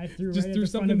I threw just right threw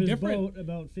at the front of his different. boat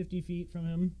about 50 feet from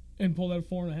him. And pulled out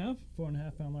 4.5?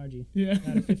 4.5 pound largie. Yeah.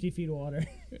 Out of 50 feet of water.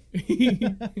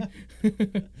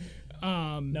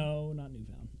 No, not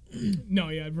Newfound. No,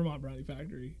 yeah, Vermont Brownie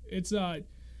Factory. It's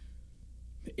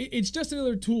just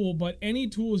another tool, but any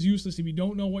tool is useless if you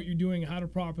don't know what you're doing and how to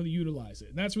properly utilize it.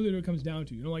 And that's really what it comes down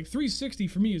to. You know, like 360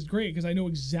 for me is great because I know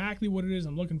exactly what it is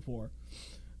I'm looking for.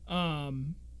 All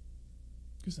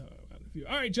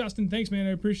right, Justin, thanks, man.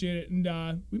 I appreciate it.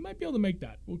 And we might be able to make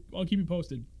that. I'll keep you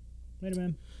posted. Later,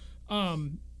 man.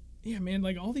 Yeah, man,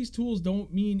 like all these tools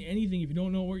don't mean anything if you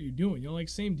don't know what you're doing. You know, like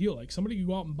same deal. Like somebody could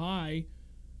go out and buy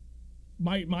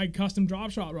my custom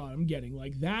drop shot rod I'm getting.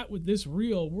 Like that with this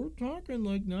reel, we're talking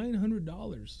like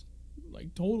 $900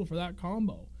 like total for that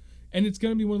combo. And it's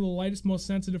going to be one of the lightest, most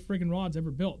sensitive freaking rods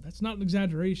ever built. That's not an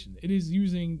exaggeration. It is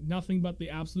using nothing but the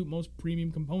absolute most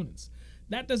premium components.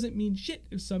 That doesn't mean shit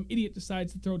if some idiot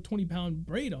decides to throw a 20-pound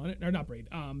braid on it, or not braid,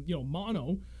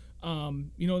 mono.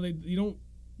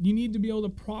 You need to be able to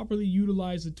properly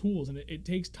utilize the tools, and it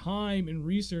takes time and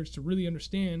research to really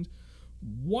understand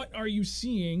what are you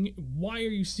seeing, why are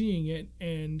you seeing it,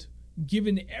 and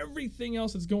given everything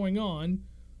else that's going on,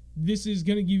 this is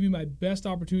going to give you my best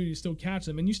opportunity to still catch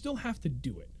them, and you still have to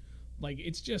do it. Like,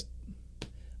 it's just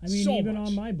even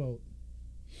on my boat,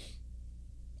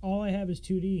 all I have is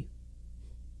 2D,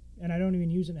 and I don't even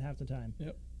use it half the time.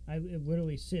 Yep. It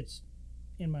literally sits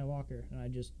in my locker, and I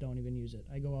just don't even use it.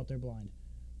 I go out there blind.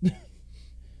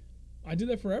 I did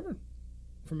that forever,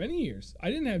 for many years. I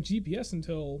didn't have GPS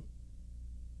until,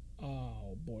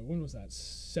 oh boy, when was that?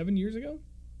 7 years ago?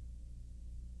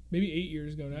 Maybe 8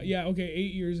 years ago now. Yeah, okay,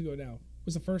 8 years ago now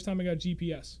was the first time I got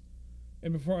GPS.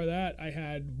 And before that, I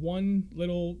had one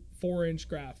little 4-inch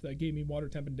graph that gave me water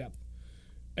temp and depth.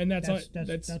 And that's all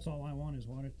I want is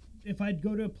water. If I'd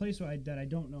go to a place that I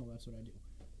don't know, that's what I do.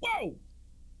 Whoa!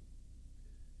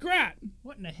 Grat!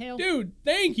 What in the hell? Dude,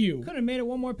 thank you. Could have made it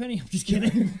one more penny. I'm just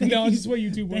kidding. No, this is what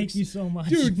YouTube works. Thank you so much.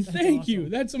 Dude, thank you.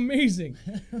 That's amazing.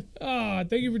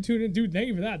 Thank you for tuning in. Dude, thank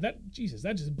you for that. That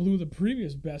just blew the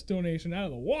previous best donation out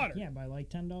of the water. Yeah, by like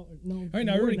 $10. No. All right,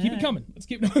 now everybody keep it coming. Let's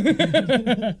keep it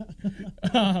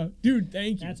dude,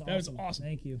 thank you. That was awesome.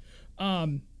 Thank you.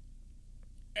 To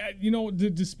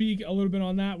speak a little bit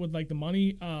on that with like the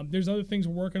money, there's other things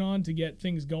we're working on to get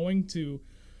things going to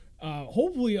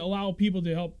hopefully allow people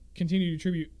to help continue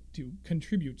to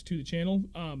contribute to the channel.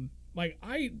 Like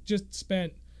I just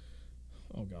spent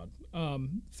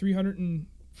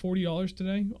 $340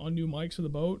 today on new mics for the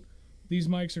boat. These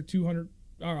mics are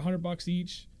 $100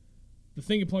 each. The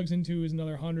thing it plugs into is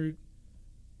another $100.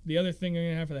 The other thing I'm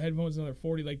gonna have for the headphones is another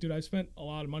 $40. Like, dude, I spent a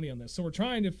lot of money on this. So we're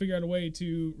trying to figure out a way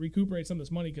to recuperate some of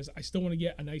this money because I still want to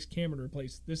get a nice camera to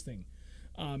replace this thing,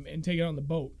 and take it on the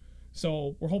boat.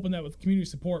 So we're hoping that with community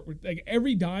support, like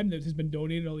every dime that has been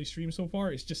donated all these streams so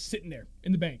far is just sitting there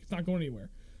in the bank. It's not going anywhere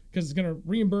because it's gonna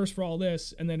reimburse for all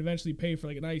this and then eventually pay for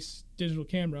like a nice digital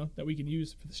camera that we can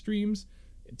use for the streams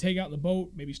and take out in the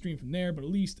boat, maybe stream from there, but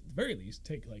at the very least,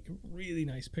 take like really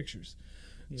nice pictures.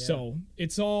 Yeah.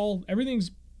 So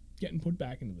everything's getting put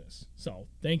back into this. So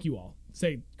thank you all.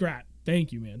 Say Grat,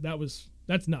 thank you, man. That's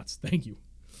nuts. Thank you.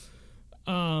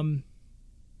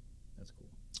 That's cool.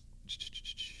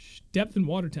 Depth and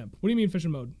water temp. What do you mean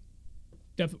fishing mode?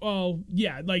 Depth. Oh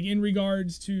yeah, like in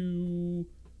regards to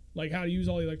like how to use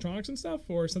all the electronics and stuff,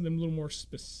 or something a little more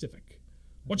specific.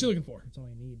 What you looking for? That's all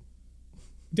you need.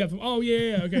 Depth. Oh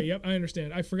yeah. Okay. Yep. I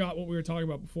understand. I forgot what we were talking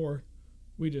about before.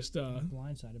 We just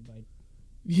blindsided by.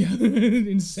 Yeah,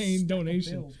 insane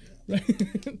donation. Bills,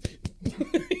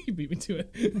 You beat me to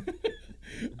it.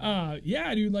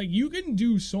 Yeah, dude, like you can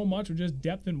do so much with just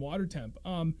depth and water temp.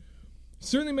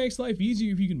 Certainly makes life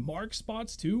easier if you can mark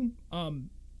spots too.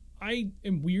 I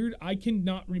am weird. I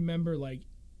cannot remember like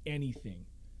anything.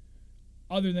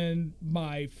 other than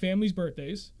my family's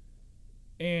birthdays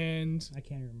and I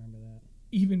can't even remember that.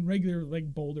 even regular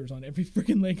like boulders on every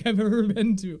freaking lake I've ever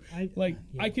been to.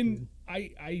 I can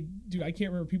dude. I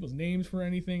can't remember people's names for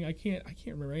anything. I can't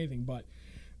remember anything. But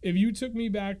if you took me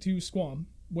back to Squam,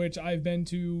 which I've been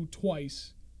to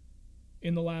twice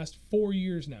in the last 4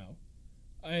 years now,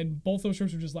 and both those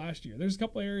trips were just last year. There's a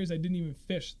couple areas I didn't even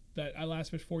fish that I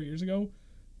last fished 4 years ago.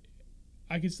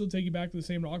 I could still take you back to the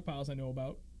same rock piles I know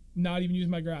about. Not even use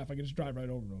my graph. I can just drive right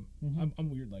over them. Mm-hmm. I'm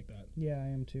weird like that. Yeah, I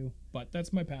am too. But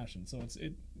that's my passion. So at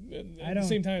I the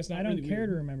same time, it's not I don't really care weird.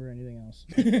 to remember anything else.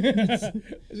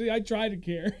 See, I try to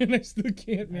care, and I still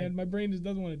can't, man. My brain just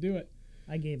doesn't want to do it.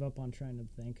 I gave up on trying to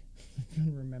think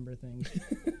and remember things.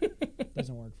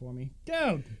 Doesn't work for me.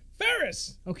 Dude!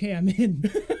 Ferris! Okay, I'm in.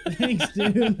 Thanks,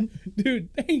 dude. Dude,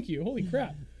 thank you. Holy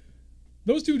crap.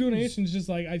 Those 2 donations just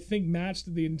like I think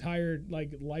matched the entire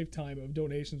like lifetime of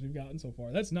donations we've gotten so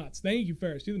far. That's nuts. Thank you,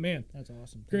 Ferris. You're the man. That's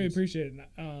awesome. Greatly Thanks. appreciate it.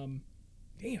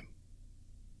 Damn.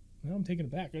 Now I'm taken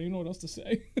aback. I don't even know what else to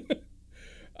say.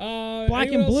 Black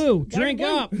anyone and blue. else? Black Drink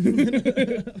and up.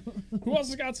 blue. Who else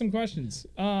has got some questions?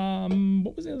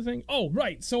 What was the other thing? Oh,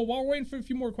 right. So while we're waiting for a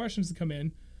few more questions to come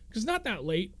in, because it's not that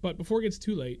late, but before it gets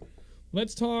too late,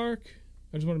 let's talk.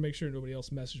 I just want to make sure nobody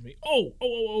else messaged me.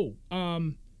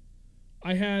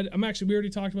 We already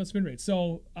talked about spin rates.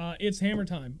 So it's Hammer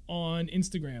Time on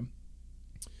Instagram.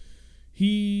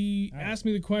 He asked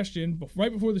me the question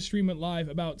right before the stream went live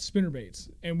about spinnerbaits,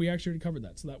 and we actually already covered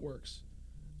that, so that works.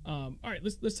 All right,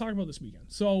 let's talk about this weekend.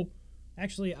 So,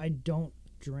 Actually, I don't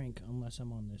drink unless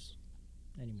I'm on this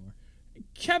anymore.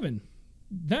 Kevin,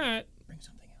 that Bring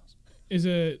something else. is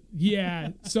a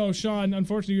So Sean,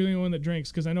 unfortunately, you're the only one that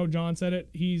drinks because I know John said it.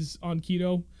 He's on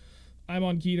keto. I'm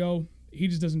on keto. He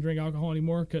just doesn't drink alcohol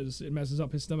anymore because it messes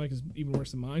up his stomach. Is even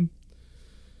worse than mine.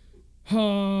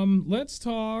 Let's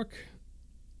talk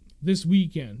this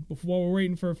weekend before we're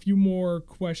waiting for a few more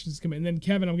questions to come in. And then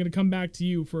Kevin, I'm going to come back to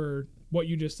you for what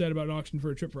you just said about an auction for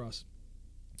a trip for us.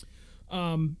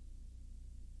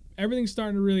 Everything's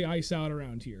starting to really ice out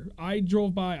around here. I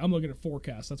drove by. I'm looking at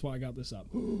forecasts. That's why I got this up.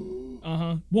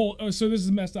 Well, so this is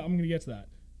messed up. I'm going to get to that.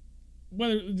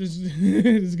 Whether this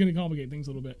is going to complicate things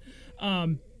a little bit.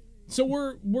 So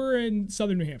we're in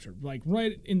southern New Hampshire, like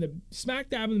right in the smack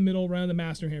dab in the middle, around the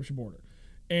Mass New Hampshire border,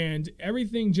 and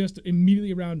everything just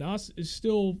immediately around us is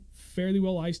still fairly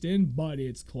well iced in, but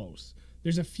it's close.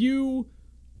 There's a few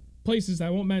places I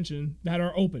won't mention that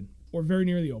are open or very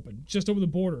nearly open, just over the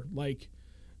border, like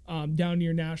down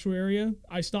near Nashua area.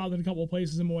 I stopped at a couple of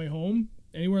places on my way home.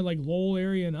 Anywhere like Lowell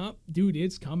area and up, dude,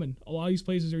 it's coming. A lot of these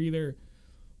places are either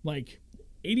like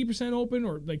 80% open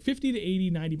or like 50 to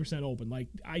 80, 90% open. Like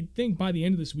I think by the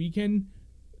end of this weekend,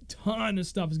 a ton of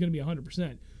stuff is going to be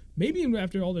 100%. Maybe even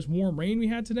after all this warm rain we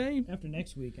had today. After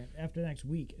next week,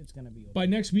 it's going to be open. By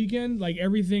next weekend, like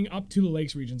everything up to the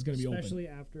lakes region is going to be open. Especially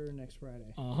after next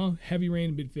Friday. Heavy rain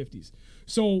in mid 50s.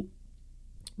 So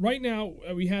right now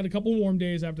we had a couple warm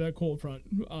days after that cold front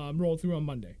rolled through on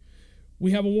Monday.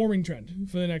 We have a warming trend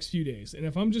for the next few days. And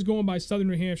if I'm just going by southern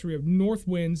New Hampshire, we have north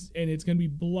winds, and it's going to be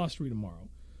blustery tomorrow.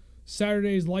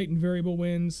 Saturday is light and variable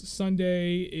winds.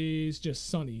 Sunday is just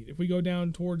sunny. If we go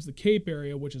down towards the Cape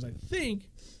area, which is, I think,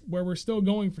 where we're still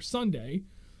going for Sunday,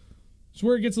 it's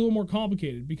where it gets a little more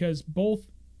complicated because both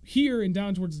here and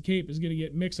down towards the Cape is going to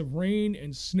get a mix of rain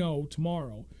and snow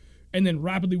tomorrow and then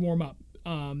rapidly warm up.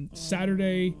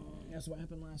 Saturday, That's what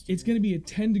happened last year. it's going to be a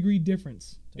 10-degree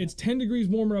difference. It's 10 degrees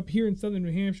warmer up here in southern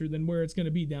New Hampshire than where it's going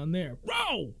to be down there.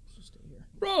 Bro! Just stay here.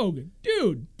 Rogue!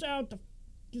 Dude! What the f-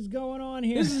 is going on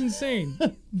here? This is insane.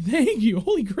 Thank you.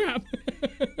 Holy crap.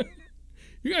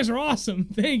 You guys are awesome.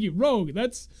 Thank you. Rogue,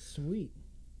 that's Sweet.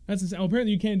 insane. Oh,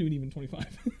 apparently you can do it even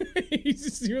 25.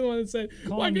 You're the one that said, why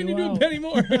Calling couldn't you you do a out. penny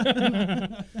more?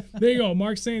 There you go.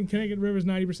 Mark's saying Connecticut River's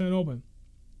 90% open.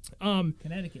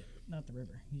 Connecticut, not the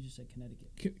river. You just said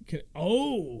Connecticut.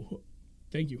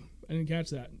 Thank you. I didn't catch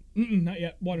that. Not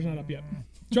yet. Water's not up yet.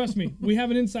 Trust me. We have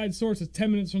an inside source that's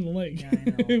 10 minutes from the lake. Yeah, I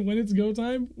know. When it's go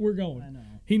time, we're going. I know.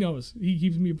 He knows. He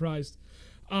keeps me apprised.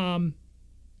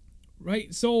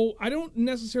 Right. So I don't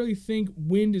necessarily think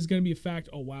wind is going to be a fact.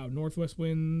 Oh, wow. Northwest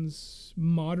winds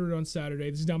moderate on Saturday.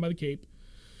 This is down by the Cape.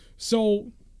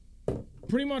 So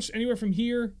pretty much anywhere from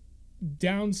here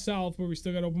down south where we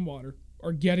still got open water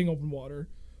or getting open water,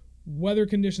 weather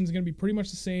conditions are going to be pretty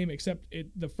much the same, except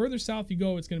the further south you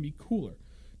go, it's going to be cooler.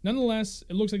 Nonetheless,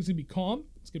 it looks like it's going to be calm.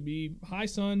 It's going to be high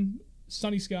sun,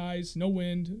 sunny skies, no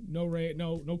wind, no rain,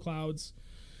 no clouds,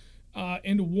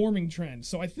 and a warming trend.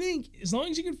 So I think as long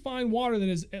as you can find water that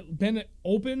has been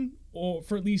open or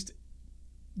for at least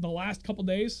the last couple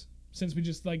days since we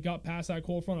just got past that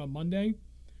cold front on Monday,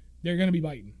 they're going to be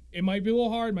biting. It might be a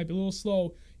little hard, might be a little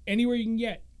slow. Anywhere you can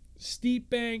get steep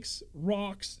banks,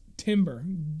 rocks, timber,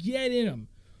 get in them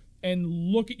and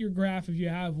look at your graph if you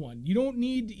have one. You don't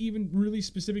need to even really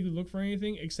specifically look for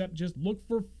anything except just look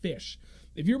for fish.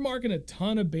 If you're marking a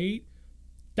ton of bait,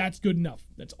 that's good enough.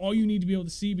 That's all you need to be able to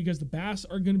see because the bass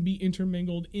are going to be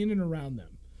intermingled in and around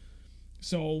them.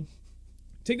 So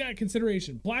take that into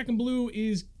consideration. Black and blue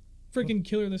is freaking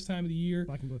killer this time of the year.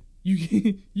 Black and blue. You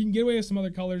can get away with some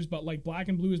other colors, but like black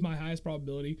and blue is my highest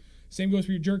probability. Same goes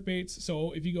for your jerk baits.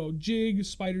 So if you go jig,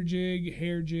 spider jig,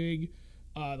 hair jig,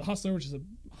 the hustler, which is a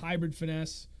hybrid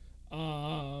finesse,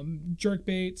 jerk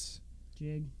baits,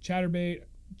 Jig, chatterbait,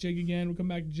 jig again. We'll come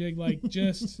back to jig. Like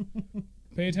just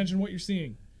pay attention to what you're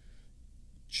seeing.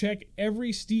 Check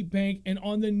every steep bank, and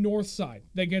on the north side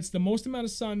that gets the most amount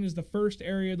of sun is the first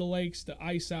area of the lakes to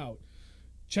ice out.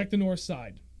 Check the north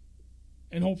side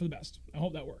and hope for the best. I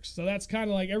hope that works. So that's kind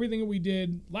of like everything that we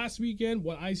did last weekend,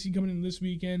 what I see coming in this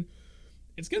weekend.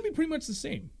 It's going to be pretty much the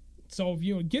same. So if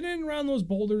you get in and around those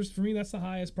boulders, for me, that's the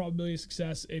highest probability of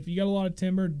success. If you got a lot of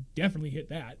timber, definitely hit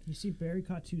that. you see Barry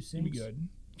caught 2 sinks. It'd be good.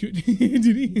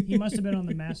 Did he? He must have been on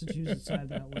the Massachusetts side of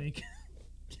that lake.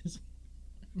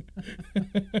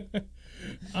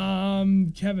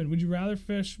 Kevin, would you rather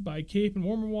fish by Cape and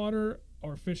warmer water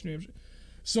or fish New Hampshire?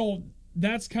 So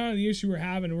that's kind of the issue we're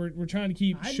having. We're trying to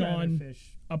keep I'd Sean rather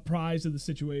fish. apprised of the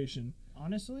situation.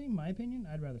 Honestly, my opinion,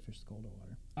 I'd rather fish the colder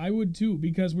water. I would too,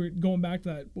 because we're going back to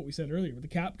that what we said earlier with the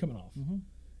cap coming off. Mm-hmm.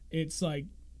 It's like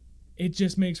it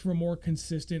just makes for a more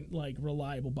consistent, like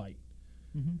reliable bite.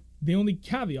 Mm-hmm. The only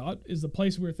caveat is the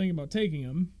place we were thinking about taking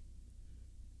him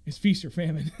is feast or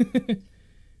famine.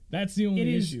 That's the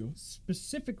only issue.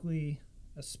 Specifically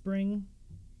a spring,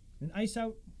 an ice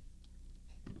out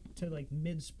to like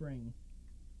mid-spring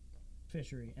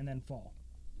fishery, and then fall.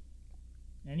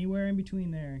 Anywhere in between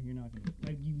there, you're not gonna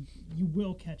like you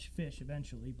will catch fish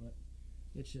eventually, but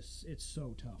it's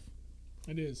so tough.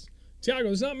 It is. Tiago,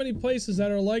 there's not many places that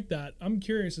are like that. I'm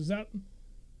curious. Is that?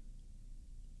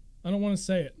 I don't want to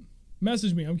say it.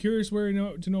 Message me. I'm curious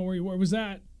to know where you were. Was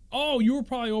that? Oh, you were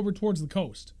probably over towards the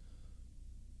coast.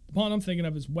 The pond I'm thinking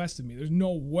of is west of me. There's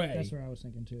no way. That's where I was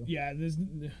thinking too. Yeah, there's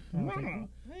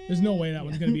Okay. no way that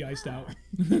one's gonna be iced out.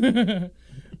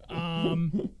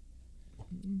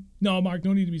 No, Mark,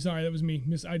 no need to be sorry. That was me.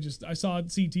 I saw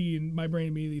CT and my brain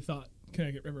immediately thought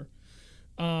Connecticut River.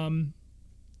 John,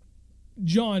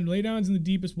 laydowns in the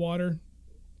deepest water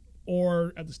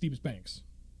or at the steepest banks.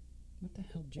 What the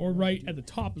hell? Or right at the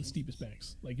top of the steepest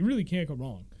banks. Like, you really can't go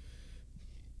wrong.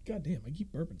 God damn, I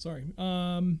keep burping. Sorry.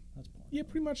 That's Yeah,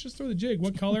 pretty much just throw the jig.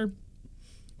 What color?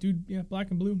 Dude, yeah,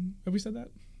 black and blue. Have we said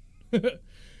that?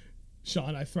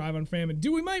 Sean, I thrive on famine.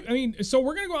 Dude, so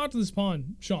we're going to go out to this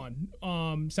pond,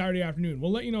 Sean, Saturday afternoon.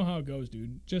 We'll let you know how it goes,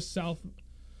 dude. Just south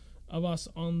of us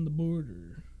on the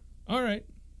border. All right.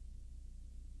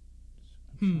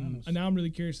 And now I'm really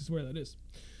curious as to where that is.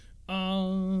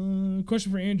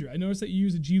 Question for Andrew. I noticed that you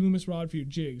use a G Loomis rod for your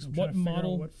jigs. What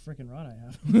model? What freaking rod I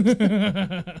have?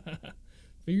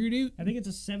 Figured it. I think it's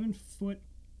a 7-foot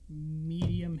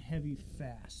medium heavy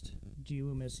fast G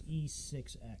Loomis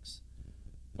E6X.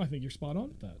 I think you're spot on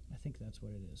with that. I think that's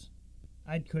what it is.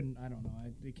 I don't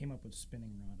know. They came up with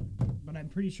spinning rod, but I'm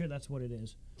pretty sure that's what it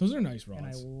is. Those are nice rods. And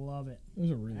I love it.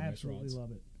 Those are really Absolutely nice rods.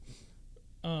 love it.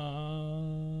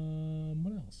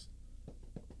 What else?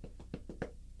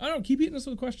 I don't know. Keep hitting us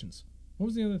with questions. What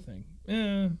was the other thing? Do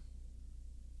you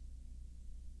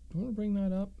want to bring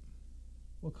that up?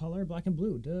 What color? Black and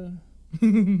blue. Duh. I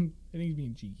think he's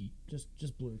being cheeky.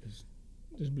 Just blue, cause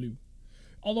Just blue.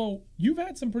 Although you've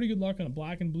had some pretty good luck on a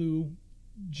black and blue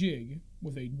jig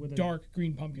with a dark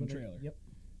green pumpkin trailer. Yep.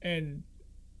 And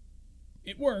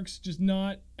it works, just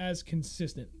not as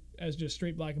consistent as just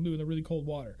straight black and blue in the really cold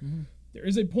water. Mm-hmm. There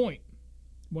is a point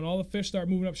when all the fish start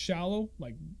moving up shallow,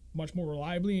 like much more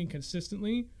reliably and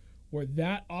consistently, where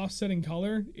that offsetting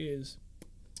color is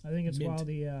I think it's mint. while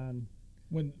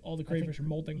when all the crayfish are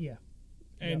molting. Yeah.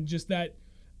 And just that,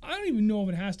 I don't even know if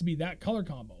it has to be that color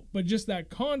combo, but just that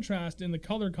contrast in the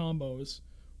color combos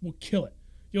will kill it.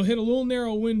 You'll hit a little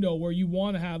narrow window where you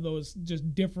want to have those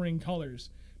just differing colors,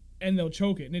 and they'll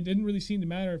choke it. And it didn't really seem to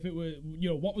matter if it was,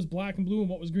 what was black and blue and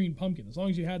what was green pumpkin. As long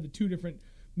as you had the two different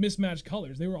mismatched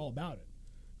colors, they were all about it.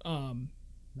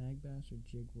 Mag bass or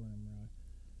jigworm rod?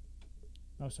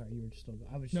 Oh, sorry, you were still.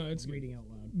 I was it's reading out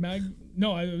loud.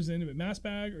 I was into it. Mass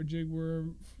bag or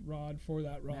jigworm rod for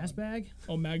that rod. Mass bag?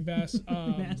 Oh, mag bass.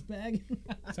 Mass bag?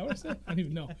 Is that what I said? I don't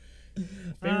even know.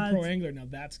 Favorite pro angler? Now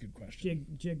that's a good question.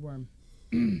 Jigworm.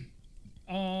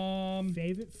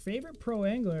 Favorite Favorite pro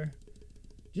angler.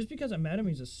 Just because I met him,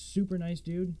 he's a super nice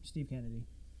dude. Steve Kennedy.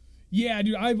 Yeah,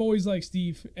 dude, I've always liked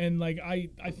Steve, and like I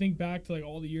think back to like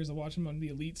all the years I watched him on the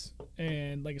Elites,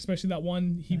 and like especially that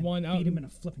one he won out Beat him in a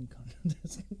flipping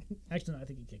contest. Actually, no, I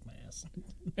think he kicked my ass.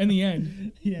 in the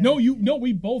end. Yeah. No,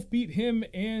 we both beat him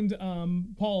and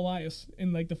Paul Elias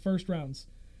in like the first rounds,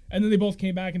 and then they both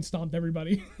came back and stomped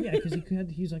everybody. Yeah, because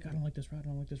he's like, I don't like this rod.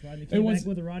 And he came back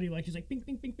with a rod. He's like, bing,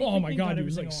 bing, bing, bing. Oh bing, my bing, god, got he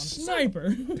was like everything sniper.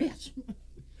 Bitch.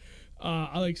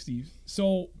 I like Steve.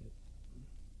 So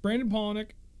Brandon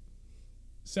Polnick,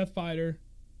 Seth Feider,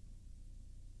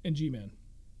 and G-Man.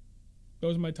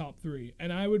 Those are my top three.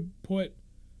 And I would put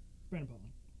Brandon Polnick.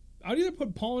 I'd either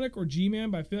put Polnick or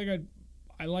G-Man, but I feel like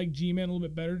I like G-Man a little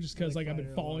bit better just because I like I've been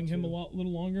Feider a following lot, him too.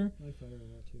 little longer. I like Feider a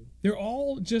lot too. They're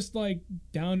all just like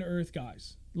down to earth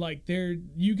guys. Like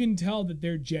you can tell that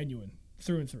they're genuine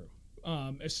through and through.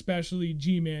 Especially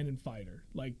G-Man and Feider.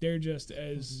 Like they're just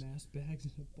as Mass bags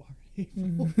in a bar.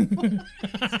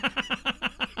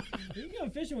 You can go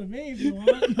fishing with me if you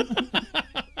want.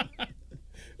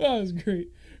 That was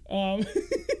great.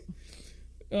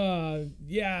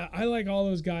 Yeah, I like all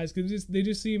those guys because they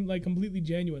just seem like completely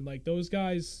genuine. Like those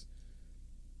guys.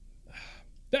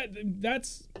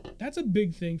 That's a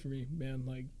big thing for me, man.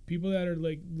 Like people that are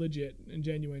like legit and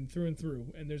genuine through and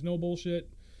through, and there's no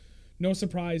bullshit, no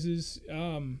surprises.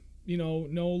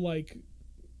 No like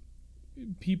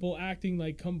people acting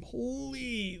like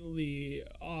completely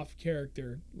off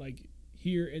character, like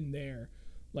here and there,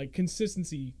 like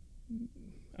consistency.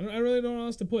 I really don't know how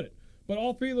else to put it. But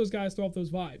all three of those guys throw off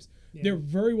those vibes. Yeah. They're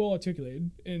very well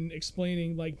articulated in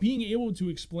explaining, like being able to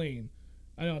explain.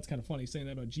 I know it's kind of funny saying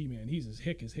that about G-Man. He's as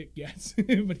hick gets, but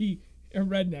a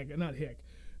redneck, not hick.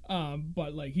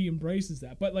 But like he embraces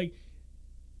that. But like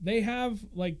they have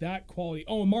like that quality.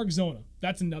 Oh, and Mark Zona,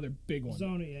 that's another big one.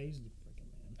 Zona, yeah, he's the freaking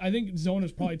man. I think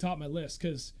Zona's probably top my list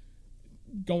because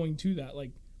going to that,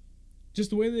 like just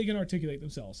the way that they can articulate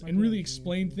themselves and really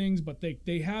explain things, but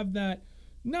they have that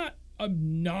not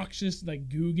obnoxious like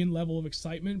Guggen level of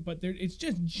excitement, but it's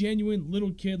just genuine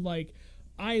little kid like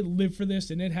I live for this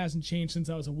and it hasn't changed since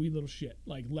I was a wee little shit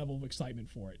like level of excitement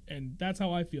for it, and that's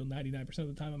how I feel 99% of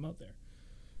the time I'm out there.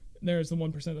 There's the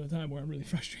 1% of the time where I'm really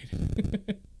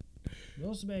frustrated.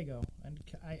 Little Sebago.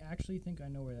 I actually think I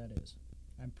know where that is.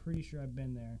 I'm pretty sure I've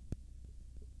been there.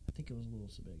 I think it was Little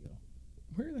Sebago.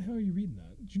 Where the hell are you reading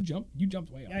that? Did you jump? You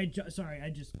jumped way up. Sorry, I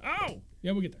just... Oh!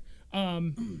 Yeah, we'll get there.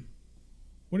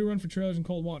 What do you run for trailers in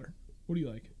cold water? What do you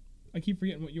like? I keep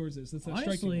forgetting what yours is. That's that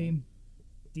striking Honestly, one.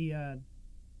 the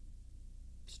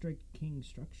Strike King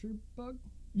Structure Bug.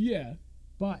 Yeah.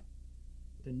 But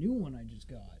the new one I just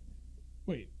got.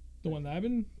 Wait, the one that I've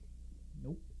been...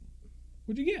 Nope.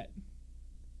 What'd you get?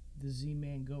 The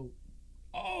Z-Man Goat.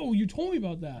 Oh, you told me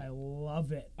about that. I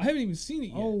love it. I haven't even seen it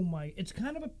yet. Oh my! It's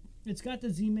kind of a. It's got the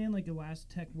Z-Man like the last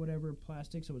Tech whatever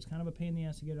plastic, so it's kind of a pain in the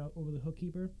ass to get out over the hook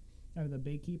keeper, or the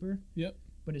bait keeper. Yep.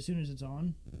 But as soon as it's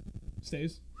on,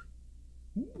 Stays.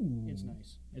 Ooh. it's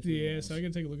nice. It's really nice. So I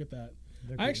can take a look at that.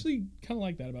 They're I good. actually kind of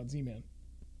like that about Z-Man.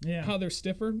 Yeah. How they're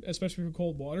stiffer, especially for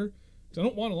cold water. Because I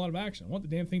don't want a lot of action. I want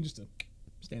the damn thing just to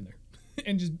stand there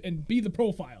and be the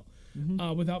profile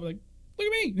without like, look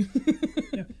at me.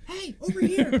 Yeah. Hey, over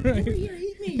here, Right. over here,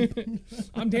 eat me.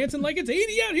 I'm dancing like it's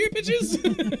 80 out here,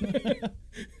 bitches.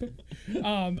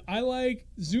 I like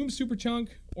Zoom Super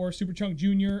Chunk or Super Chunk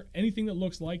Junior. Anything that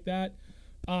looks like that.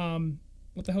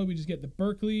 What the hell did we just get? The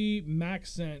Berkeley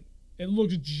Max Scent. It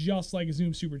looks just like a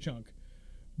Zoom Super Chunk,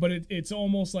 but it's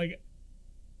almost like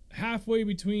halfway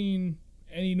between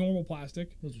any normal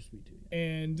plastic Those are sweet too.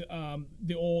 and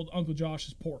the old Uncle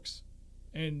Josh's Porks,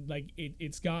 and like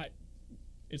it's good.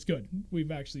 We've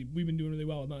been doing really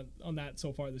well on that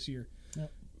so far this year,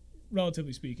 Yep.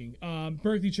 relatively speaking.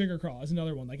 Berkeley Chigger Craw is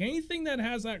another one. Like anything that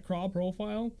has that craw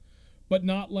profile, but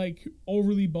not like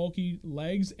overly bulky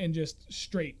legs and just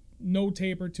straight, no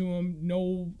taper to them,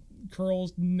 no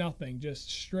curls, nothing,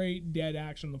 just straight dead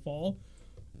action in the fall.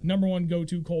 Number one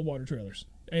go-to cold water trailers,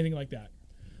 anything like that.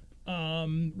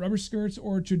 Rubber skirts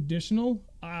or traditional,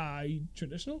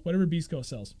 whatever Beast Coast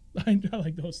sells. I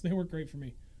like those. They work great for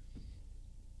me.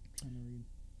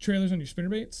 Trailers on your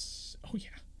spinnerbaits. Oh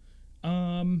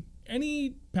yeah.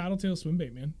 Any paddle tail swim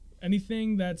bait, man.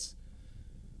 Anything that's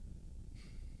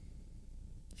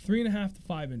 3.5 to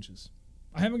 5 inches.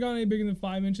 I haven't gone any bigger than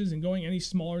 5 inches, and going any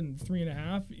smaller than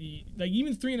 3.5, like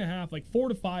even 3.5, like 4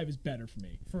 to 5 is better for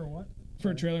me. For what? For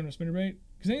a trailer and a spinnerbait,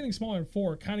 because anything smaller than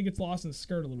 4 kind of gets lost in the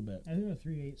skirt a little bit. I think they're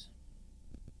 3/8.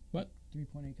 What?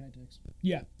 3.8 Kitex.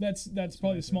 Yeah, that's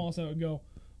probably the smallest I would go.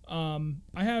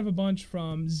 I have a bunch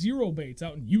from Zero Baits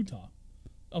out in Utah,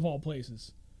 of all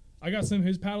places. I got some of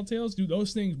his paddle tails. Dude,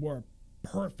 those things were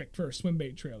perfect for a swim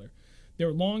bait trailer.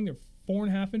 They're long, they're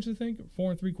 4.5 inches, I think,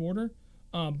 4 3/4.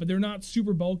 But they're not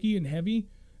super bulky and heavy.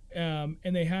 And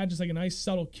they had just like a nice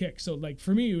subtle kick. So like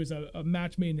for me, it was a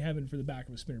match made in heaven for the back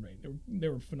of a spinnerbait. They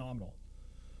were phenomenal.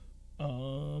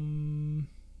 Oh,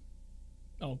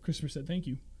 Christopher said thank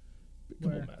you.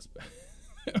 Where? Mass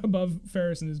above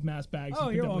Ferris and his mass bags. Oh,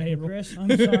 he you're picked up in welcome, Haverhill. Chris. I'm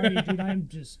sorry,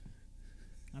 dude.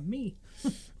 I'm me.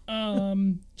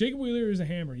 Jacob Wheeler is a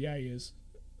hammer. Yeah, he is.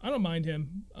 I don't mind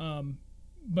him.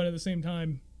 But at the same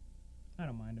time, I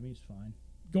don't mind him. He's fine.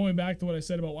 going back to what I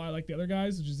said about why I like the other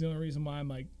guys, which is the only reason why I'm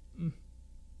like,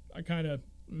 I kind of,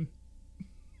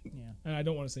 Yeah. and I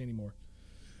don't want to say anymore.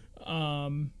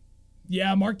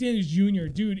 Yeah, Mark Daniels Jr.,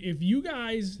 dude, if you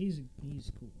guys, He's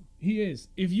cool. he is.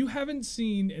 If you haven't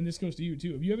seen, and this goes to you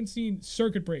too, if you haven't seen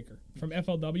Circuit Breaker from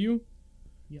FLW,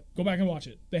 Yep. go back and watch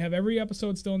it. They have every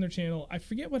episode still on their channel. I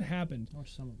forget what happened. Or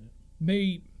some of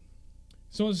it.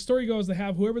 So as the story goes, they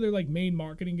have whoever their like main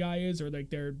marketing guy is, or like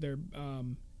their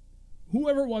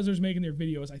whoever it was who's making their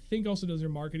videos, I think also does their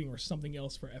marketing or something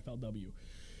else for FLW.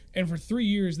 And for 3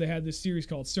 years, they had this series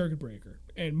called Circuit Breaker.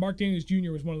 And Mark Daniels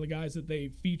Jr. was one of the guys that they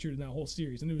featured in that whole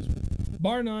series. And it was,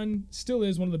 bar none, still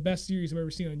is one of the best series I've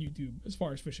ever seen on YouTube as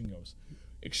far as fishing goes.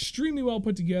 Extremely well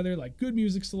put together, like good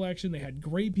music selection. They had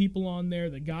great people on there.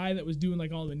 The guy that was doing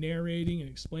like all the narrating and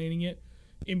explaining it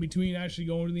in between actually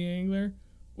going to the angler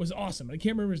was awesome. I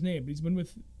can't remember his name, but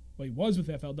he was with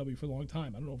FLW for a long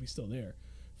time. I don't know if he's still there.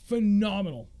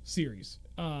 Phenomenal series.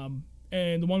 And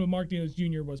the one with Mark Daniels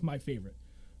Jr. was my favorite.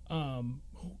 Oh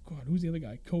God, who's the other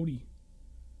guy? Cody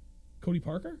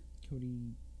Parker?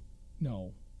 Cody.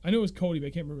 No, I know it was Cody, but I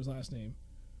can't remember his last name.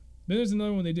 Then there's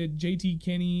another one they did, JT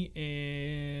Kenny,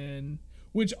 and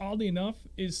which oddly enough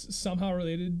is somehow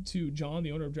related to John,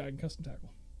 the owner of Dragon Custom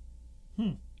Tackle.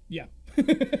 Yeah,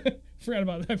 forgot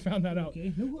about that. I found that out. Okay.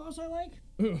 Who else I like?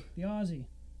 Ooh. The Aussie.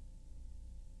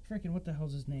 Frickin' what the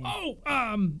hell's his name? Oh,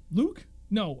 Luke?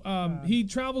 No, he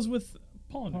travels with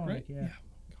Polnick, right? Yeah.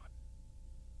 God.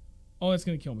 Oh, that's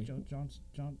gonna kill me. John.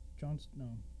 No.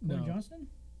 No. Corey Johnston?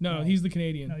 No, he's the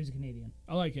Canadian. No, he's a Canadian.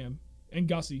 I like him. And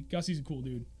Gussie. Gussie's a cool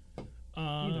dude.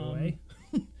 Either way.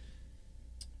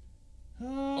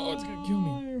 Oh, it's gonna kill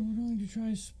me. We're going to try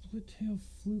a split tail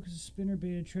fluke as a spinner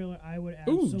baited trailer. I would Ooh,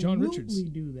 absolutely John Richards.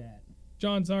 do that.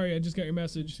 John, sorry, I just got your It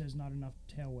message. says not enough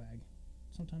tail wag.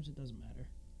 Sometimes it doesn't matter.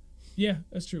 Yeah,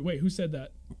 that's true. Wait, who said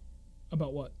that?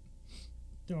 About what?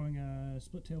 Throwing a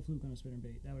split tail fluke on a spinner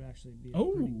bait. That would actually be a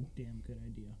Oh. pretty damn good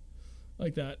idea.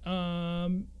 Like that.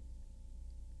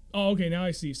 Oh, okay, now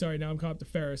I see. Sorry, now I'm caught up to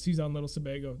Ferris. He's on Little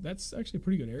Sebago. That's actually a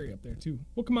pretty good area up there, too.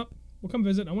 We'll come up. We'll come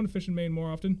visit. I want to fish in Maine more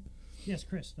often. Yes,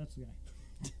 Chris, that's the guy.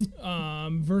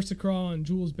 Versacraw and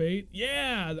Jules Bait.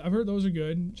 Yeah, I've heard those are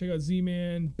good. Check out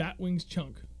Z-Man, Batwings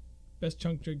Chunk. Best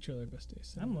chunk jig trailer, best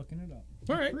days. I'm looking it up.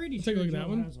 All right, Pretty take a sure look at that Joe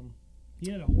one. has 'em.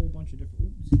 He had a whole bunch of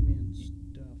different Z-Man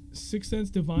stuff. 6 Cents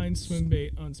Divine Swim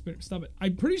Bait on spinner. Stop it.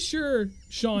 I'm pretty sure,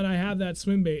 Sean, I have that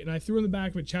swim bait, and I threw in the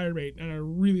back of a chatterbait, and I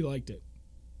really liked it.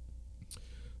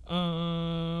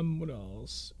 What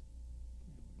else?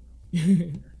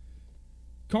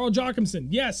 Carl Jochimson.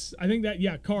 Yes, I think that.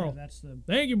 Yeah, Carl. Yeah, that's the.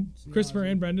 Thank you, the Christopher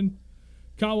Aussie. and Brendan.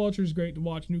 Kyle Welcher is great to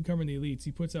watch. Newcomer in the Elites.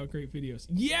 He puts out great videos.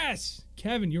 Yes,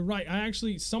 Kevin, you're right. I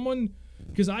actually,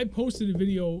 because I posted a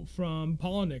video from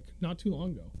Polnick not too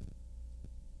long ago.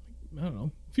 I don't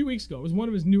know, a few weeks ago. It was one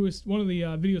of the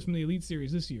videos from the Elite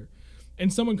series this year.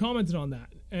 And someone commented on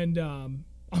that. And I'm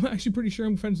actually pretty sure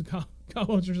I'm friends with Kyle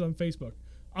Welcher's on Facebook.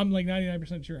 I'm like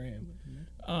 99% sure I am.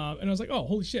 And I was like, oh,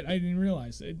 holy shit, I didn't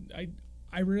realize.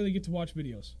 I rarely get to watch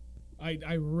videos.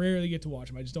 I rarely get to watch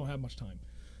them. I just don't have much time.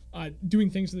 Doing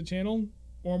things to the channel,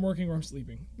 or I'm working or I'm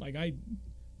sleeping. Like, I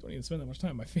don't even spend that much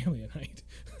time with my family at night.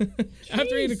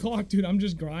 After 8 o'clock, dude, I'm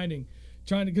just grinding.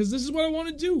 Because this is what I want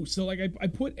to do. So, like, I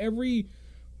put every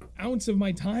ounce of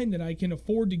my time that I can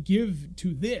afford to give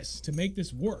to this, to make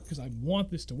this work, because I want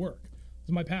this to work.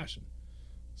 It's my passion.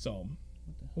 So,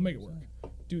 we'll make it work.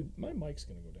 Dude, my mic's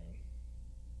going to go down.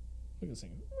 Look at this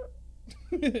thing.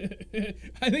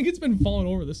 I think it's been falling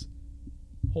over this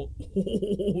whole.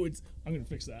 I'm going to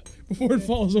fix that before it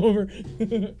falls over.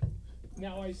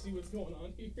 Now I see what's going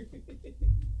on here.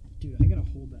 Dude, I gotta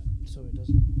hold that so it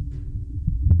doesn't.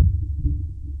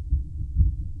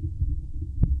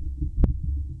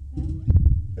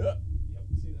 Yep,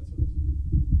 see, that's what it is.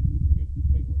 We're good.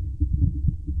 Make it work.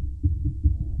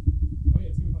 Oh, yeah,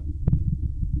 it's gonna be fine.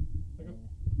 Okay.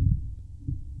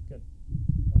 Good.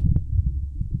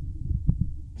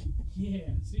 Yeah,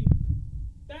 see?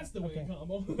 That's the winning Okay.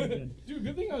 combo. Good. Dude,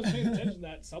 good thing I was paying attention to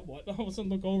that somewhat. All of a sudden,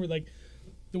 look over, like,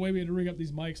 the way we had to rig up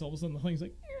these mics, all of a sudden the thing's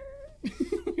like,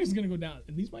 it's gonna go down.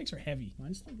 And these mics are heavy.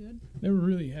 Mine's still good. They were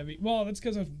really heavy. Well, that's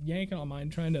because I was yanking on mine,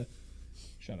 trying to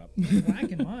Shut up.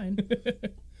 Black in mine.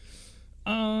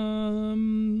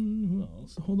 Who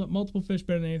else? Hold up. Multiple fish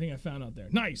better than anything I found out there.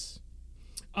 Nice.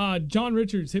 John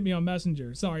Richards hit me on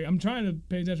Messenger. Sorry, I'm trying to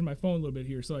pay attention to my phone a little bit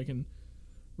here so I can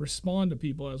respond to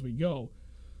people as we go.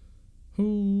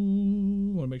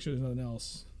 Who? Want to make sure there's nothing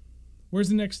else. Where's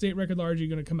the next state record large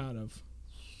going to come out of?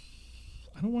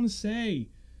 I don't want to say.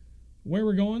 Where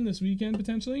we're going this weekend,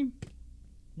 potentially?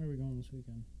 Where are we going this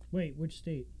weekend? Wait, which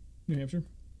state? New Hampshire.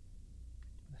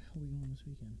 Where the hell are we going this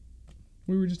weekend?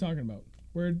 We were just talking about.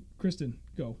 Where'd Kristen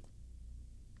go?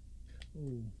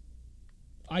 Oh.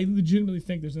 I legitimately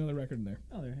think there's another record in there.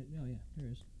 Oh, yeah,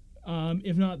 there is.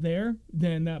 If not there,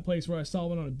 then that place where I saw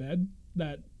one on a bed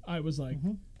that I was like,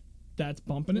 that's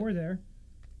bumping it. Or there.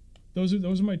 Those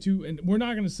are my two, and we're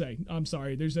not going to say. I'm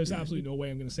sorry. There's absolutely no way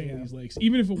I'm going to say any of these lakes.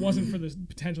 Even if it wasn't for the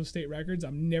potential state records,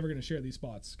 I'm never going to share these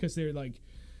spots because they're like,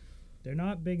 they're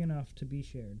not big enough to be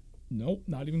shared. Nope,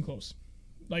 not even close.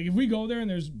 Like if we go there and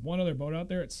there's one other boat out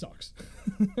there, it sucks.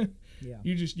 Yeah.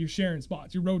 You're sharing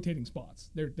spots. You're rotating spots.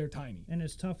 They're tiny. And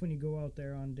it's tough when you go out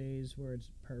there on days where it's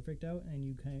perfect out and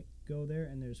you can't go there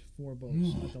and there's 4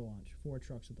 boats at the launch, 4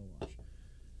 trucks at the launch.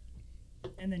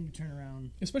 And then you turn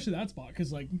around. Especially that spot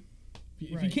because like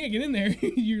if you can't get in there,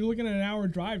 you're looking at an hour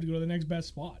drive to go to the next best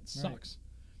spot. It sucks.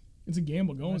 It's a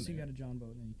gamble going Unless there. you got a John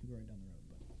boat and then you can go right down the road.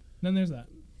 But. Then there's that.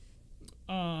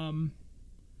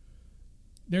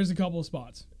 There's a couple of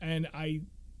spots, and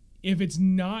if it's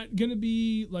not gonna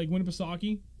be like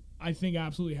Winnipesaukee, I think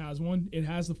absolutely has one. It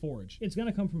has the forage. It's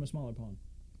gonna come from a smaller pond.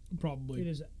 Probably. It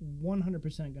is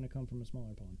 100% gonna come from a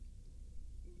smaller pond.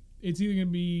 It's either gonna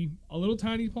be a little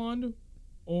tiny pond,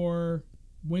 or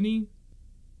Winnie,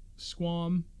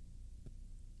 Squam,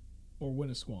 or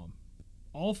Winnisquam.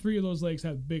 All 3 of those lakes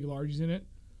have big largies in it.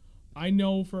 I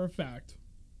know for a fact.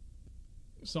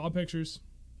 Saw pictures.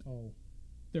 Oh.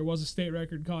 There was a state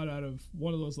record caught out of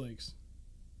one of those lakes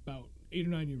about 8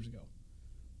 or 9 years ago.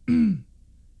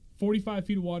 45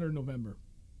 feet of water in November.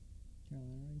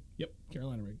 Carolina rig? Yep,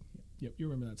 Carolina rig. Yep, you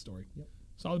remember that story. Yep.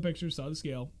 Saw the pictures, saw the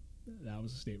scale. That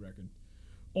was a state record.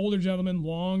 Older gentleman,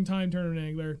 long-time tournament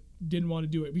angler, didn't want to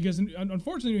do it because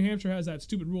unfortunately New Hampshire has that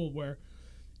stupid rule where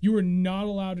you are not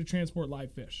allowed to transport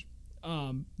live fish.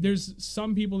 There's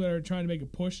some people that are trying to make a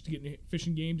push to get in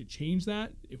fishing game to change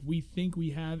that. If we think we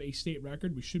have a state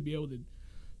record, we should be able to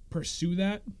pursue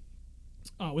that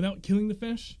without killing the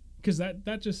fish because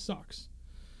that just sucks.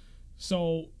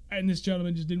 So, and this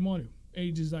gentleman just didn't want to. And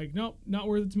he just like, nope, not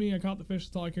worth it to me. I caught the fish.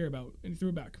 That's all I care about. And he threw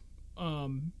it back. A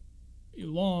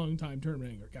long time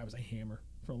tournament angler. Guy was a hammer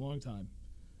for a long time.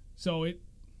 So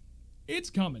it's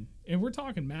coming. And we're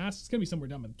talking mass. It's going to be somewhere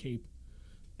down by the Cape.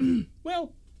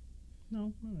 Well,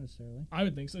 no, not necessarily. I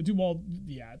would think so. Dude, well,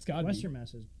 yeah, it's got to be. Western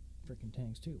Mass is freaking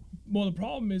tanks, too. Well, the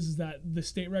problem is that the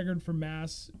state record for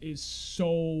mass is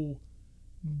so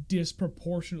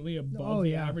disproportionately above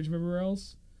the average of everywhere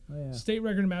else. Oh, yeah. State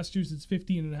record in Massachusetts,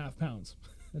 15.5 pounds.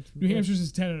 That's New Hampshire's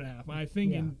is 10.5. I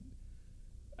think in...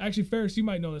 Actually, Ferris, you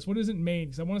might know this. What is it in Maine?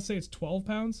 Because I want to say it's 12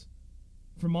 pounds.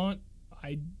 Vermont,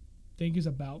 I think, is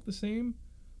about the same.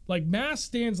 Like, Mass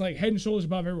stands like head and shoulders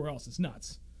above everywhere else. It's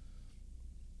nuts.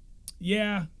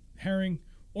 Yeah, herring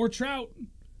or trout.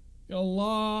 Got a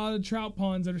lot of trout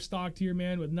ponds that are stocked here,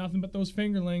 man, with nothing but those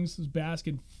fingerlings. Those bask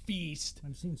and feast.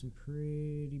 I've seen some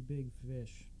pretty big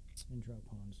fish in trout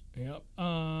ponds. Yep.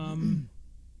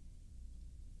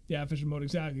 Yeah, fishing mode,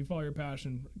 exactly. Follow your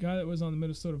passion. Guy that was on the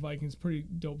Minnesota Vikings, pretty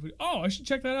dope. Oh, I should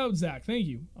check that out, Zach. Thank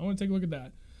you. I want to take a look at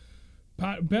that.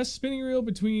 Best spinning reel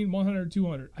between 100 and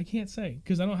 200. I can't say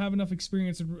because I don't have enough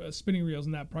experience of spinning reels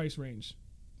in that price range.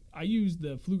 I used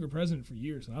the Fluger President for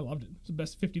years, and I loved it. It's the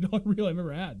best $50 reel I've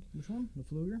ever had. Which one? The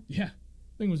Fluger? Yeah.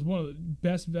 I think it was one of the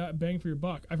best bang for your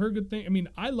buck. I've heard good things. I mean,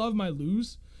 I love my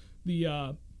Lew's.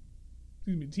 The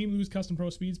Team Lew's Custom Pro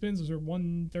Speed Spins. Those are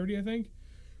 130, I think.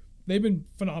 They've been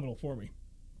phenomenal for me.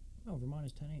 Oh, Vermont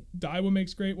is 10.8. Daiwa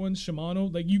makes great ones.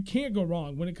 Shimano. Like, you can't go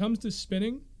wrong. When it comes to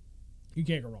spinning, you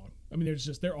can't go wrong. I mean,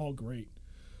 they're all great.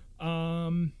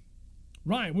 Ryan,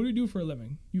 what do you do for a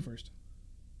living? You first.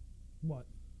 What?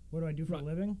 What do I do for a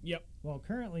living? Yep. Well,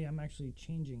 currently I'm actually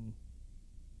changing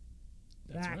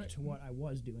back to what I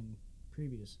was doing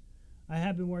previous. I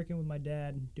have been working with my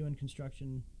dad doing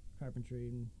construction, carpentry,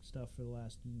 and stuff for the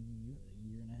last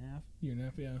year and a half. Year and a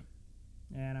half, yeah.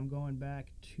 And I'm going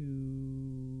back to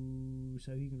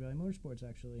Souhegan Valley Motorsports,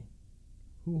 actually.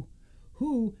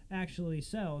 Who actually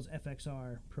sells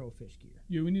FXR Pro Fish gear.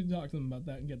 Yeah, we need to talk to them about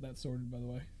that and get that sorted, by the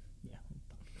way. Yeah.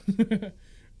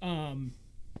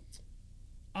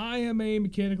 I am a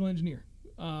mechanical engineer.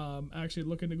 Actually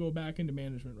looking to go back into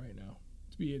management right now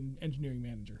to be an engineering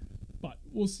manager. But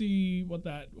we'll see what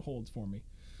that holds for me.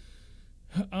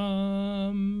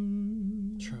 Charles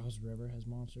River has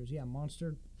monsters. Yeah,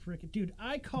 monster freaking dude.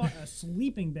 I caught a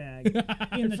sleeping bag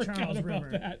in the Charles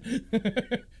River.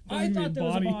 I thought there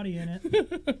was a body in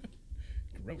it.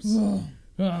 Gross.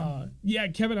 Yeah,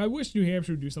 Kevin, I wish New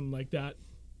Hampshire would do something like that.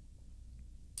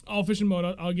 All fishing mode.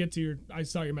 I'll get to your. I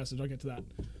saw your message. I'll get to that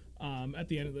at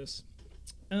the end of this.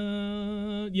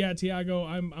 Yeah, Tiago,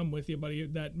 I'm with you, buddy.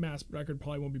 That mass record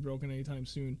probably won't be broken anytime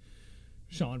soon.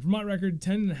 Sean, Vermont record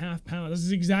 10.5 pounds. This is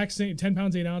the exact same 10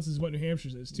 pounds 8 ounces is what New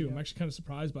Hampshire's is too. Yeah. I'm actually kind of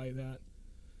surprised by that.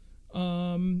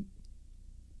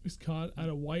 It's caught out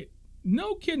of white.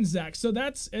 No kidding, Zach. So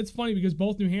it's funny because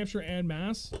both New Hampshire and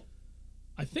Mass,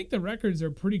 I think the records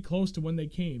are pretty close to when they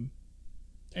came,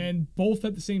 and both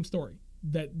had the same story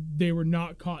that they were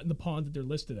not caught in the pond that they're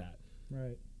listed at.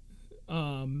 Right.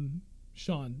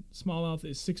 Sean, smallmouth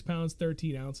is 6 pounds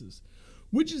 13 ounces,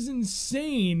 which is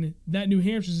insane. That New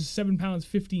Hampshire's is 7 pounds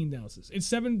 15 ounces. It's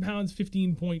 7 pounds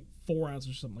 15.4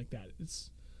 ounces or something like that.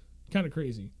 It's kind of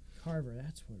crazy. Carver,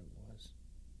 that's what it was.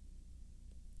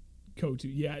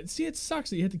 Kotu, yeah. See, it sucks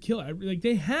that you have to kill it. Like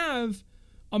they have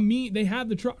they have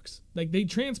the trucks. Like they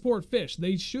transport fish.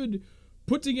 They should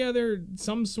put together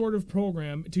some sort of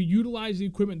program to utilize the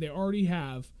equipment they already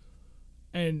have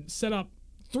and set up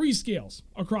 3 scales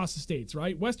across the states,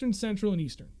 right? Western, central, and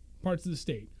eastern parts of the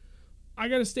state. I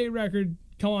got a state record.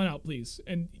 Come on out, please.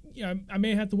 And yeah, I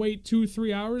may have to wait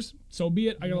 2-3 hours. So be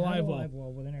it. I got a live well.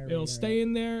 It'll stay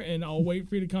in there, and I'll wait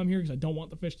for you to come here because I don't want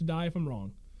the fish to die if I'm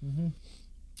wrong. Mm-hmm.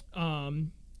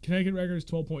 Connecticut record is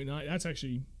 12.9. That's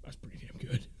pretty damn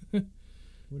good.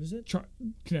 What is it?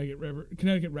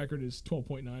 Connecticut record is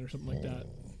 12.9 or something like that.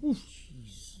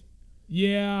 Jeez.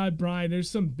 Yeah, Brian, there's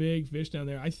some big fish down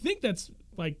there. I think that's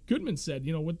like Goodman said,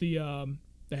 with the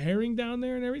herring down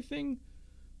there and everything.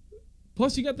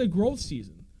 Plus, you got the growth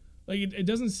season. Like it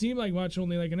doesn't seem like much,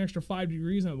 only like an extra 5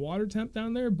 degrees on water temp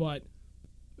down there, but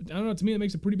I don't know. To me, it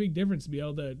makes a pretty big difference to be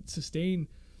able to sustain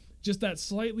just that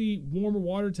slightly warmer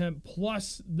water temp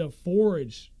plus the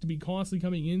forage to be constantly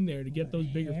coming in there to get those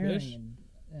bigger fish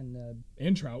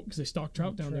and trout, because they stock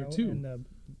trout down there too. And the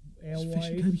alewife fish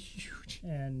gotta be huge.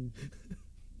 And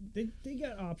they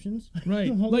got options,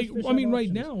 right? Like I mean,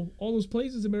 right now all those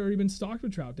places have already been stocked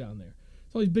with trout down there.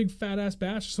 It's all these big fat ass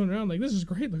bass swimming around. Like, this is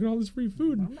great. Look at all this free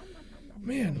food.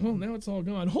 Man, well, now it's all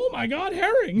gone. Oh my God,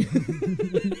 herring!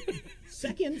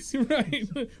 Seconds. Right.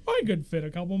 I could fit a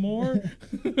couple more.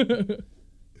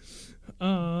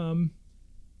 Maine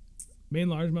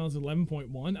largemouth is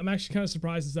 11.1. I'm actually kind of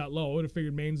surprised it's that low. I would have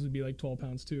figured Maine's would be like 12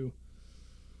 pounds too.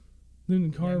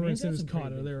 Then Carver instead is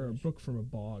caught. They're a brook from a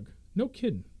bog. No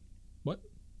kidding. What?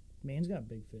 Maine's got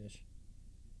big fish.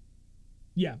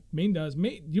 Yeah, Maine does.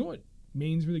 Maine, you know what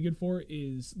Maine's really good for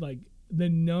is like the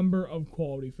number of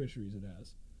quality fisheries it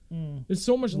has. There's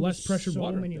so much less pressured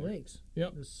water. So many lakes.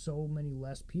 Yep. There's so many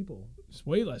less people. It's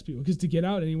way less people, because to get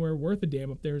out anywhere worth a damn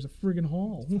up there is a friggin'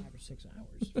 haul. 5 or 6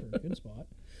 hours for a good spot.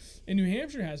 And New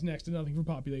Hampshire has next to nothing for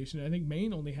population. I think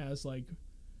Maine only has like,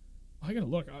 I gotta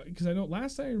look, because I know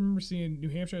last time I remember seeing New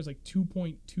Hampshire has like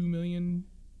 2.2 million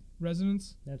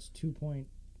residents. That's 2.2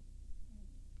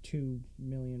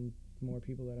 million more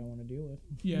people that I want to deal with.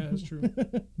 Yeah, that's true.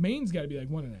 Maine's got to be like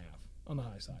 1.5 on the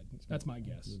high side. That's my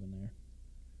guess. Living there.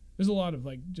 There's a lot of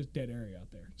like just dead area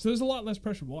out there, so there's a lot less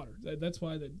pressured water. That's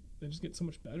why they just get so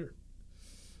much better.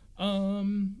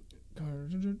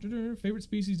 Favorite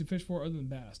species to fish for other than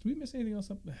bass? Do we miss anything else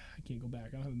up? I can't go back.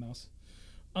 I don't have a mouse.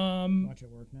 Watch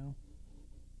it work now.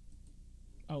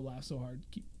 I'll laugh so hard.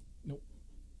 Nope.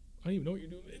 I don't even know what you're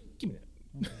doing. Give me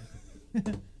that.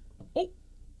 Okay. Oh.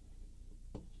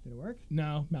 Did it work?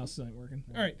 No, mouse isn't working.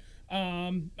 All right.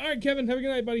 All right, Kevin. Have a good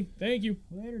night, buddy. Thank you.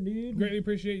 Later, dude. Greatly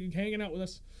appreciate you hanging out with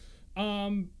us.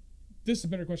 This is a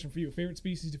better question for you. Favorite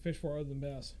species to fish for other than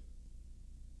bass?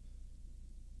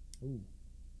 Ooh.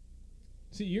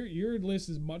 See, your list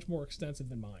is much more extensive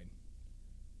than mine.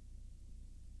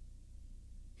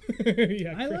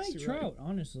 Yeah, I Chris, like trout, right.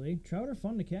 Honestly. Trout are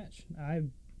fun to catch. I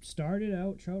started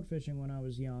out trout fishing when I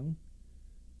was young.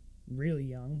 Really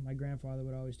young. My grandfather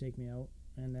would always take me out.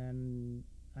 And then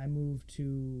I moved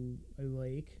to a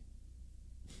lake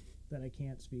that I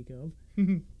can't speak of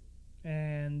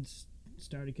and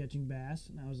started catching bass.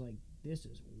 And I was like, this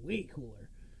is way cooler.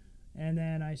 And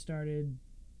then I started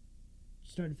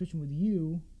fishing with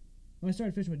you. Well, I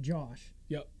started fishing with Josh.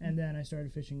 Yep. And then I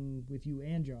started fishing with you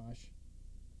and Josh.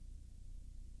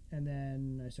 And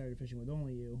then I started fishing with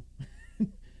only you.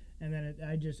 And then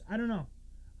I don't know.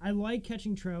 I like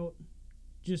catching trout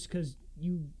just because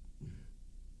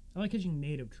I like catching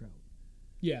native trout.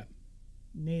 Yeah.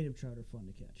 Native trout are fun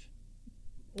to catch.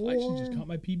 I actually just caught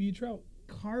my PB trout.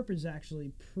 Carp is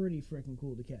actually pretty freaking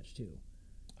cool to catch, too.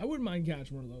 I wouldn't mind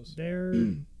catching one of those. They're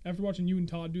After watching you and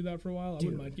Todd do that for a while, I Dude.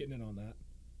 wouldn't mind getting in on that.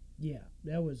 yeah,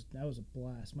 that was a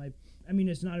blast.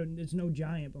 It's no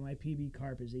giant, but my PB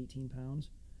carp is 18 pounds,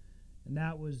 and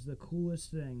that was the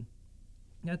coolest thing.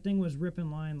 That thing was ripping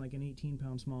line like an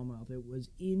 18-pound smallmouth. It was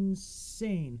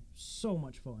insane. So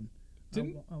much fun.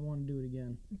 I want to do it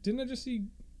again. Didn't I just see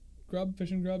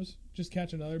Fishing Grubs just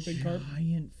catch another big carp?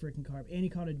 Giant freaking carp. And he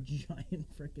caught a giant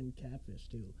freaking catfish,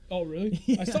 too. Oh, really?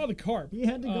 Yeah. I saw the carp. He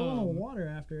had to go in the water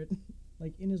after it,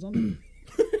 like in his underwear.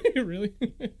 Really?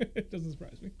 It doesn't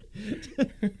surprise me.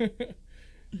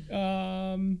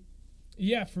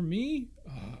 Yeah, for me,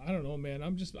 I don't know, man.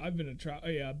 I've been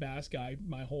a bass guy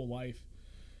my whole life,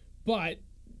 but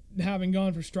having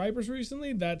gone for stripers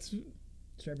recently,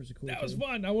 Stripers are cool. that was too.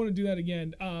 fun. I want to do that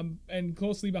again. And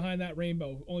closely behind that,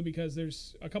 rainbow, only because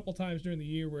there's a couple times during the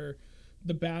year where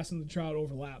the bass and the trout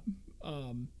overlap.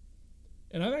 And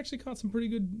I've actually caught some pretty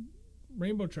good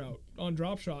rainbow trout on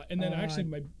drop shot, and then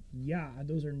Yeah,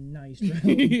 those are nice.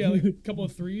 yeah, like a couple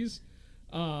of threes,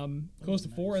 close to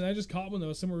 4, and I just caught one that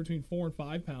was somewhere between 4 and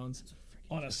 5 pounds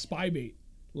on a spy bait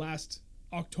last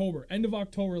October, end of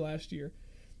October last year,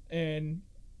 and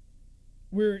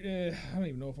I don't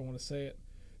even know if I want to say it.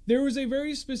 There was a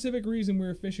very specific reason we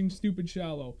were fishing stupid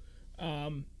shallow,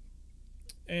 and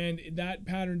that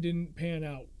pattern didn't pan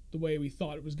out the way we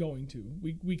thought it was going to.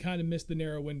 We kind of missed the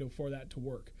narrow window for that to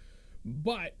work.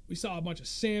 But we saw a bunch of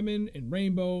salmon and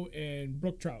rainbow and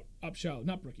brook trout up shallow.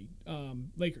 Not brookie,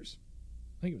 Lakers.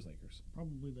 I think it was Lakers.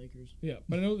 Probably Lakers. Yeah,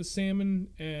 but I know the salmon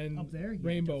and Up there,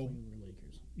 rainbow, definitely were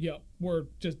Lakers. yeah, were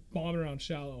just bombing around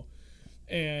shallow.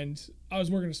 And I was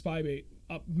working a spy bait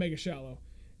up mega shallow,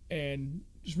 and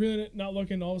just reeling it, not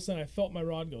looking. All of a sudden, I felt my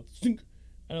rod go stink,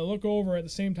 and I look over at the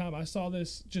same time. I saw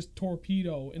this just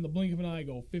torpedo in the blink of an eye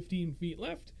go 15 feet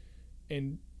left,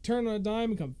 and turn on a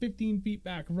dime and come 15 feet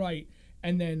back right,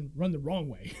 and then run the wrong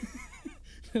way.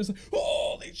 I was like,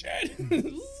 holy shit!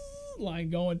 Line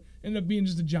going, ended up being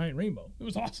just a giant rainbow. It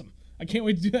was awesome. I can't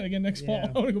wait to do that again next fall.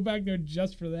 Yeah. I want to go back there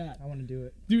just for that. I want to do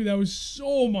it. Dude, that was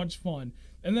so much fun.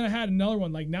 And then I had another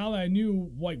one. Like, now that I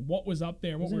knew like what was up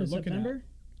there, what Was we it were in looking September?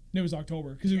 at. It was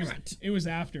October because it was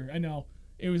after. I know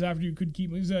it was after you could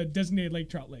keep. It was a designated lake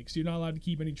trout lake, so you're not allowed to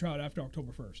keep any trout after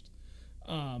October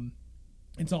 1st.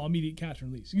 It's all immediate catch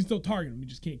and release. You can still target them, you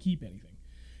just can't keep anything.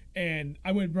 And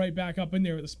I went right back up in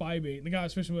there with a spy bait, and the guy I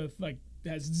was fishing with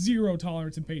has zero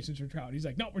tolerance and patience for trout. He's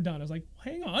like, "No, we're done." I was like,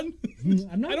 "Hang on,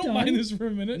 I'm not I don't done. mind this for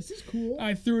a minute." This is cool.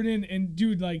 I threw it in, and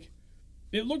dude,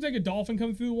 it looked like a dolphin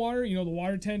coming through the water. You know, the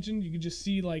water tension. You could just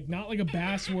see not like a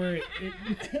bass where it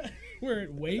where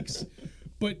it wakes,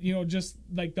 but just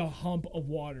like the hump of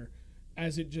water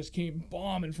as it just came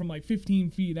bombing from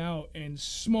 15 feet out and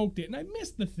smoked it. And I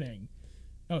missed the thing.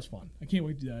 That was fun. I can't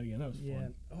wait to do that again. That was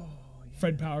fun. Oh, yeah.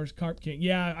 Fred Powers, Carp King.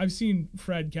 Yeah, I've seen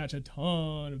Fred catch a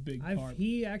ton of big carp.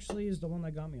 He actually is the one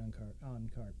that got me on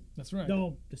carp. That's right.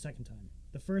 No, the second time.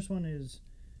 The first one is,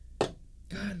 God,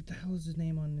 what the hell is his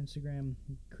name on Instagram?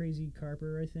 Crazy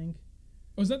Carper, I think.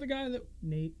 Was that the guy that?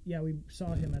 Nate. Yeah, we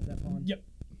saw him at that pond. Yep.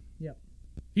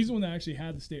 He's the one that actually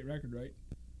had the state record, right?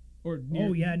 Or near,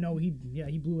 Oh yeah, no, he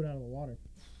blew it out of the water.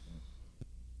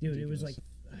 Dude, it was Ridiculous.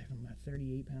 I don't know,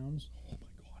 38 pounds. Oh my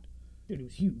god. Dude, it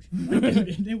was huge.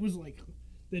 It was like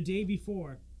the day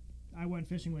before I went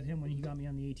fishing with him when he got me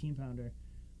on the 18-pounder.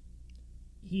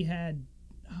 He had,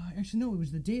 actually no, it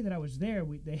was the day that I was there.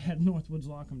 They had Northwoods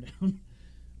lock him down.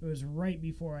 It was right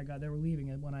before I got. They were leaving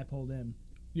it when I pulled in.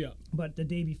 Yeah, But the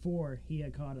day before, he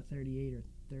had caught a 38 or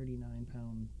 39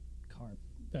 pound carp.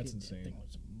 that's That insane. thing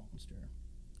was a monster.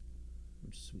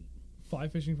 Which is sweet. Fly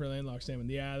fishing for landlocked salmon.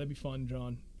 Yeah, that'd be fun,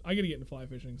 John. I gotta get into fly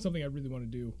fishing. Something I really want to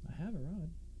do. I have a rod.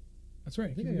 That's right.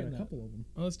 I think I got a couple of them.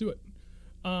 Oh, let's do it.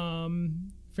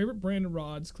 Favorite brand of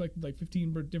rods, collected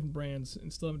 15 different brands,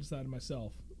 and still haven't decided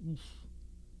myself. Oof.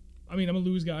 I mean, I'm a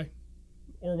Lewis guy,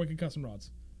 or Wicked Custom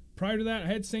Rods. Prior to that, I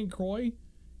had St. Croix,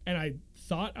 and I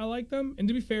thought I liked them. And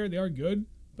to be fair, they are good,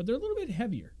 but they're a little bit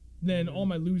heavier than all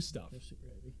my Lewis stuff. They're super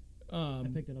heavy. I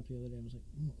picked it up the other day. I was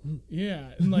like,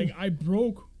 Yeah, and I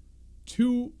broke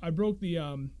two. I broke the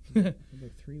I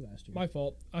broke 3 last year. my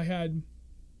fault. I had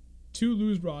 2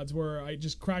 Lewis rods where I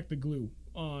just cracked the glue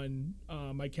on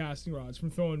my casting rods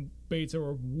from throwing baits that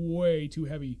were way too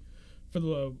heavy for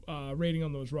the rating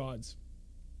on those rods.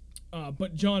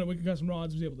 But John at Wicked Custom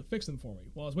Rods was able to fix them for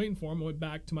me. While I was waiting for him, I went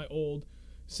back to my old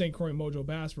St. Croix Mojo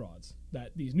Bass rods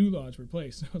that these new rods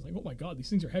replaced. I was like, oh my god, these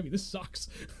things are heavy. This sucks.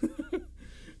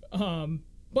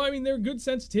 But I mean, they're good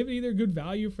sensitivity. They're good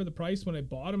value for the price when I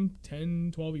bought them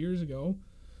 10, 12 years ago.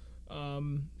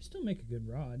 Still make a good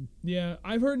rod. Yeah,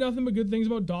 I've heard nothing but good things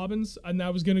about Dobbins, and I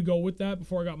was gonna go with that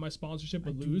before I got my sponsorship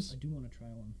with Lose. I do want to try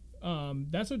one.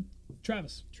 That's what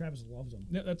Travis. Travis loves them.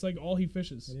 Yeah, that's like all he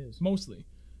fishes. It is. Mostly.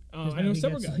 'Cause I now know he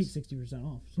several gets, guys. like 60%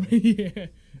 off. So. Yeah,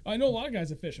 I know a lot of guys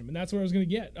that fish them, and that's what I was gonna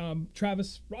get.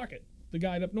 Travis Rocket, the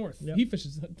guy up north, Yep. he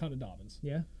fishes a ton of Dobbins.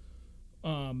 Yeah.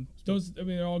 Those, I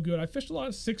mean, they're all good. I fished a lot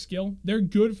of 6 gill. They're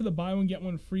good for the buy one get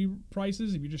one free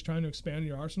prices if you're just trying to expand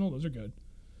your arsenal. Those are good.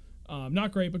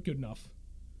 Not great, but good enough.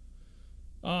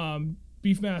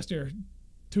 Beefmaster,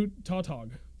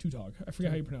 Tautog. I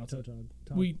forget how you pronounce it.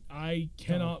 I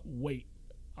cannot wait.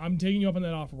 I'm taking you up on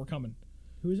that offer. We're coming.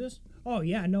 Who's this? Oh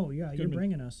yeah, no, yeah, Goodman. you're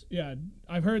bringing us. Yeah,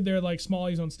 I've heard they're like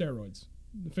smallies on steroids.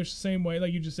 They fish the same way,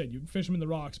 like you just said. You fish them in the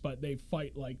rocks, but they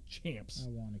fight like champs. I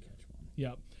want to catch one.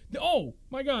 Yeah. Oh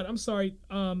my God, I'm sorry.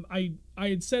 I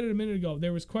had said it a minute ago.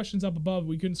 There was questions up above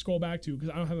we couldn't scroll back to because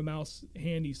I don't have a mouse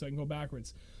handy, so I can go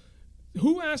backwards.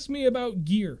 Who asked me about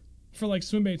gear for like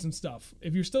swim baits and stuff?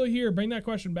 If you're still here, bring that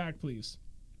question back, please.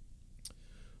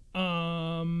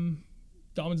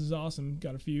 Dobbins is awesome.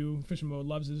 Got a few. Fishing Mode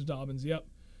loves his Dobbins. Yep.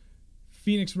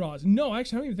 Phoenix rods. No,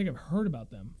 actually, I don't even think I've heard about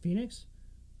them. Phoenix?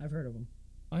 I've heard of them.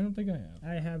 I don't think I have.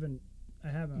 I haven't.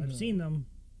 No. I've seen them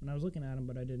when I was looking at them,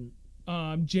 but I didn't.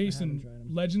 Jason, tried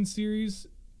 'em. Legend Series.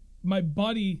 My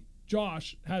buddy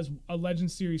Josh has a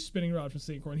Legend Series spinning rod from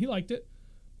St. Croix, and he liked it.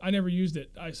 I never used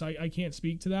it, so I can't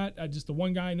speak to that. Just the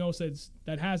one guy I know says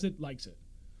that has it, likes it.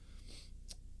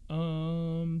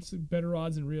 So better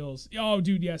rods and reels. Oh,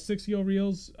 dude, yeah, 6 gill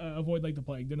reels. Avoid like the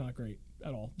plague. They're not great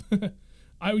at all.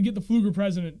 I would get the Fluger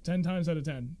President 10 times out of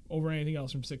 10 over anything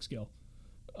else from 6 gill.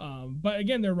 But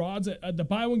again, their rods, the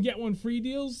buy one get one free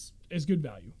deals is good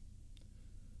value.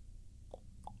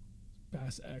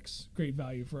 Bass X, great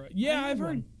value for it. Yeah, I've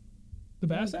heard one. the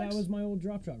Bass X. That was my old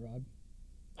drop shot rod.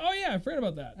 Oh yeah, I forgot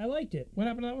about that. I liked it. What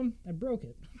happened to that one? I broke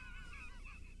it.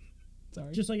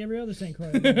 Sorry. Just like every other St.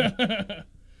 Croix. Peanut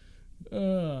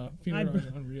rods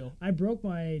are unreal. I broke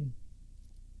my. It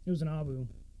was an Abu,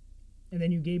 and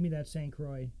then you gave me that St.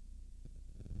 Croix.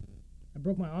 I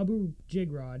broke my Abu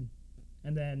jig rod,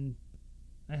 and then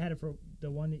I had it for the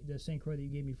St. Croix that you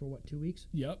gave me for what, 2 weeks?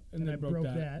 Yep, and And then I broke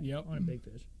that Yep. on a big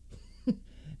fish.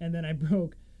 And then I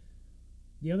broke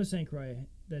the other St. Croix,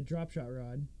 the drop shot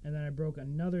rod, and then I broke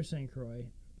another St. Croix,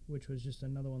 which was just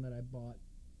another one that I bought.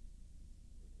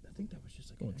 I think that was just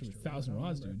like Going an through extra 1,000 rod, I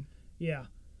rods, don't remember. dude. Yeah.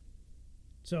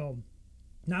 So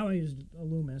now I use a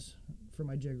Loomis for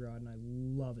my jig rod, and I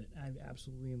love it. I'm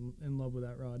absolutely in love with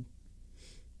that rod.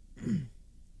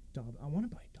 I want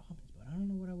to buy Dobbins, but I don't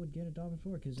know what I would get a Dobbins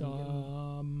for. Cause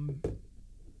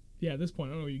yeah, at this point,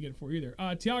 I don't know what you get it for either.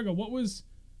 Tiago, what was...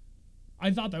 I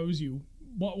thought that was you.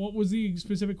 What was the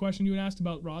specific question you had asked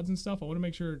about rods and stuff? I want to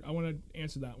make sure... I want to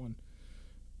answer that one.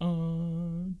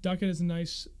 Duckett is a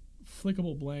nice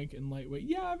flickable blank and lightweight.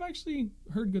 Yeah, I've actually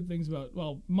heard good things about...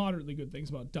 Well, moderately good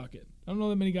things about Duckett. I don't know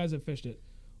that many guys have fished it.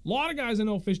 A lot of guys I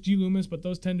know fish G. Loomis, but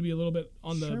those tend to be a little bit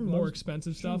on the more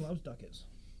expensive stuff. loves Duckets.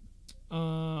 Yeah,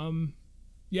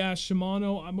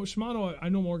 Shimano. Shimano, I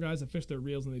know more guys that fish their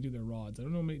reels than they do their rods. I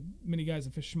don't know many guys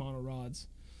that fish Shimano rods.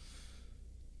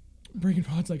 Breaking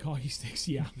rods like hockey sticks,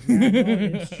 yeah. Yeah,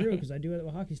 no, it's true, because I do it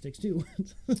with hockey sticks, too.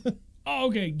 Oh,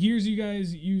 okay. Gears you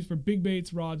guys use for big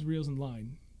baits, rods, reels, and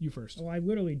line. You first. Well, I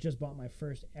literally just bought my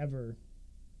first ever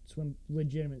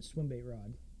legitimate swim bait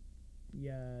rod.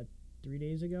 Yeah, 3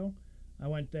 days ago. I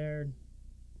went there.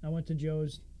 I went to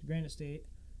Joe's Granite State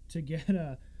to get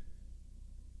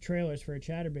trailers for a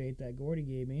chatterbait that Gordy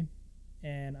gave me,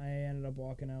 and I ended up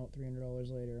walking out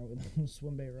 $300 later with a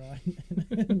swim bait rod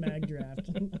and a mag draft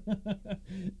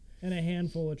and a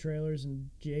handful of trailers and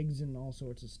jigs and all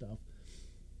sorts of stuff.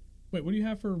 Wait, what do you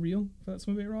have for a reel for that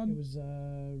swim bait rod? It was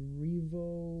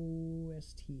Revo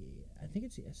ST. I think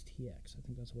it's the STX. I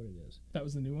think that's what it is. That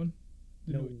was the new one?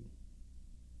 No,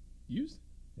 Used?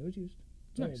 it was used.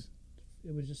 Nice.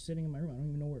 It was just sitting in my room. I don't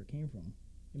even know where it came from.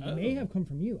 It Oh. may have come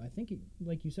from you. I think,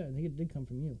 like you said, I think it did come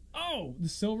from you. Oh, the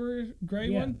silver gray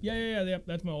Yeah. one? Yeah.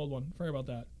 That's my old one. Forgot about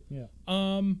that. Yeah.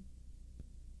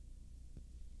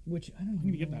 Which I don't I'm even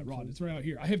going to get know that rod. actually. It's right out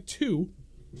here. I have 2.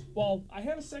 Well, I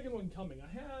have a second one coming. I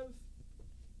have...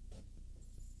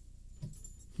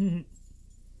 I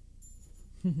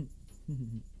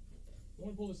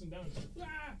want to pull this one down.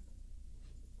 Ah!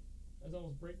 That's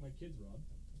almost break my kid's rod.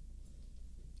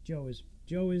 Joe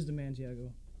is the man,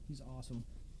 Tiago. He's awesome.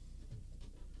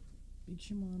 Big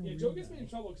Shimano. Yeah, reel Joe gets me guy. in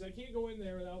trouble because I can't go in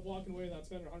there without walking away without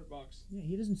spending $100. Yeah,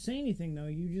 he doesn't say anything though.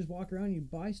 You just walk around, you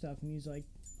buy stuff, and he's like,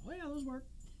 "Oh yeah, those work."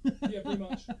 Yeah, pretty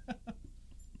much.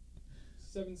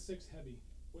 7.6 heavy.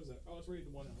 What is that? Oh, it's rated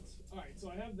to 1 ounce. All right, so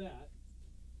I have that,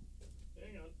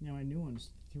 Hang on. Yeah, my new one's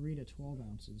 3 to 12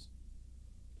 ounces.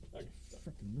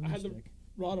 Freaking I had the moonstick.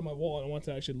 rod on my wall, and I wanted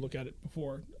to actually look at it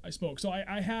before I spoke. So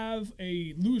I have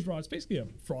a Lew's rod. It's basically a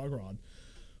frog rod,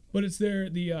 but it's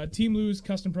the Team Lew's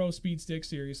Custom Pro Speed Stick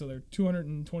series. So they're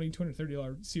 $220,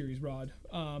 $230 series rod.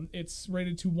 It's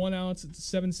rated to 1 ounce.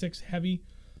 It's a 7.6 heavy.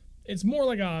 It's more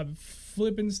like a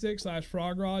flipping stick /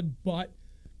 frog rod, but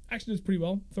actually does pretty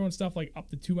well. Throwing stuff like up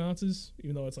to 2 ounces,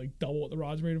 even though it's like double what the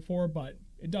rod's rated for, but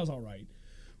it does all right.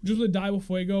 Just with a Daiwa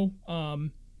Fuego.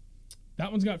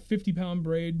 That one's got 50-pound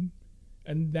braid,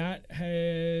 and that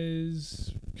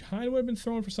has kind of what I've been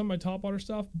throwing for some of my top water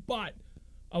stuff, but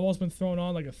I've also been throwing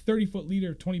on like a 30-foot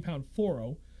leader, 20-pound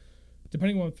fluoro,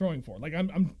 depending on what I'm throwing for. Like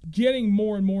I'm getting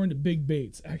more and more into big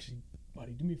baits. Actually,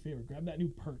 buddy, do me a favor, grab that new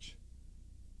perch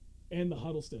and the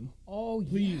Huddleston. Oh,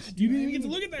 Please. yeah, You didn't even get to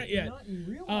look at that yet. Not in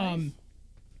real life.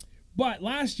 But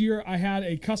last year I had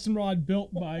a custom rod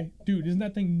built by, dude, isn't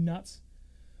that thing nuts?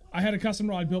 I had a custom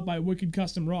rod built by Wicked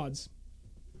Custom Rods.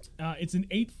 It's an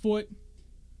 8-foot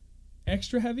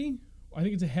extra heavy. I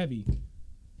think it's a heavy.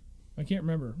 I can't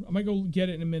remember. I might go get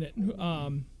it in a minute.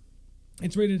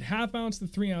 It's rated 1/2 ounce to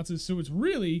 3 ounces, so it's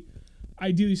really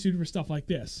ideally suited for stuff like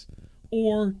this.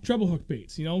 Or treble hook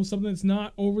baits, you know, something that's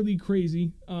not overly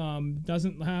crazy.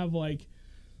 Doesn't have like,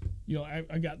 you know,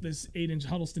 I got this 8-inch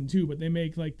Huddleston too, but they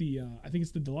make like the, I think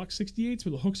it's the Deluxe 68s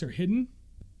where the hooks are hidden.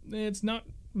 It's not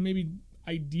maybe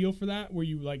ideal for that, where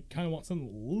you like kind of want something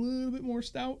a little bit more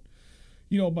stout,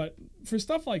 you know, but for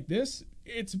stuff like this,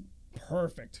 it's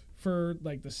perfect for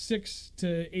like the 6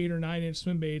 to 8 or 9 inch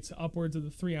swim baits upwards of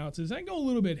the 3 ounces. I go a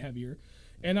little bit heavier,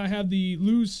 and I have the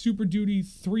Lew's Super Duty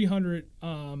 300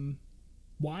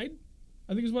 wide,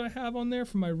 I think is what I have on there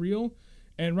for my reel.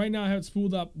 And right now I have it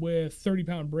spooled up with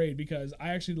 30-pound braid because I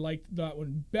actually liked that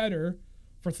one better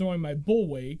for throwing my bull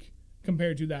wake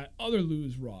compared to that other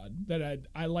Lew's rod. That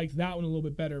I like that one a little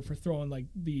bit better for throwing like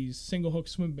these single hook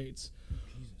swim baits.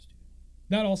 Jesus, dude.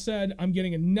 That all said, I'm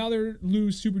getting another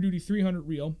Lew's Super Duty 300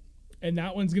 reel, and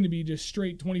that one's going to be just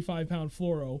straight 25-pound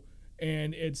fluoro,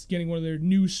 and it's getting one of their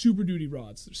new Super Duty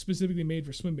rods specifically made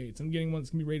for swim baits. I'm getting one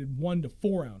that's going to be rated 1 to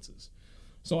 4 ounces.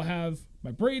 So I have my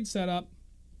braid set up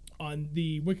on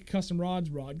the Wicked Custom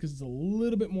Rods rod because it's a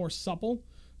little bit more supple,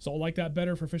 so I'll like that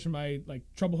better for fishing my like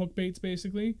treble hook baits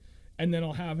basically. And then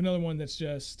I'll have another one that's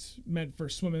just meant for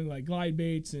swimming like glide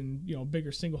baits and, you know,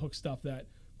 bigger single hook stuff that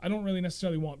I don't really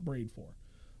necessarily want braid for.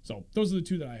 So those are the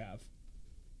two that I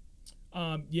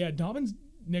have. Yeah, Dobbins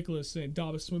Nicholas saying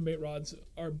Dobbins swim bait rods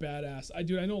are badass. I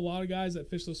know a lot of guys that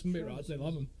fish those swim bait rods. They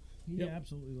love them. He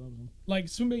absolutely loves them. Like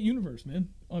Swim Bait Universe, man,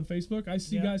 on Facebook. I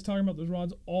see guys talking about those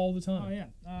rods all the time. Oh yeah.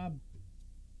 I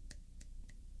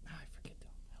forget the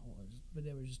hell it was, but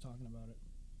they were just talking about it,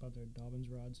 about their Dobbins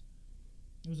rods.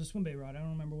 It was a swim bait rod. I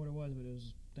don't remember what it was, but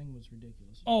thing was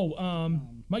ridiculous. Oh,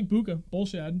 Mike Buka,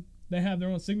 Bullshad. They have their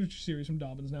own signature series from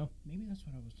Dobbins now. Maybe that's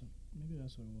what I was. Maybe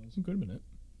that's what it was. It could have been it.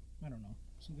 I don't know.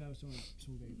 Some guy was doing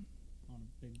swim bait on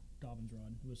a big Dobbins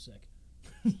rod. It was sick.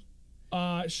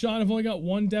 Sean, I've only got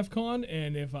one DEF CON,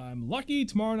 and if I'm lucky,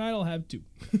 tomorrow night I'll have 2.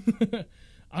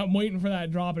 I'm waiting for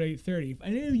that drop at 8:30. If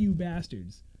any of you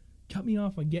bastards cut me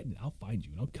off on getting it, I'll find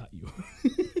you and I'll cut you.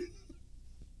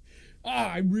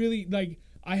 I really, like,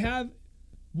 I have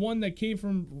one that came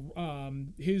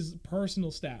from his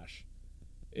personal stash,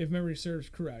 if memory serves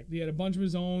correct. He had a bunch of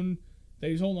his own that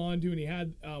he's holding on to, and he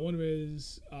had one of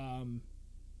his,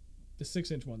 the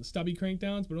 6-inch one, the stubby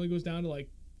crankdowns, but it only goes down to like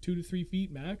 2 to 3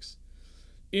 feet max.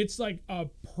 It's like a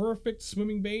perfect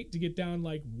swimming bait to get down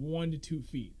like 1 to 2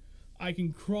 feet. I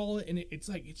can crawl it, and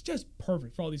it's just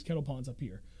perfect for all these kettle ponds up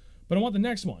here. But I want the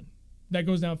next one that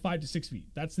goes down 5 to 6 feet.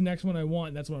 That's the next one I want,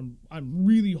 and that's what I'm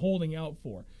really holding out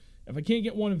for. If I can't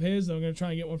get one of his, then I'm going to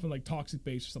try and get one from like Toxic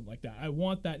Baits or something like that. I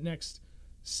want that next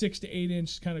 6 to 8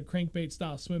 inch kind of crankbait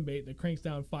style swim bait that cranks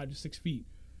down 5 to 6 feet.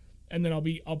 And then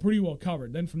I'll pretty well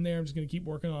covered. Then from there, I'm just going to keep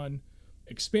working on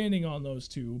expanding on those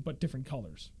two, but different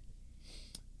colors.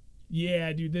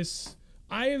 Yeah, dude,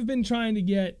 I have been trying to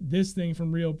get this thing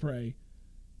from Real Prey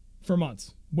for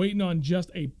months, waiting on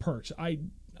just a perch. I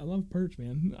love perch,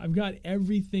 man. I've got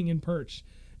everything in perch,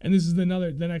 and this is the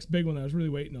next big one that I was really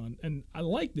waiting on. And I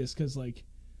like this because like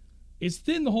it's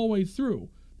thin the whole way through.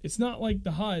 It's not like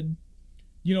the HUD,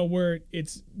 you know, where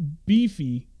it's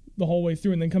beefy the whole way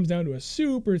through and then comes down to a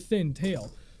super thin tail.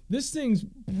 This thing's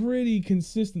pretty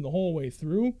consistent the whole way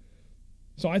through.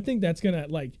 So I think that's gonna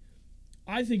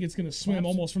I think it's gonna swim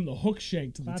almost from the hook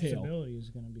shank to the tail. Collapsibility is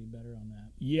gonna be better on that.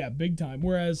 Yeah, big time.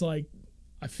 Whereas like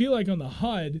I feel like on the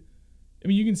HUD, I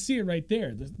mean, you can see it right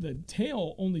there. The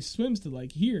tail only swims to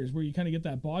like here is where you kind of get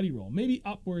that body roll. Maybe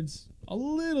upwards a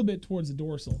little bit towards the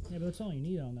dorsal. Yeah, but that's all you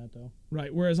need on that, though.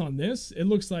 Right. Whereas on this, it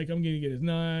looks like I'm going to get a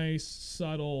nice,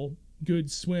 subtle,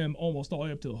 good swim almost all the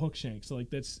way up to the hook shank. So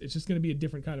like it's just going to be a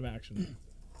different kind of action.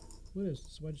 What is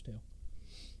swedge tail?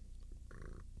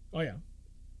 Oh yeah.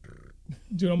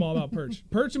 Dude, I'm all about perch.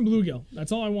 Perch and bluegill.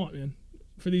 That's all I want, man.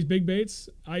 For these big baits,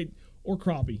 or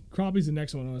crappie. Crappie's the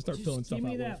next one. I'm gonna start filling stuff out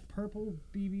with. Give me that purple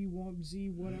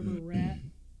BB1Z whatever rat.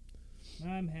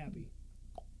 I'm happy.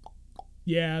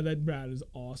 Yeah, that rat is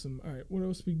awesome. All right, what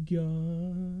else we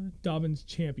got? Dobbins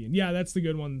Champion. Yeah, that's the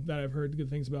good one that I've heard good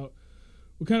things about.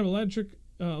 What kind of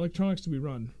electronics do we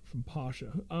run from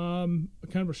Pasha? Kind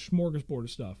of a smorgasbord of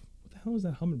stuff. What the hell is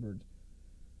that Humminbird?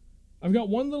 I've got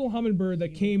one little Humminbird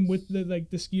that came with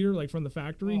the skeeter, like from the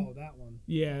factory. Oh, that one.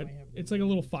 Yeah, it's like a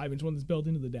little 5-inch one that's built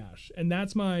into the dash, and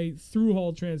that's my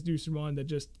through-hull transducer one that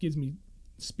just gives me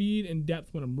speed and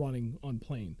depth when I'm running on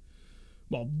plane.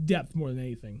 Well, depth more than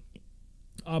anything.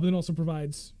 But then also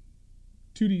provides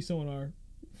 2D sonar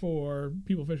for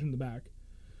people fishing in the back,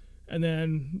 and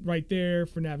then right there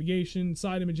for navigation,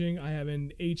 side imaging, I have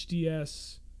an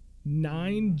HDS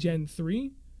 9 Gen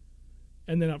 3.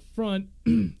 And then up front,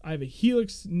 I have a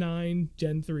Helix 9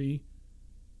 Gen 3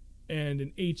 and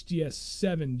an HDS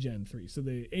 7 Gen 3. So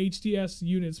the HDS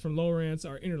units from Lowrance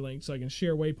are interlinked, so I can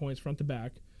share waypoints front to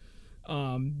back.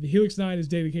 The Helix 9 is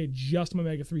dedicated just to my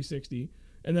Mega 360.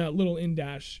 And that little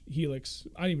in-dash Helix,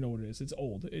 I don't even know what it is. It's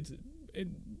old. It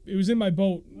was in my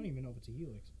boat. I don't even know if it's a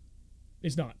Helix.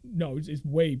 It's not. No, it's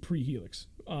way pre-Helix.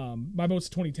 My boat's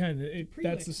 2010.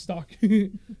 That's the stock.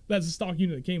 That's the stock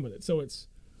unit that came with it. So it's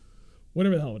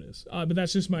whatever the hell it is. But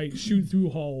that's just my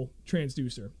shoot-through hull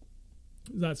transducer.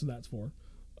 That's what that's for.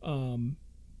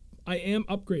 I am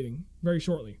upgrading very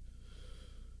shortly.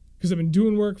 Because I've been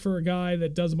doing work for a guy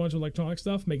that does a bunch of electronic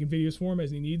stuff, making videos for him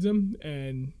as he needs them.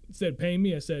 And instead of paying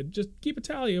me, I said, just keep a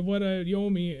tally of what you owe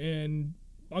me, and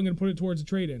I'm going to put it towards a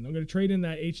trade-in. I'm going to trade in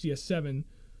that HDS 7.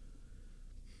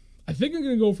 I think I'm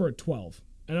going to go for a 12.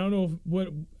 And I don't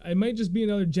know it might just be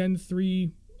another Gen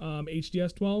 3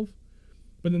 HDS 12.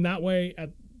 But then that way, at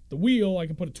the wheel, I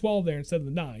can put a 12 there instead of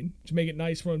the 9 to make it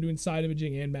nice for when I'm doing side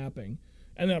imaging and mapping.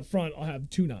 And then up front, I'll have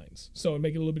 2 9s. So it'll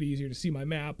make it a little bit easier to see my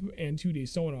map and 2D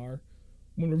sonar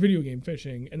when we're video game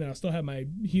fishing. And then I'll still have my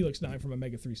Helix 9 for my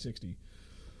Mega 360.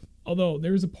 Although,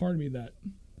 there's a part of me that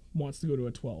wants to go to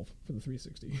a 12 for the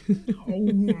 360.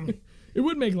 Oh, it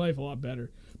would make life a lot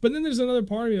better. But then there's another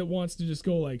part of me that wants to just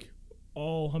go like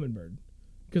all Humminbird.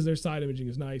 Because their side imaging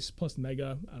is nice, plus the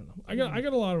Mega. I don't know. I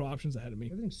got a lot of options ahead of me.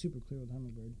 Everything's super clear with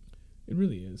Humminbird. It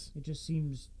really is. It just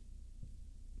seems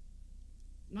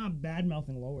not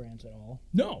bad-mouthing Lowrance at all.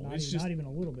 No, not even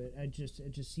a little bit. It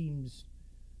just seems,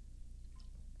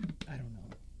 I don't know,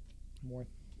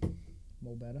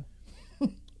 more better.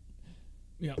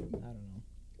 Yeah. I don't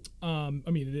know. I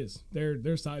mean, it is.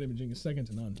 Their side imaging is second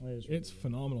to none. It's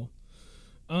phenomenal.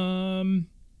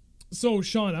 So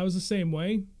Sean, I was the same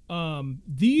way.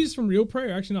 These from Real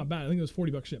Prey are actually not bad. I think it was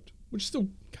 $40 shipped, which is still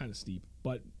kind of steep,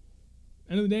 but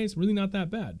end of the day, it's really not that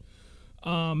bad.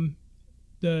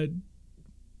 The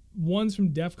ones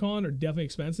from DEFCON are definitely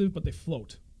expensive, but they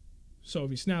float. So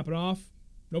if you snap it off,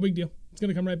 no big deal. It's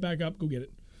gonna come right back up. Go get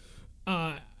it.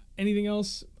 Anything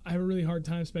else? I have a really hard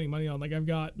time spending money on. Like I've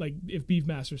got if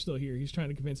Beefmaster's still here, he's trying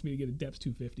to convince me to get a Depths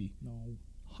 250. No.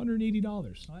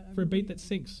 $180 for a bait that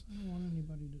sinks. I don't want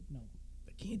anybody to know.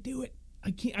 I can't do it.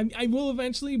 I can't. I will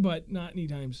eventually, but not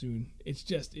anytime soon. It's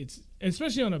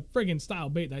especially on a friggin' style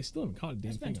bait that I still haven't caught a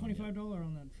damn thing. I spent $25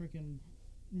 on that freaking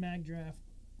mag draft,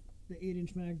 the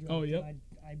 8-inch mag draft. Oh yep.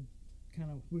 I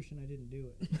kind of wishing I didn't do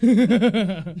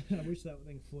it. I wish that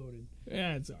thing floated.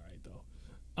 Yeah, it's all right though.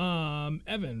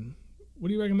 Evan, what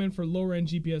do you recommend for lower end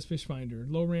GPS fish finder?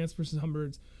 Lowrance versus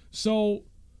Humminbirds. So,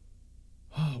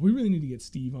 we really need to get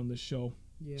Steve on this show.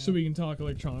 Yeah. So we can talk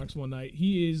electronics one night.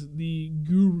 He is the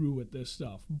guru at this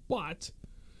stuff. But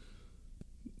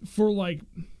for like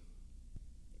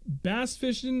bass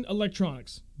fishing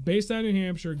electronics, based out of New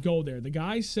Hampshire, go there. The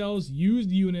guy sells used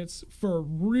units for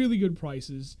really good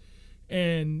prices,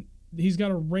 and he's got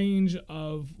a range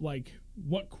of like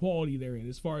what quality they're in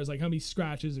as far as like how many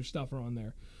scratches or stuff are on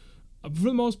there. For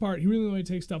the most part, he really only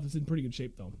takes stuff that's in pretty good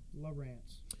shape though.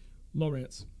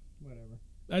 Lowrance. Whatever.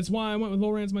 That's why I went with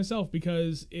Lowrance myself,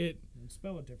 because it...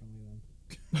 Spell it differently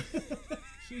then.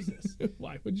 Jesus.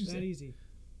 Why? What'd you say? That easy.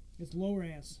 It's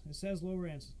Lowrance. It says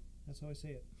Lowrance. That's how I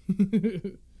say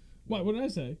it. Why? What did I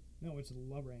say? No, it's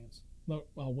Lowrance.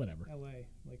 Oh, whatever. L.A.,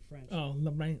 like French. Oh,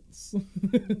 Lowrance.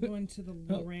 I'm going to the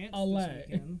Lowrance this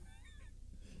weekend.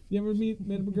 You ever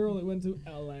met a girl that went to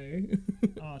L.A.?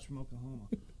 Oh, it's from Oklahoma.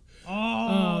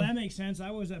 Oh, that makes sense.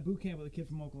 I was at boot camp with a kid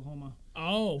from Oklahoma.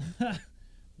 Oh.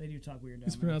 They do talk weird down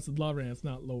It's there. pronounced Lawrence,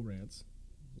 not Lowrance.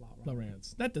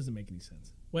 Lawrence. That doesn't make any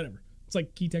sense. Whatever. It's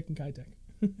like Keytech and Kitech.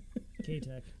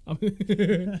 K-Tech.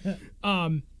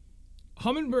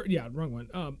 Humminbird, yeah, wrong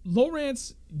one.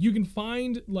 Lowrance, you can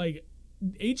find like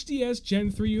HDS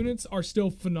Gen 3 units are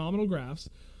still phenomenal graphs.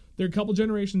 They're a couple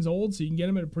generations old, so you can get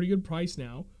them at a pretty good price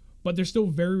now, but they're still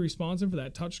very responsive for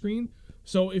that touchscreen.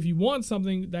 So if you want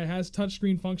something that has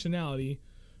touchscreen functionality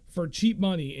for cheap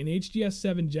money, an HDS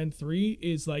 7 Gen 3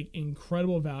 is like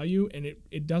incredible value, and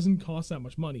it doesn't cost that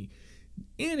much money.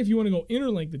 And if you want to go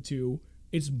interlink the two,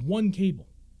 it's one cable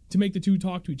to make the two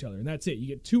talk to each other, and that's it. You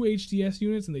get two HDS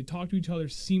units, and they talk to each other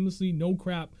seamlessly, no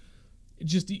crap.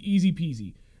 It's just easy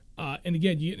peasy. And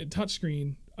again, you get a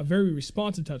touchscreen, a very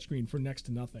responsive touchscreen for next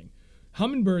to nothing.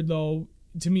 Humminbird, though,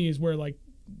 to me is where like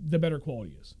the better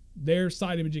quality is. Their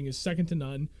side imaging is second to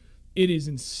none. It is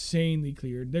insanely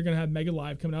cleared. They're gonna have Mega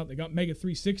Live coming out. They got Mega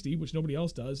 360, which nobody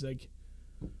else does. Like,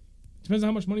 depends on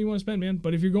how much money you want to spend, man.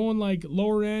 But if you're going like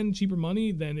lower end, cheaper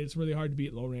money, then it's really hard to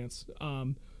beat Lowrance.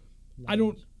 I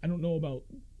don't know about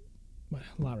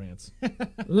Lawrence.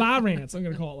 Lawrence. I'm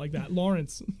gonna call it like that.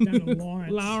 Lawrence. Down to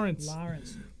Lawrence. Lawrence.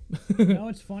 Lawrence. You know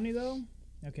what's funny though?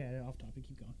 Okay, off topic.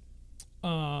 Keep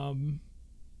going.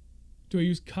 Do I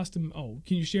use custom? Oh,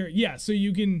 can you share it? Yeah, so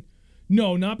you can.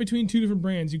 No, not between two different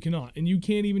brands. You cannot, and you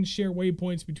can't even share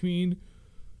waypoints between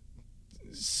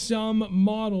some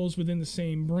models within the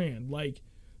same brand. Like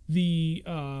the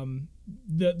original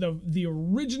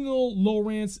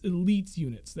Lowrance Elites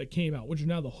units that came out, which are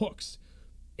now the hooks,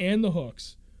 and the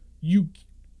hooks, you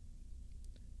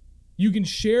can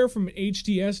share from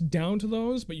HDS down to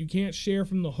those, but you can't share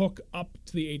from the hook up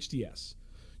to the HDS.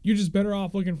 You're just better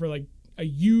off looking for like a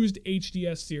used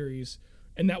HDS series,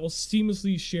 and that will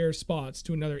seamlessly share spots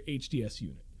to another HDS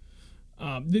unit.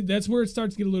 That's where it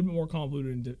starts to get a little bit more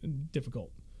convoluted and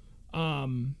difficult.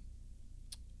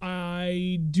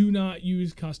 I do not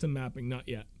use custom mapping, not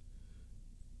yet.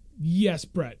 Yes,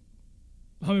 Brett.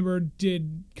 Humminbird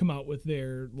did come out with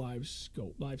their live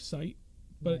site,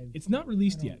 but it's not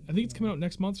released yet. I think it's coming out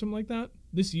next month, something like that.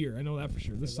 This year, I know that for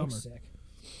sure. This summer. Sick.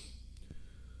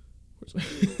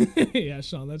 Yeah,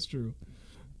 Sean, that's true.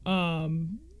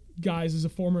 Guys, as a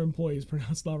former employee, is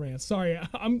pronounced Lawrence. Sorry,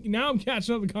 I'm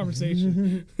catching up the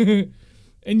conversation.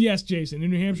 And yes, Jason, in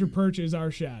New Hampshire, perch is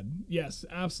our shad. Yes,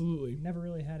 absolutely. Never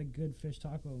really had a good fish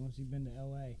taco unless you've been to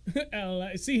L.A.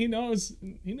 L.A. See, he knows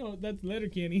that's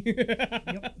Letterkenny.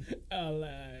 Yep.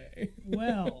 L.A.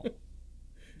 Well,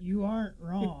 you aren't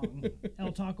wrong.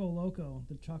 El Taco Loco,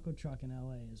 the taco truck in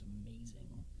L.A. is amazing.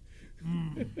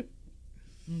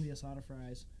 The asada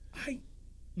fries. Oh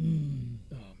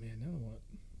man, now I want.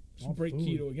 Should break food.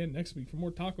 keto again next week for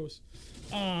more tacos.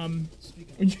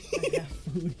 Speaking of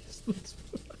food,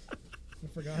 I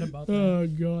forgot about that. Oh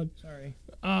god. Sorry.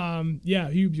 Yeah,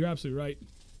 Hubes, you're absolutely right.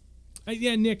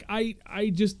 Yeah, Nick,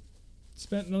 I just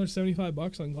spent another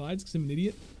 $75 on glides because I'm an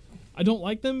idiot. I don't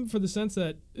like them for the sense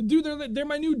that, dude, they're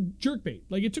my new jerkbait.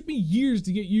 Like, it took me years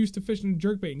to get used to fishing a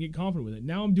jerkbait and get confident with it.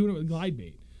 Now I'm doing it with glide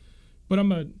bait. But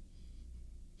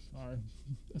sorry,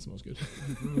 that smells good.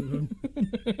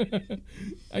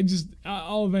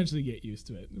 I'll eventually get used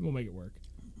to it. We'll make it work.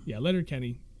 Yeah,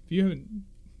 Letterkenny. If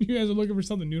you guys are looking for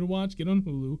something new to watch, get on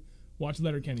Hulu. Watch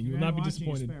Letterkenny. You will not be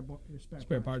disappointed. Your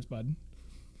Spare parts, bud.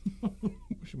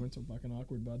 Wish you weren't so fucking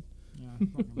awkward, bud. Yeah,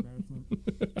 fucking embarrassment.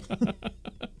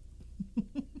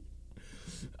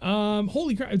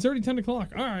 Holy crap, it's already 10 o'clock.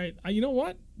 All right, you know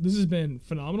what? This has been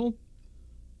phenomenal,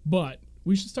 but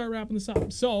we should start wrapping this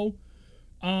up. So,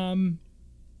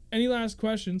 any last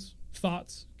questions,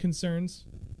 thoughts, concerns?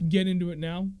 Get into it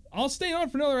now. I'll stay on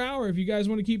for another hour if you guys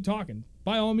want to keep talking,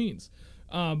 by all means.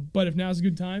 But if now's a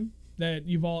good time that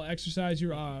you've all exercised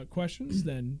your questions,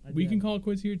 then we can call it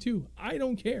quits here too. I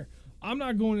don't care. I'm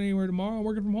not going anywhere tomorrow. I'm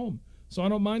working from home, so I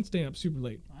don't mind staying up super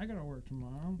late. I gotta work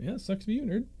tomorrow. Yeah, sucks for you,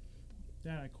 nerd.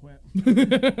 Dad, I quit.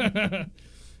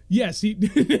 Yes, he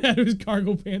had his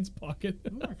cargo pants pocket.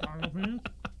 My cargo pants.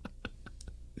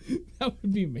 That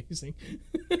would be amazing.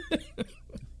 That's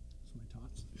my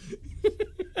tots.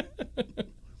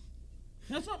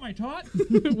 That's not my tot.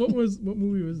 What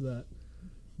movie was that?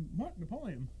 What?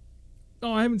 Napoleon.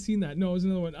 Oh, I haven't seen that. No, it was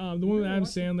another one. The one with Adam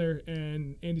Sandler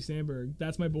and Andy Samberg.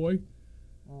 That's my boy.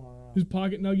 His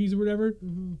pocket nuggies or whatever.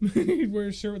 He'd wear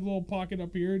a shirt with a little pocket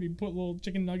up here, and he'd put little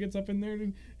chicken nuggets up in there,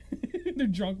 and they're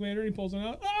drunk later, and he pulls one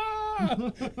out.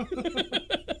 Ah!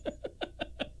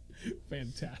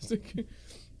 Fantastic.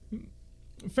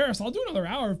 Ferris, I'll do another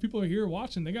hour if people are here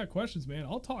watching. They got questions, man.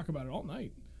 I'll talk about it all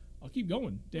night. I'll keep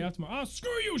going. Day after tomorrow. Oh,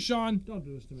 screw you, Sean. Don't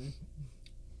do this to me.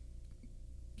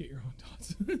 Get your own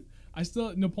thoughts. I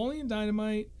still Napoleon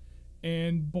Dynamite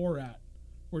and Borat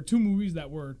were two movies that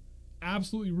were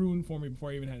absolutely ruined for me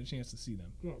before I even had a chance to see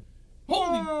them. Go.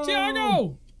 Holy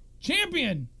Tiago!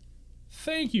 Champion!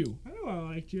 Thank you. I know I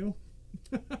liked you.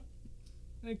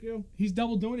 Thank you. He's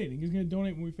double donating. He's going to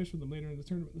donate when we fish with him later in the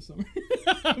tournament this summer.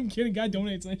 I'm kidding. Guy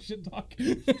donates and I shit talk.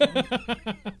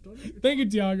 Thank you,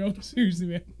 Tiago. Seriously,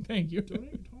 man. Thank you.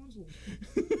 Donate your tonsils.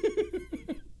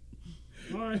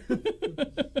 All right.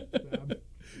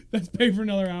 That's pay for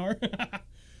another hour.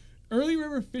 Early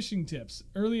river fishing tips.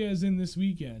 Early as in this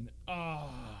weekend.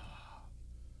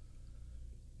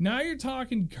 Now you're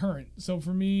talking current. So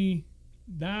for me,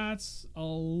 that's a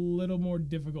little more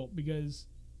difficult because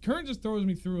current just throws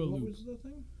me through a loop. What was the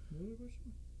thing? What was the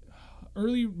question?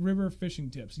 Early river fishing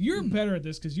tips. You're better at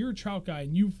this because you're a trout guy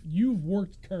and you've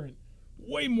worked current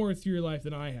way more through your life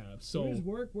than I have. So just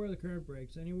work where the current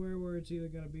breaks. Anywhere where it's either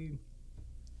going to be,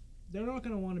 they're not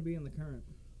going to want to be in the current.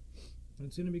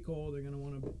 It's going to be cold. They're going to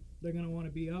want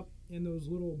to be up in those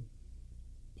little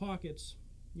pockets,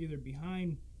 either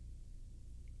behind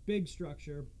big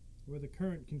structure where the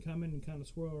current can come in and kind of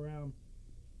swirl around,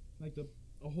 like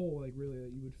a hole, like really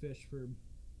that you would fish for.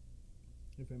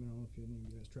 I don't know if you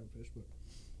guys trout fish, but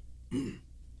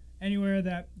anywhere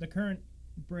that the current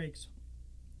breaks,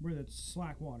 where it's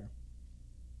slack water,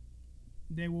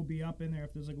 they will be up in there.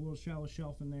 If there's like a little shallow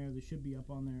shelf in there, they should be up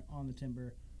on there on the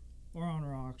timber or on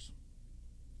rocks.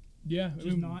 Yeah,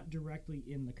 Just not directly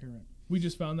in the current. We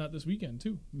just found that this weekend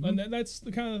too, Mm-hmm. and that's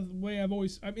the kind of way I've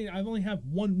always. I mean, I've only have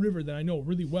one river that I know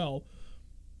really well.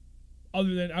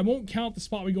 Other than I won't count the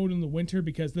spot we go to in the winter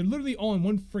because they're literally all in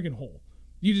one friggin' hole.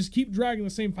 You just keep dragging the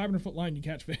same 500-foot line, you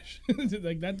catch fish.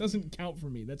 Like that doesn't count for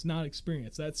me. That's not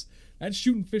experience. That's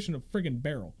shooting fish in a friggin'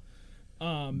 barrel.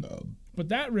 But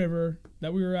that river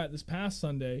that we were at this past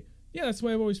Sunday, yeah, that's the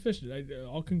way I've always fished it.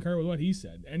 I'll concur with what he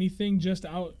said. Anything just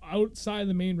outside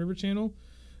the main river channel,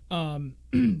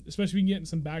 especially if you can get in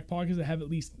some back pockets that have at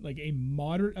least like a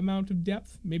moderate amount of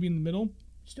depth, maybe in the middle.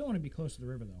 Still want to be close to the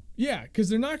river though. Yeah, because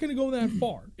they're not going to go that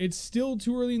far. It's still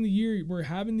too early in the year. We're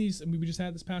having these. I mean, we just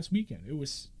had this past weekend. It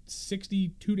was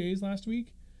 62 days last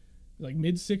week, like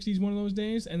mid 60s one of those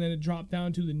days, and then it dropped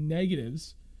down to the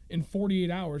negatives in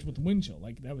 48 hours with the wind chill.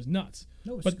 Like that was nuts.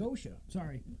 No, but Scotia.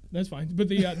 Sorry. That's fine. But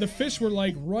the fish were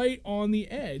like right on the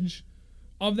edge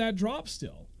of that drop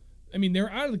still. I mean, they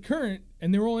were out of the current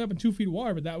and they were only up in 2 feet of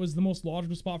water, but that was the most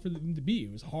logical spot for them to be.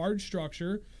 It was hard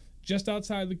structure, just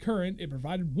outside the current. It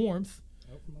provided warmth,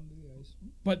 Out from under the ice.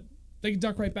 but they could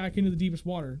duck right back into the deepest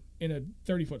water in a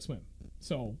 30-foot swim.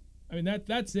 So, I mean,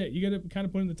 that's it. You got to kind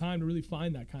of put in the time to really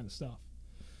find that kind of stuff.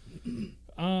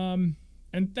 And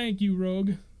thank you,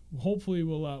 Rogue. Hopefully,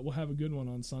 we'll have a good one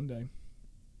on Sunday.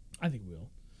 I think we will.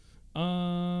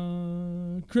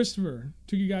 Christopher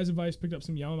took you guys' advice, picked up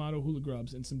some Yamamoto hula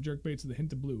grubs and some jerk baits with a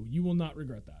hint of blue. You will not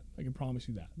regret that. I can promise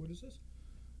you that. What is this?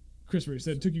 Christopher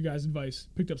said, took you guys' advice,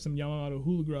 picked up some Yamamoto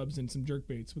hula grubs and some jerk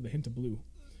baits with a hint of blue.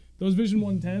 Those Vision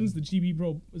 110s, the GP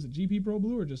Pro, was it GP Pro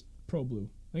Blue or just Pro Blue?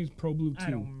 I think it's Pro Blue 2. I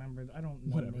don't remember. I don't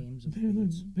know Whatever. names of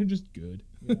baits. They're just good.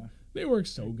 Yeah. They work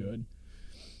so good.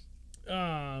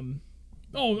 Oh,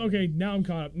 okay. Now I'm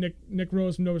caught up. Nick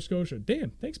Rose from Nova Scotia.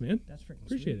 Damn, thanks, man. That's freaking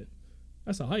Appreciate sweet. it.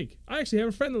 That's a hike. I actually have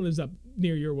a friend that lives up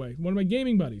near your way. One of my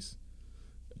gaming buddies.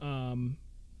 Where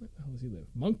the hell does he live?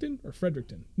 Moncton or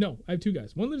Fredericton? No, I have two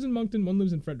guys. One lives in Moncton, one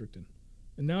lives in Fredericton.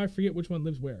 And now I forget which one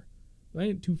lives where. But I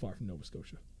ain't too far from Nova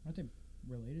Scotia. Aren't they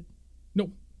related?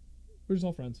 Nope. We're just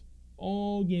all friends.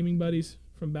 All gaming buddies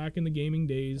from back in the gaming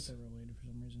days. They're related for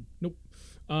some reason. Nope.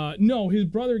 No, his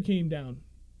brother came down.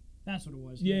 That's what it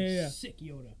was. Yeah, yeah, yeah. Sick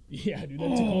Yoda. Yeah, dude, that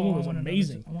Tacoma was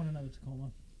amazing. I want another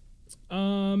Tacoma.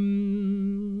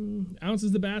 Ounce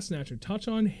is the bass snatcher. Touch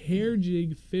on hair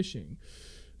jig fishing.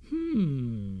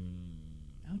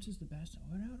 Ounce is the best.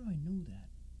 How do I know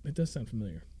that? It does sound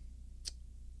familiar.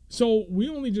 So we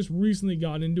only just recently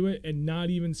got into it, and not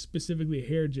even specifically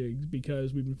hair jigs,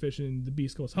 because we've been fishing the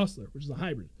Beast Coast Hustler, which is a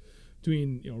hybrid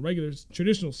between regular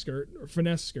traditional skirt or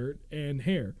finesse skirt and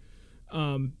hair.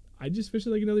 I just fish it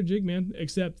like another jig, man.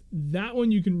 Except that one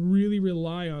you can really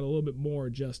rely on a little bit more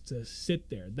just to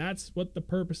sit there. That's what the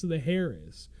purpose of the hair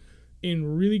is, in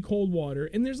really cold water.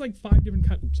 And there's like five different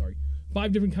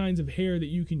kinds of hair that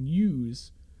you can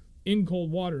use in cold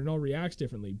water, and all reacts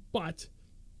differently. But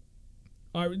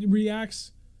it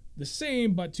reacts the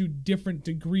same, but to different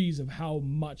degrees of how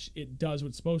much it does what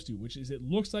it's supposed to, which is it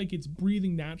looks like it's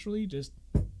breathing naturally, just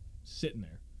sitting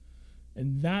there.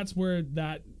 And that's where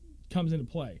that comes into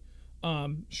play.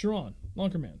 Sharon,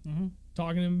 Lunkerman,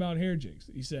 talking to him about hair jigs.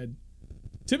 He said,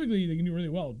 typically they can do really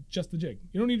well just the jig.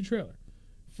 You don't need a trailer.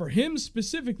 For him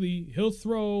specifically, he'll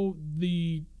throw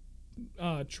the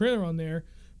trailer on there,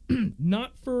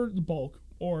 not for the bulk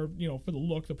or for the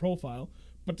look, the profile,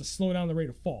 but to slow down the rate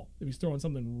of fall. If he's throwing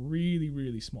something really,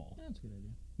 really small. That's a good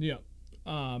idea. Yeah.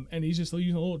 And he's just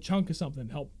using a little chunk of something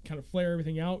to help kind of flare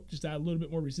everything out, just add a little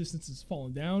bit more resistance as it's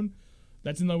falling down.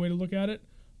 That's another way to look at it.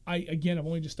 I've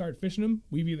only just started fishing them.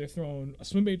 We've either thrown a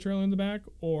swim bait trailer in the back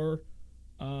or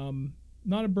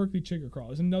not a Berkeley chigger crawl.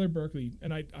 There's another Berkeley,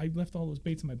 and I left all those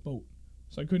baits in my boat,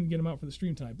 so I couldn't get them out for the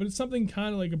stream tonight. But it's something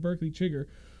kind of like a Berkeley chigger,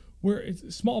 where it's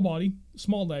a small body,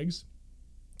 small legs,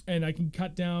 and I can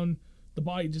cut down the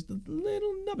body just a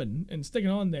little nubbin and stick it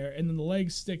on there, and then the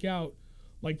legs stick out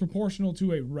like proportional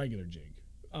to a regular jig.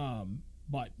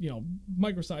 But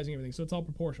microsizing everything, so it's all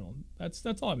proportional. That's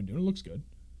all I've been doing. It looks good.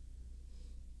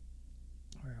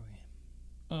 Where are we?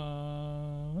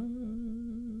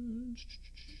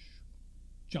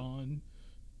 John.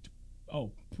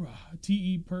 Oh,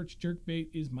 TE perch jerkbait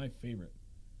is my favorite.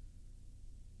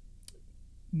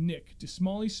 Nick, do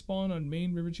smallies spawn on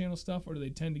main river channel stuff, or do they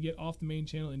tend to get off the main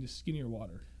channel into skinnier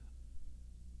water?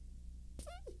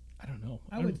 I don't know.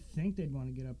 I would think they'd want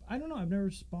to get up. I don't know. I've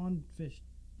never spawned fish,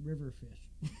 river fish.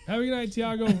 Have a good night,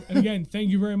 Tiago. And again, thank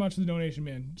you very much for the donation,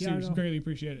 man. Tiago. Seriously, greatly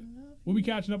appreciate it. We'll be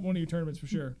catching up on one of your tournaments for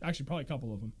sure. Actually, probably a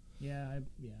couple of them. Yeah.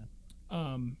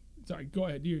 Sorry, go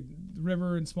ahead, dude. The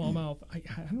river and smallmouth. I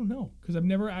don't know, because I've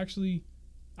never actually,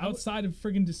 outside of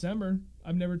friggin' December,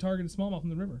 I've never targeted smallmouth in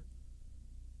the river.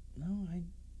 No,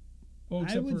 Oh,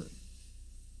 except would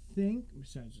think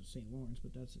besides the St. Lawrence,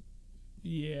 but that's it.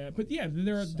 Yeah, but yeah,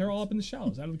 they're all up in the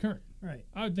shallows, out of the current. Right.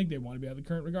 I would think they want to be out of the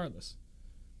current regardless.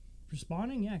 For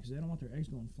spawning, yeah, because they don't want their eggs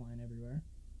going flying everywhere.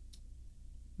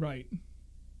 Right.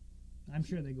 I'm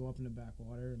sure they go up in the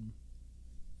backwater and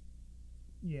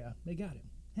yeah, they got to.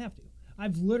 Have to.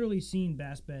 I've literally seen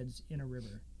bass beds in a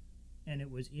river, and it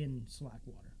was in slack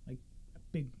water, like a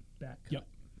big back cut. Yep.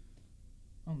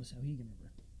 On the Sauhegan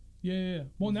River. Yeah.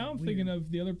 Well, now I'm Weird. thinking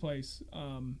of the other place,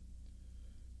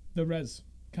 the Res,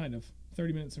 kind of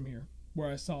 30 minutes from here, where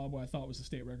I saw what I thought was the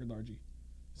state record largie.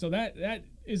 So that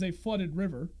is a flooded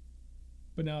river,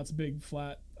 but now it's a big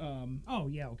flat. Oh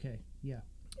yeah, okay, yeah.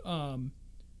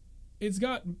 It's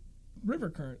got river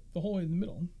current the whole way in the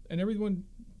middle, and everyone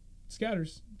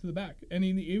scatters to the back. And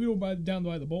even down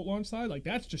by the boat launch side, like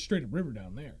that's just straight up river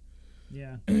down there.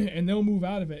 Yeah. And they'll move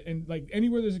out of it, and like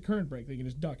anywhere there's a current break, they can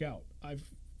just duck out. I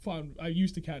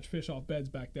used to catch fish off beds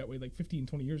back that way like 15,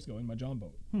 20 years ago in my John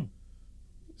boat.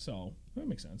 So that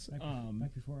makes sense.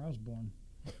 Back before I was born.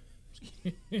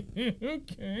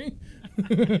 Okay.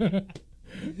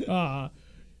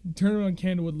 Turn on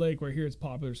Candlewood Lake, where here it's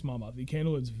popular smallmouth. The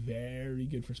Candlewood's very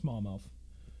good for smallmouth.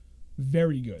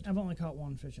 Very good. I've only caught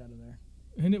one fish out of there.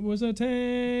 And it was a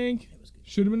tank. It was good.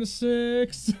 Should have been a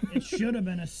 6. It should have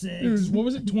been a 6. It was, what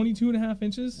was it, 22.5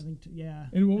 inches? I think, yeah.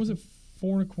 And what was it,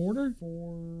 4 1/4?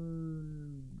 4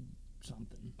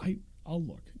 something. I'll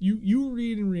look. You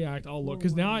read and react. I'll look,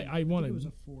 because now I want to. It was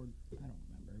a 4. I don't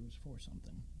remember. It was 4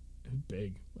 something.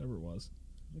 Big, whatever it was.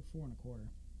 It was like 4 1/4.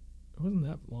 It wasn't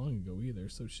that long ago either,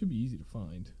 so it should be easy to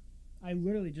find. I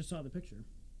literally just saw the picture.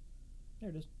 There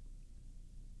it is.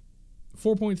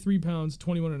 4.3 pounds,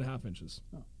 21.5 inches.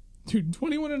 Oh. Dude,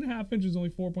 21.5 inches, only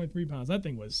 4.3 pounds. That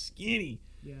thing was skinny.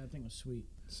 Yeah, that thing was sweet.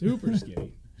 Super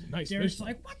skinny. Nice Derek's fish.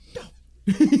 like, what the?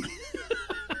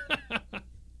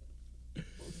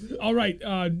 All right.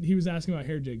 He was asking about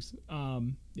hair jigs.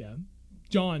 Yeah.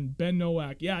 John, Ben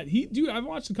Nowak. Yeah, dude, I've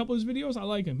watched a couple of his videos. I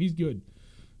like him. He's good.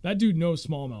 That dude knows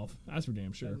smallmouth. That's for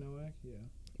damn sure. Ben Nowak? Yeah.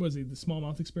 Was he the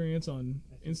smallmouth experience on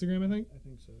Instagram, I think? I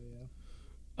think so, yeah.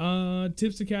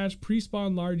 Tips to catch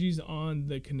pre-spawn largies on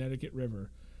the Connecticut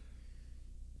River.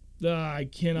 I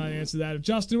cannot answer that. If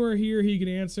Justin were here, he could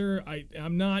answer.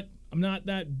 I'm not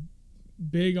that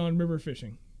big on river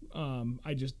fishing.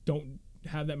 I just don't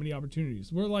have that many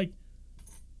opportunities. We're like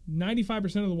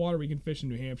 95% of the water we can fish in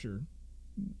New Hampshire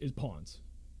is ponds,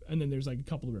 and then there's like a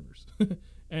couple of rivers,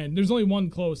 and there's only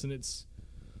one close, and it's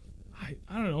I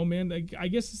don't know, man. I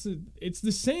guess it's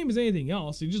the same as anything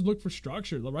else. You just look for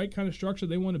structure, the right kind of structure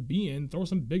they want to be in. Throw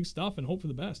some big stuff and hope for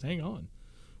the best. Hang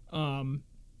on.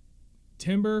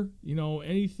 Timber,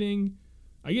 anything.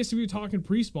 I guess if you're talking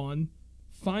pre-spawn,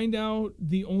 find out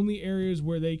the only areas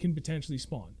where they can potentially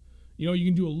spawn. You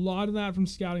can do a lot of that from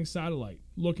scouting satellite,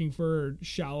 looking for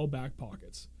shallow back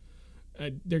pockets.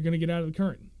 They're going to get out of the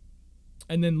current.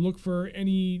 And then look for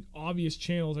any obvious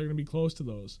channels that are going to be close to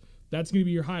those. That's going to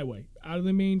be your highway. Out of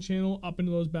the main channel, up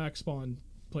into those back spawn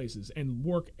places, and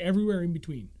work everywhere in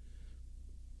between.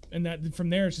 And that from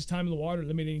there, it's just time in the water,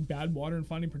 eliminating bad water and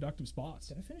finding productive spots.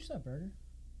 Did I finish that burger?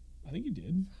 I think you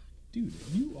did. Dude,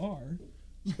 you are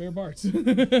spare parts.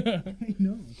 I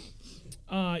know.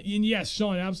 And yes,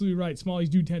 Sean, absolutely right. Smallies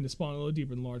do tend to spawn a little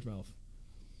deeper than largemouth.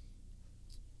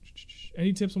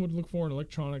 Any tips on what to look for in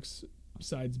electronics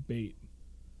besides bait?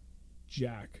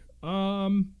 Jack.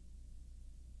 Hard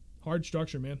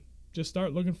structure, man. Just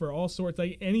start looking for all sorts,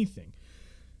 like anything.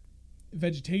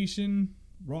 Vegetation,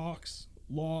 rocks,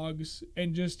 logs,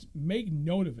 and just make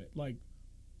note of it. Like,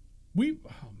 oh man.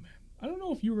 I don't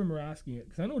know if you remember asking it,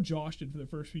 because I know Josh did for the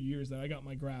first few years that I got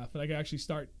my graph, and I could actually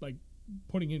start, like,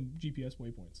 putting in GPS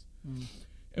waypoints.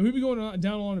 And we'd be going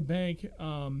down along a bank,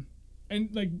 and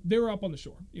like they were up on the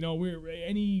shore. You know, we were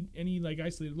any like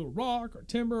isolated little rock or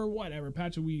timber or whatever,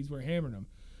 patch of weeds, we're hammering them.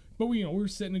 But we were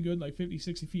sitting a good like 50,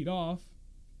 60 feet off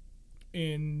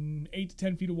in 8 to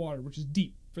 10 feet of water, which is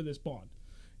deep for this pond.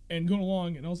 And going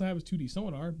along, and all I have is 2D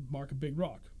sonar, mark a big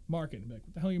rock, mark it, and be like,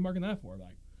 what the hell are you marking that for?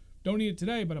 Like, don't need it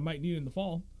today, but I might need it in the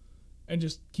fall. And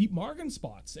just keep marking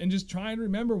spots and just try and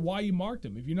remember why you marked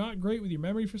them. If you're not great with your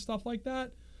memory for stuff like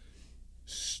that,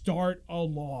 start a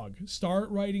log. Start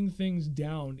writing things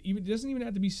down. It doesn't even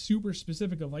have to be super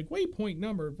specific of like waypoint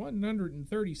number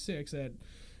 136 at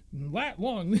lat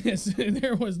long this and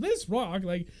there was this rock.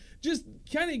 Like, just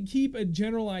kind of keep a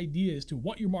general idea as to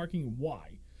what you're marking and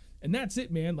why. And that's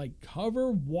it, man. Like,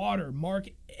 cover water. Mark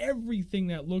everything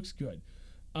that looks good.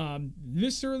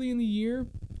 This early in the year,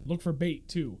 look for bait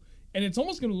too. And it's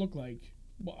almost going to look like,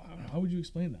 well, how would you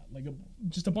explain that? Like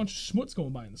just a bunch of schmutz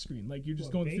going by on the screen. Like you're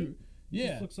just going bait? through. Yeah. It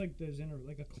just looks like there's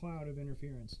like a cloud of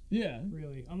interference. Yeah.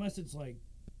 Really. Unless it's like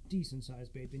decent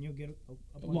sized bait, then you'll get a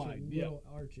bunch line, of little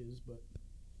arches. But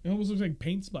it almost looks like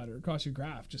paint splatter across your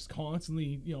graph, just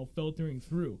constantly, filtering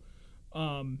through.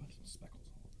 Speckles all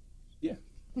over. Yeah.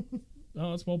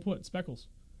 Oh, that's well put. Speckles.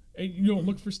 And,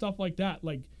 look for stuff like that.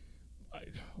 Like,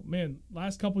 man,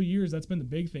 last couple of years, that's been the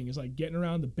big thing is like getting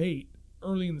around the bait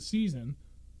early in the season.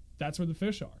 That's where the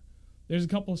fish are. There's a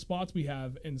couple of spots we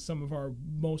have in some of our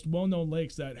most well-known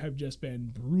lakes that have just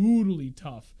been brutally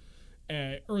tough.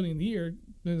 Early in the year,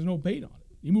 there's no bait on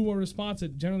it. You move over to spots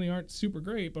that generally aren't super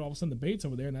great, but all of a sudden the bait's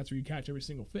over there, and that's where you catch every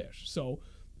single fish. So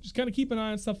just kind of keep an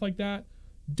eye on stuff like that.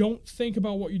 Don't think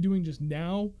about what you're doing just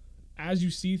now. As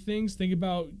you see things, think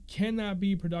about, can that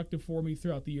be productive for me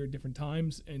throughout the year at different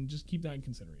times, and just keep that in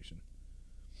consideration.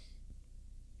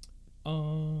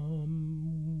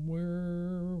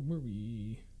 Where were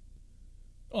we?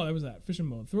 Oh, that was that. Fishing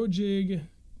mode. Throw a jig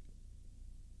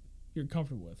you're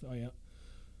comfortable with. Oh, yeah.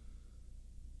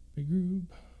 Big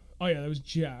group. Oh, yeah, that was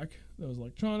Jack. That was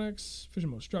electronics. Fishing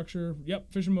mode structure.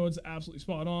 Yep, fishing mode's absolutely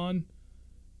spot on.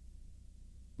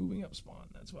 Moving up spawn.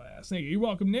 That's why I asked. Thank you. You're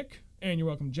welcome, Nick. And you're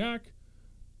welcome, Jack.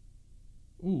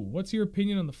 Ooh, what's your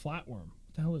opinion on the flatworm?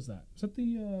 What the hell is that? Is that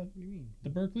the, What do you mean? the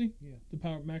Berkeley? Yeah. The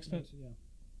Power Max Fence? Yeah.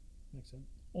 Makes sense.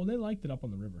 Oh, they liked it up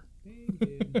on the river. They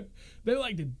did. They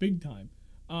liked it big time.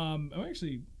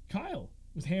 Kyle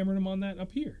was hammering them on that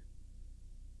up here.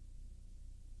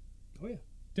 Oh, yeah.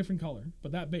 Different color,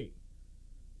 but that bait.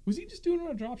 Was he just doing it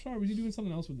on a drop shot, or was he doing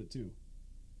something else with it too?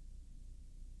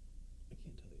 I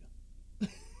can't tell you.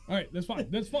 All right, that's fine.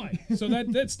 That's fine. So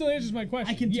that still answers my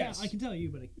question. I can yes. I can tell you,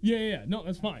 but Yeah. No,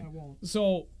 that's fine. I won't.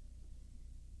 So,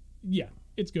 yeah,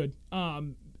 it's good.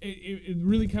 It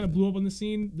really kind of blew up on the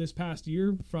scene this past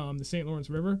year from the St. Lawrence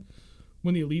River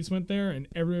when the elites went there, and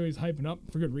everybody was hyping up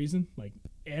for good reason. Like,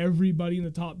 everybody in the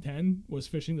top 10 was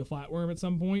fishing the flatworm at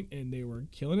some point, and they were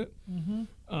killing it. Mm-hmm.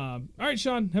 All right,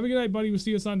 Sean, have a good night, buddy. We'll see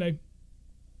you Sunday.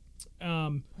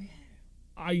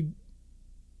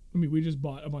 We just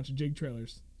bought a bunch of jig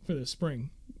trailers for this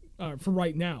spring. For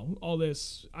right now, all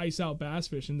this ice out bass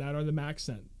fishing that are the Max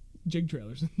Scent jig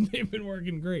trailers. They've been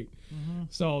working great. Mm-hmm.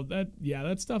 So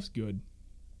that stuff's good.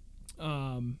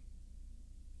 I mean,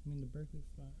 the Berkeley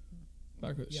flat.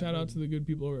 Shout out to the good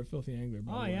people over at Filthy Angler.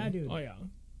 By Oh, the way. yeah, dude. Oh, yeah. I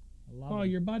love Oh, them.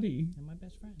 your buddy, They're my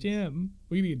best friends. Jim.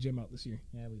 We gotta get Jim out this year.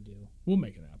 Yeah, we do. We'll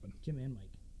make it happen. Jim and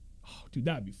Mike. Oh, dude,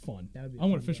 that'd be fun. That would be I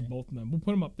want fun to fish day. with both of them. We'll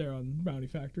put them up there on Brownie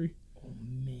Factory. Oh,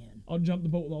 man. I'll jump the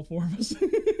boat with all four of us. Oh,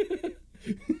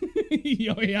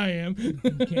 yeah, I am.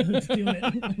 Okay, let's do it.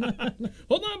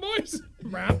 Hold on, boys.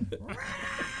 Wrap.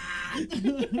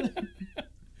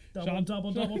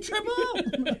 Double,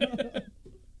 triple.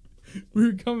 We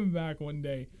were coming back one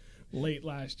day late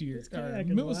last year. kayak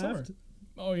Middle of summer. laughed.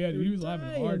 Oh, yeah, dude. He was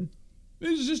laughing hard. It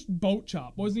was just boat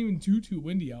chop. Wasn't even too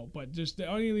windy out, but just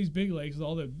on any of these big lakes with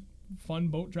all the fun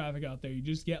boat traffic out there, you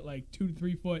just get like 2 to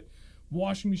 3 foot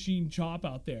washing machine chop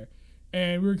out there.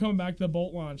 And we were coming back to the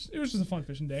boat launch. It was just a fun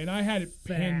fishing day, and I had it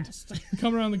pinned. Fast.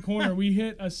 Coming around the corner, we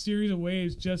hit a series of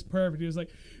waves just perfect. It was like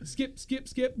skip, skip,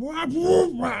 skip. Wah, wah,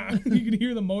 wah. You could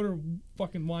hear the motor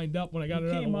fucking wind up when I got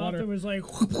it out of the water. It was like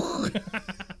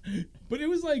But it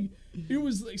was like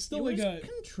still it like was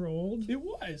controlled. It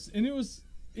was, and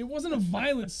it wasn't a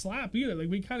violent slap either. Like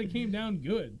we kind of came down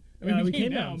good. I mean, We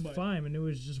came down but fine, and it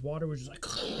was just water was just like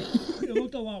it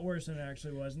looked a lot worse than it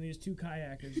actually was. And these two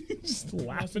kayakers just must have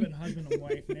laughing. been husband and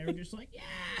wife, and they were just like, yeah,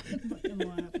 fucking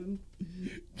laughing.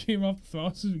 Came off the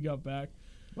throttle as we got back.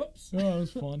 Whoops. Oh, it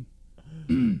was fun.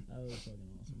 That was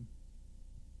fucking awesome.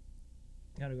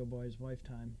 Gotta go, boys. Wife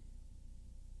time.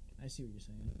 I see what you're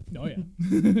saying. Oh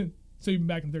yeah. So you've been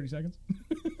back in 30 seconds.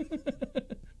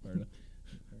 Fair enough.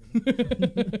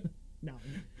 No,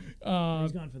 Uh,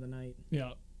 he's gone for the night.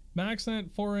 yeah. Max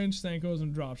sent 4-inch Senkos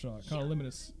and drop shot. Kind of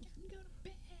luminous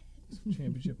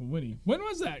championship and Winnie. When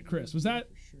was that, Chris? Was that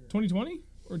 2020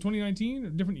 or 2019 or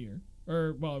a different year?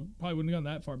 Or well, probably wouldn't have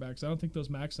gone that far back because I don't think those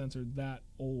Max scents are that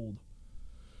old.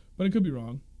 But it could be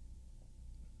wrong.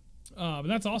 But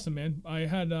that's awesome, man.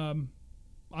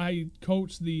 I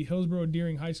coached the Hillsborough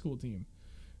Deering High School team,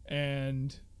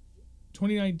 and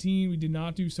 2019 we did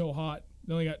not do so hot.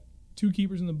 They only got 2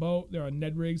 keepers in the boat. They're on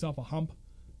Ned rigs off a hump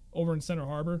over in Center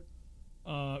Harbor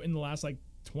in the last like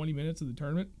 20 minutes of the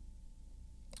tournament.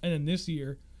 And then this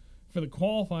year, for the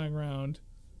qualifying round,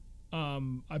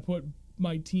 I put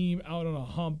my team out on a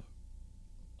hump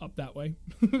up that way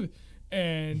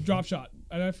and drop shot.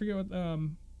 And I forget what, I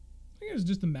think it was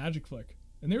just a magic flick.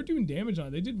 And they were doing damage on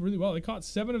it. They did really well. They caught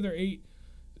 7 of their 8,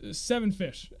 7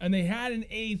 fish. And they had an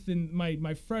 8th, and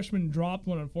my freshman dropped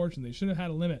one, unfortunately. They should have had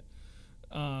a limit.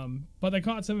 But they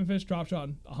caught 7 fish, drop shot,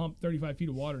 and a hump, 35 feet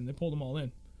of water, and they pulled them all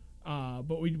in.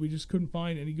 But we just couldn't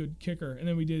find any good kicker. And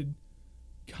then we did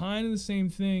kind of the same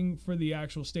thing for the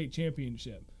actual state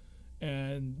championship.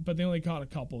 But they only caught a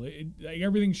couple. Like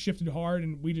everything shifted hard,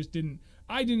 and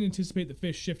I didn't anticipate the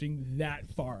fish shifting that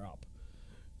far up.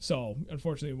 So,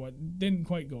 unfortunately, what didn't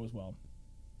quite go as well.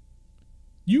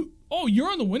 You're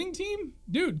on the winning team?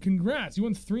 Dude, congrats. You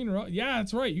won 3 in a row. Yeah,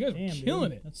 that's right. You guys were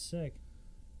killing it. That's sick.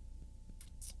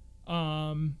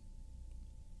 Dog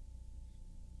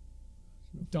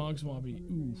Swampy.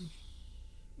 Oof.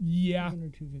 Yeah.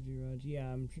 250 rods.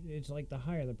 Yeah, it's like the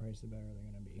higher the price, the better they're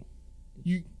going to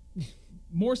be.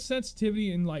 More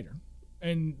sensitivity and lighter.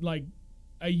 And, like,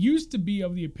 I used to be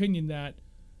of the opinion that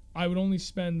I would only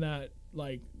spend that,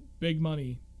 like, big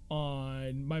money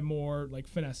on my more, like,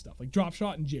 finesse stuff. Like drop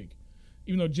shot and jig.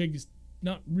 Even though jig is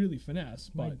not really finesse,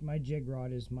 but... My jig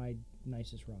rod is my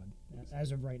nicest rod,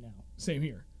 as of right now. Same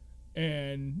here.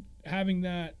 And having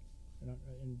that...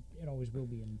 And it always will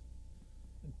be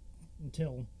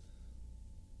until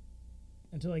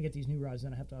I get these new rods,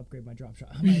 then I have to upgrade my drop shot.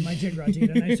 My jig rod to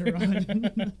get a nicer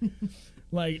rod.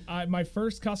 Like, my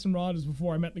first custom rod is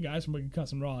before I met the guys from Wicked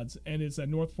Custom Rods, and it's a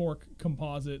North Fork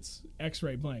Composites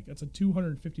X-Ray blank. That's a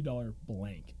 $250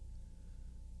 blank.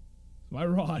 My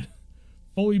rod,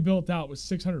 fully built out, was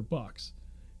 $600.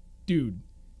 Dude,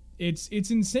 it's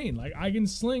insane. Like, I can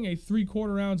sling a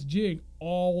 3/4 ounce jig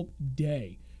all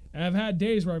day. And I've had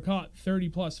days where I've caught 30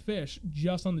 plus fish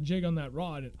just on the jig on that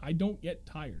rod, and I don't get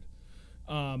tired.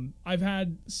 I've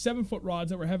had 7-foot rods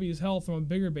that were heavy as hell throwing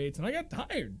bigger baits, and I got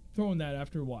tired throwing that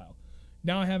after a while.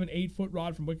 Now I have an 8-foot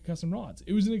rod from Wicked Custom Rods.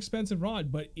 It was an expensive rod,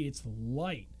 but it's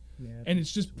light. Yeah, and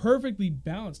it's just perfectly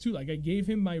balanced, too. Like, I gave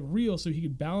him my reel so he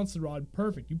could balance the rod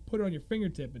perfect. You put it on your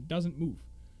fingertip, it doesn't move.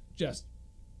 Just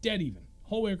dead even.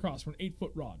 Whole way across for an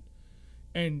 8-foot rod.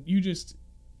 And you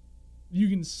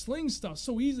can sling stuff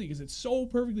so easily because it's so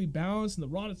perfectly balanced and the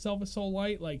rod itself is so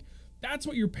light. Like, that's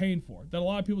what you're paying for. That a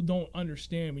lot of people don't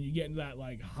understand when you get into that,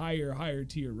 like, higher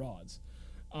tier rods.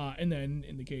 And then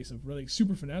in the case of really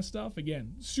super finesse stuff,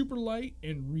 again, super light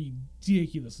and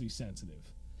ridiculously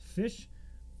sensitive. Fish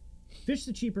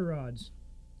the cheaper rods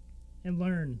and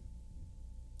learn.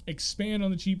 Expand on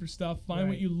the cheaper stuff. Find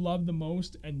what you love the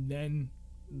most and then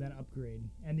upgrade.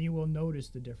 And you will notice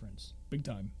the difference. Big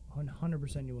time.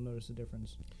 100% you will notice the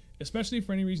difference. Especially if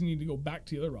for any reason you need to go back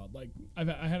to the other rod. Like,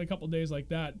 I had a couple of days like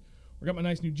that. I got my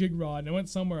nice new jig rod, and I went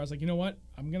somewhere. I was like, you know what?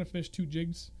 I'm going to fish 2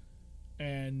 jigs.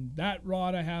 And that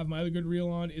rod I have my other good reel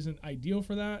on isn't ideal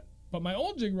for that. But my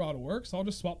old jig rod will work, so I'll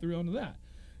just swap the reel into that.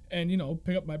 And,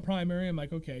 pick up my primary. I'm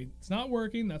like, okay, it's not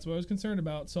working. That's what I was concerned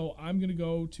about. So I'm going to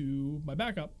go to my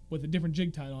backup with a different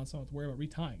jig tie on, so I don't have to worry about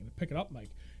retying. And I pick it up, I'm like,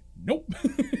 nope.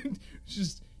 It's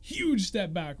just huge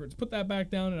step backwards. Put that back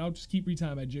down, and I'll just keep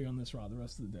retying my jig on this rod the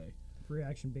rest of the day. For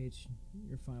reaction baits,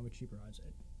 you're fine with cheaper rods.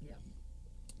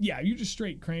 Yeah, you're just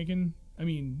straight cranking. I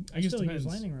mean, I guess still depends.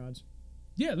 use landing rods.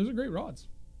 Yeah, those are great rods.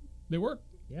 They work.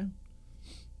 Yeah.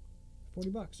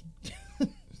 $40.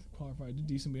 Qualified to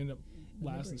decent. We ended up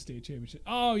last in the state championship.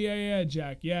 Oh yeah,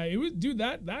 Jack. Yeah, it was, dude.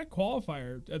 That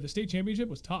qualifier at the state championship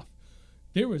was tough.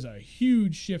 There was a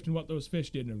huge shift in what those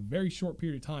fish did in a very short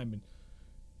period of time, and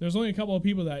there's only a couple of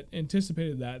people that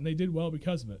anticipated that, and they did well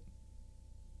because of it.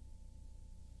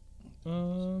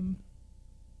 Holy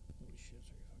shit!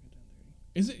 Sorry, fucking 10:30.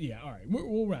 Is it? Yeah. All right.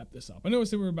 We'll wrap this up. I know we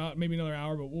said we're about maybe another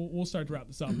hour, but we'll start to wrap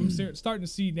this up. I'm starting to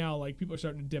see now like people are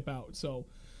starting to dip out. So,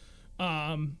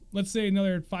 let's say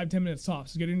another 5-10 minutes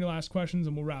tops. Get into the last questions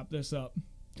and we'll wrap this up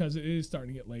because it is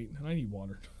starting to get late and I need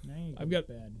water. I got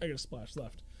a splash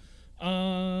left.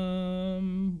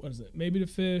 What is it? Maybe to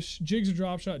fish jigs or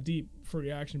drop shot deep for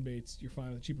reaction baits. You're fine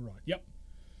with a cheaper rod. Yep.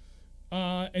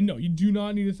 And no, you do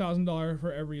not need $1,000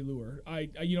 for every lure.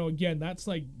 Again, that's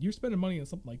like you're spending money on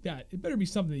something like that. It better be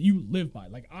something that you live by.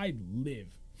 Like I live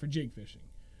for jig fishing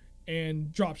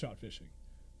and drop shot fishing.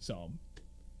 So,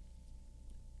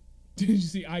 did you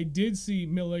see? I did see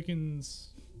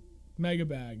Milliken's mega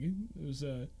bag. It was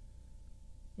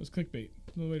clickbait.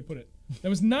 No way to put it. That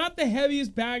was not the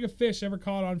heaviest bag of fish ever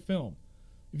caught on film.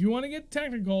 If you want to get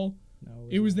technical,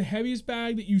 it was the heaviest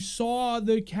bag that you saw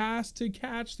the cast to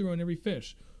catch through on every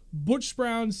fish. Butch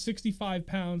Brown, 65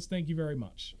 pounds. Thank you very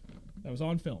much. That was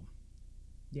on film.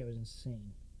 Yeah, it was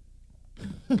insane.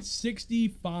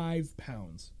 65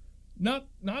 pounds. Not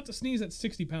to sneeze at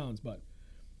 60 pounds, but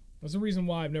that's the reason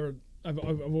why I've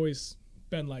always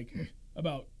been like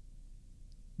about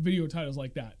video titles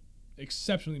like that.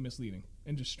 Exceptionally misleading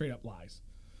and just straight up lies.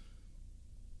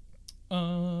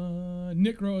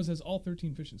 Nick Rose has all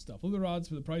 13 fishing stuff. Lure rods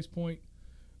for the price point.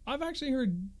 I've actually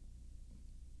heard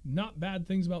not bad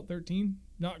things about 13.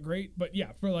 Not great, but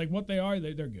yeah, for like what they are,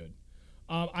 they're good.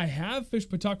 I have fished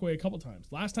Pawtuckaway a couple times.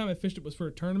 Last time I fished it was for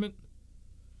a tournament.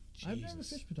 Jesus. I've never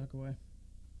fished Pawtuckaway.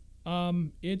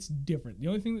 It's different. The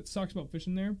only thing that sucks about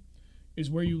fishing there is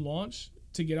where you launch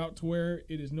to get out to where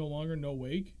it is no longer no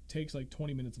wake takes like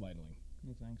 20 minutes of idling.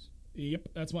 No thanks. Yep,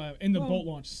 that's why. And the boat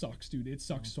launch sucks, dude. It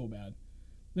sucks so bad.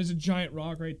 There's a giant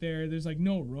rock right there. There's like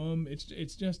no room. It's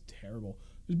just terrible.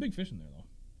 There's big fish in there though.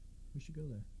 We should go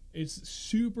there. It's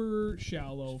super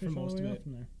shallow for most of it.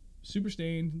 From there. Super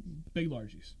stained, big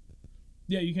largies.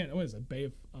 Yeah, you can't. What is it? Bay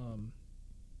of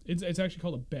it's actually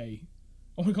called a bay.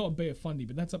 I want to call it Bay of Fundy,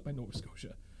 but that's up by Nova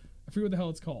Scotia. I forget what the hell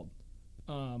it's called.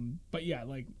 But yeah,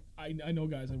 like I know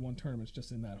guys that won tournaments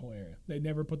just in that whole area. They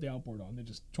never put the outboard on. They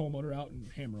just troll motor out and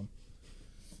hammer them.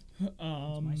 That's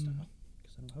my style,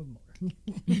 because I don't have a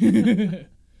motor.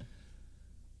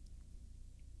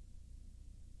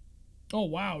 Oh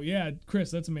wow, yeah, Chris,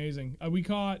 that's amazing. We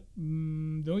caught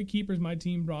the only keepers my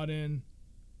team brought in.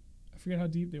 I forget how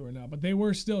deep they were now, but they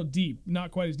were still deep.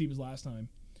 Not quite as deep as last time.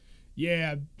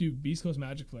 Yeah, dude, Beast Coast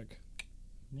Magic Flick.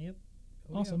 Yep.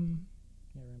 Awesome.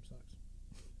 Yeah, Ram sucks.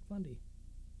 Fundy.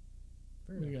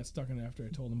 We got stuck in it after I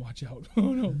told him watch out.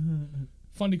 Oh no.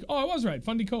 Fundy. Oh, I was right.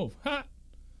 Fundy Cove. Ha.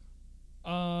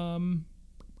 And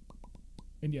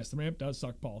yes, the ramp does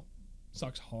suck, Paul.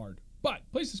 Sucks hard. But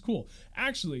place is cool.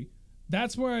 Actually,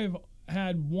 that's where I've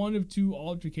had one of two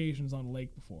altercations on a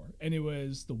lake before. And it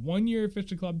was the 1 year I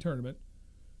fished a club tournament.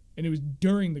 And it was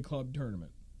during the club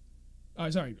tournament.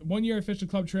 1 year I fished a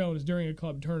club trail and it was during a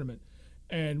club tournament.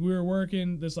 And we were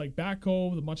working this like back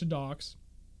cove with a bunch of docks.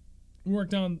 We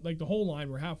worked down like the whole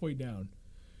line. We're halfway down.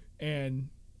 And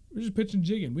we're just pitching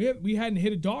jigging. We hadn't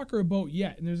hit a dock or a boat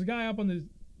yet. And there's a guy up on the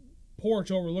porch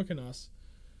overlooking us.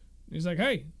 And he's like,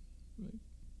 hey,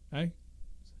 think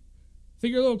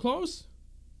you're a little close?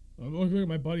 I'm looking at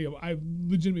my buddy. I'm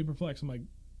legitimately perplexed. I'm like,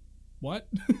 what?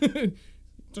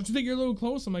 Don't you think you're a little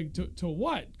close? I'm like, to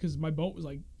what? Because my boat was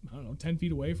like, I don't know, 10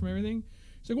 feet away from everything.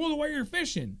 He's like, well, the way you're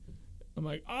fishing. I'm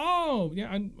like, oh, yeah,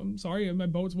 I'm sorry. My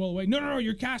boat's well away. No,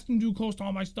 you're casting too close to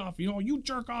all my stuff. You know, you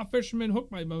jerk off fisherman,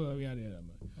 hook my... Yeah.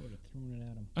 I would have thrown it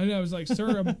at him. I was like,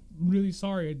 sir, I'm really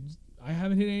sorry. I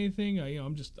haven't hit anything.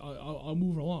 I'll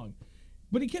move along.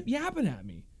 But he kept yapping at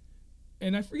me.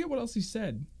 And I forget what else he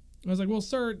said. I was like, well,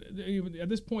 sir, at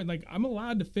this point, like, I'm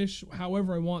allowed to fish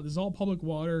however I want. This is all public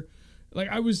water. Like,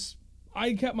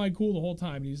 I kept my cool the whole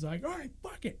time. And he's like, all right,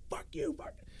 fuck it. Fuck you.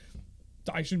 Fuck it.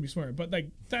 I shouldn't be swearing. But,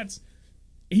 like,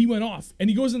 he went off. And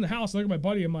he goes in the house. I look at my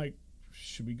buddy. I'm like,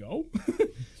 should we go?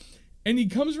 And he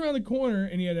comes around the corner,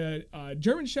 and he had a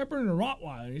German Shepherd and a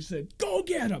Rottweiler. And he said, go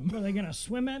get him. Are they going to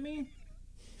swim at me?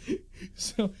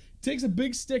 So takes a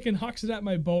big stick and hucks it at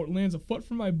my boat, lands a foot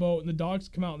from my boat, and the dogs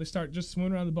come out and they start just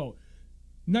swimming around the boat.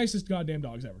 Nicest goddamn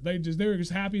dogs ever. They were as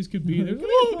happy as could be. They're like,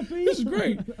 oh, this is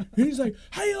great. And he's like,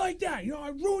 how do you like that? You know, I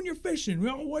ruined your fishing. You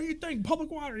know, what do you think?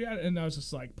 Public water. Yeah. And I was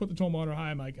just like, put the tow motor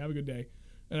high. I'm like, have a good day.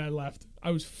 And I left.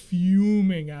 I was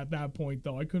fuming at that point,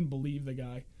 though. I couldn't believe the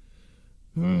guy.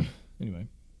 Anyway.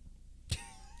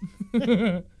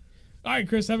 All right,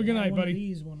 Chris, have a good night,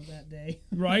 buddy. One of that day.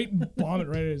 Right? Bomb it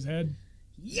right at his head.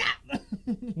 Yeah.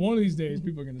 One of these days,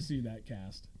 people are going to see that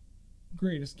cast.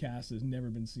 Greatest cast has never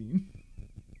been seen.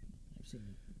 I've seen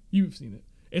it. You've seen it.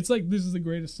 It's like this is the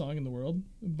greatest song in the world,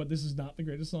 but this is not the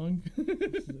greatest song.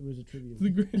 It was a tribute.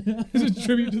 It's a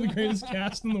tribute to the greatest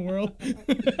cast in the world.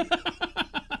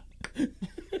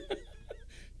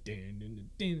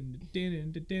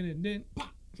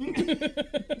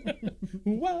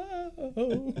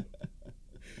 Whoa!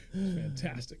 It's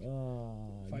fantastic.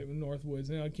 Fight with Northwoods.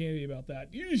 I can't be about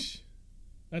that. Yeesh.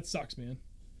 That sucks, man.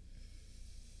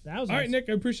 Thousands. All right, Nick,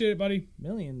 I appreciate it, buddy.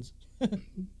 Millions.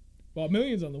 Well,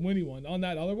 millions on the Winnie one. On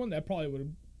that other one, that probably would have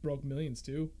broke millions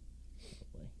too.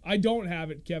 I don't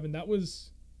have it, Kevin. That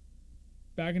was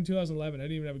back in 2011. I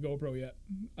didn't even have a GoPro yet.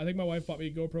 I think my wife bought me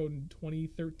a GoPro in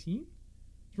 2013.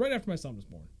 It's right after my son was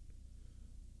born.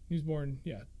 He was born,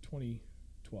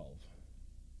 2012.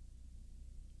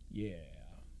 Yeah.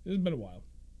 It's been a while.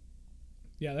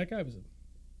 Yeah, that guy was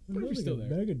still there.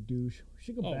 Mega douche. We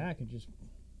should go back and just...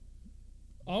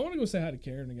 I want to go say hi to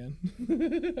Karen again.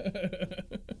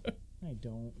 I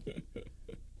don't.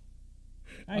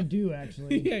 I do,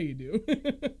 actually. Yeah, you do.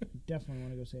 Definitely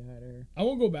want to go say hi to her. I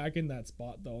won't go back in that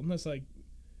spot, though, unless, like...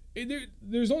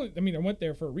 there's only... I mean, I went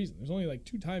there for a reason. There's only, like,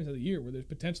 2 times of the year where there's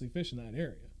potentially fish in that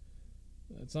area.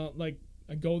 It's not like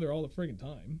I go there all the friggin'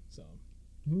 time, so...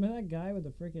 Remember that guy with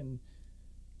the freaking...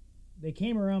 They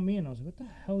came around me, and I was like, what the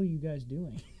hell are you guys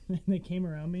doing? And they came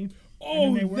around me. Oh,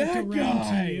 and then they worked that around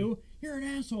guy! to you. You're an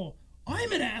asshole.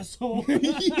 I'm an asshole.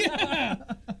 Yeah!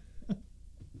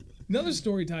 Another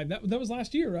story time. That was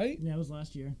last year, right? Yeah, it was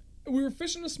last year. We were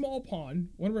fishing a small pond,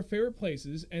 one of our favorite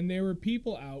places, and there were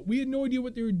people out. We had no idea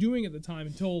what they were doing at the time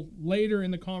until later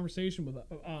in the conversation with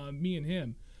me and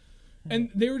him. And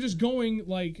they were just going,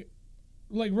 like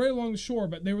right along the shore,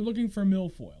 but they were looking for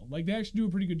milfoil. Like, they actually do a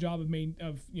pretty good job of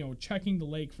checking the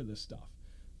lake for this stuff.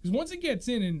 Because once it gets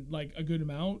in like a good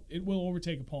amount, it will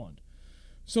overtake a pond.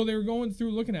 So they were going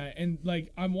through looking at it, and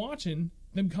like I'm watching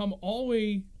them come all the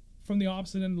way from the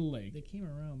opposite end of the lake. They came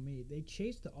around me. They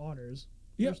chased the otters,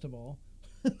 first of all.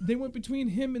 They went between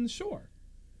him and the shore.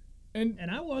 And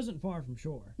I wasn't far from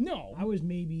shore. No. I was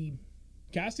maybe...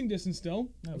 Casting distance still.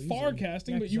 No, far easily.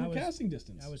 casting, Yeah, but you 'cause were casting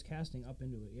distance. I was casting up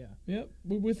into it, yeah. Yep.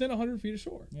 Within 100 feet of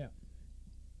shore. Yeah.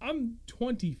 I'm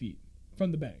 20 feet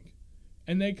from the bank.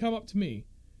 And they come up to me.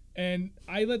 And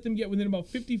I let them get within about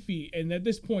 50 feet. And at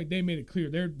this point, they made it clear.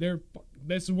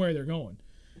 This is where they're going.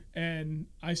 And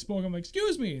I spoke. I'm like,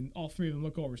 excuse me. And all 3 of them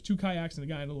look over. It's 2 kayaks and a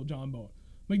guy in a little John boat.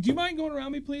 I'm like, do you mind going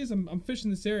around me, please? I'm fishing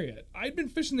this area. I'd been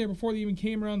fishing there before they even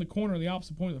came around the corner on the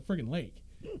opposite point of the friggin' lake.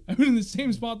 I've been in the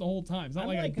same spot the whole time. It's not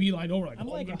like I beeline over. I'm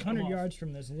like 100 yards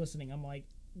from this listening. I'm like,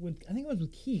 I think it was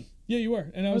with Keith. Yeah, you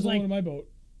were. And I was alone in my boat.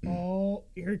 Oh,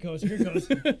 here it goes.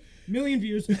 Million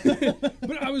views.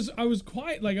 But I was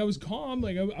quiet. Like, I was calm.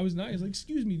 Like, I was nice. Like,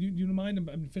 excuse me, do you mind? I've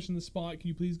been fishing this spot. Can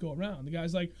you please go around? The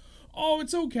guy's like, oh,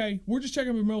 it's okay. We're just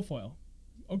checking for milfoil.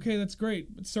 Okay, that's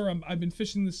great. But, sir, I've been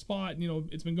fishing this spot,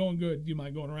 and, it's been going good. Do you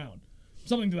mind going around?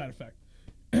 Something to that effect.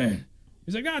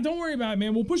 He's like, don't worry about it,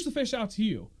 man. We'll push the fish out to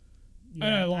you. Yeah,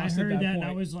 and I lost heard at that that point.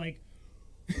 And I was like,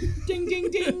 ding, ding,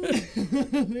 ding.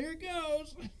 There it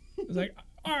goes. I was like,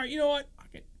 all right, you know what?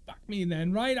 Fuck me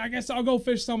then, right? I guess I'll go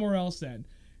fish somewhere else then.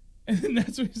 And then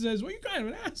that's what he says. Well, you're kind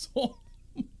of an asshole.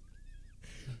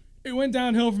 It went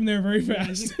downhill from there very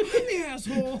fast. I'm the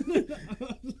asshole.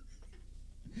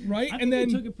 Right? And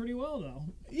then took it pretty well, though.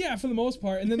 Yeah, for the most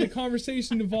part. And then the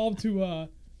conversation evolved to,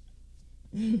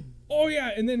 oh,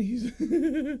 yeah. And then he's...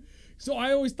 So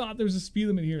I always thought there was a speed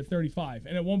limit here at 35.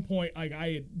 And at one point, like,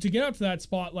 to get up to that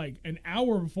spot, like, an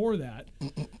hour before that,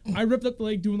 I ripped up the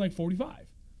lake doing, like, 45.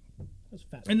 That's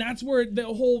fast. And that's where the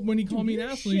whole, when he called me an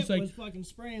asshole, he's like... was fucking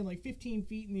spraying like 15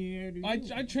 feet in the air, dude.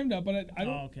 I trimmed up, but I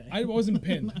don't... Oh, okay. I wasn't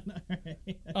pinned.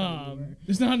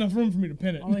 There's not enough room for me to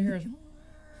pin it. All I hear is...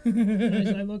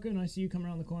 As I look and I see you come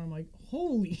around the corner, I'm like,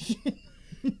 holy shit.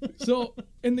 So,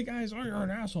 and the guy's, oh, you're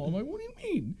an asshole. I'm like, what do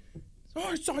you mean? Oh,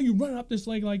 I saw you run up this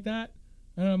lake like that.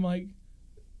 And I'm like...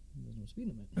 There's no speed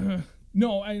limit.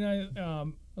 No, and I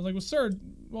was like, well, sir,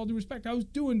 with all due respect, I was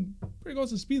doing pretty close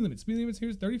to the speed limit. Speed limit's here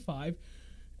is 35.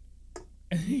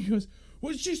 And he goes,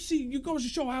 well, it's just, see, you goes to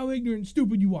show how ignorant and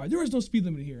stupid you are. There is no speed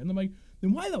limit here. And I'm like,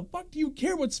 then why the fuck do you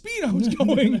care what speed I was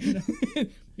going? He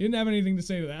didn't have anything to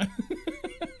say to that.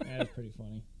 That's pretty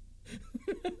funny.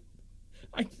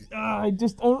 I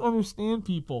just don't understand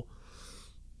people.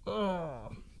 You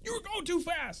were going too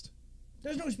fast.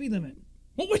 There's no speed limit.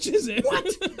 Well, which is it? What?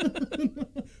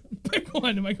 Pick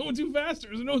What? Am I going too fast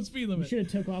or is there no speed You limit? should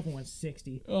have took off and went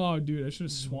 60. Oh, dude, I should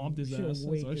have swamped his Should have ass. That's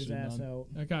waked what I his should have ass done. out.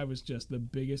 That guy was just the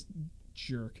biggest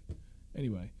jerk.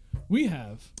 Anyway, we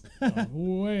have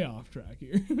way off track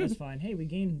here. That's fine. Hey, we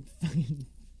gained fucking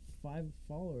 5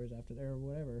 followers after or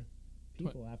whatever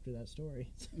people after that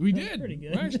story. We That's did. pretty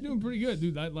good. We're actually doing pretty good,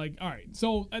 dude. All right.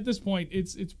 So at this point,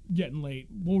 it's getting late.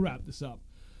 We'll wrap this up.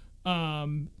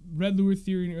 Red lure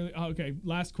theory. And early, okay,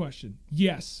 last question.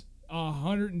 Yes,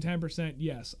 110%.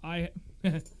 Yes,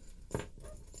 if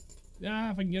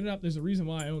I can get it up, there's a reason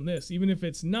why I own this, even if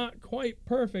it's not quite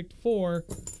perfect for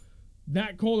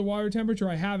that colder water temperature.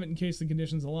 I have it in case the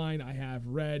conditions align. I have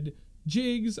red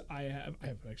jigs. I have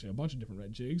actually a bunch of different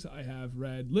red jigs. I have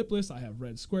red lipless. I have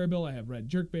red square bill. I have red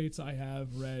jerk baits. I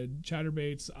have red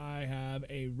chatterbaits. I have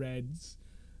a red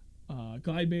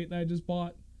glide bait that I just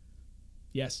bought.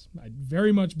 Yes, I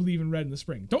very much believe in red in the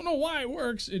spring. Don't know why it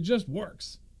works. It just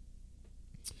works.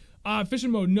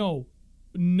 Fishing mode, no.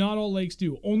 Not all lakes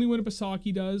do. Only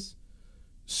Winnipesaukee does.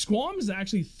 Squam is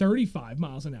actually 35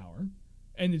 miles an hour,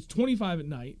 and it's 25 at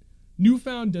night.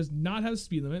 Newfound does not have a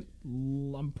speed limit.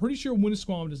 I'm pretty sure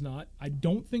Winnisquam does not. I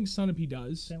don't think Sunapee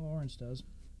does. St. Lawrence does.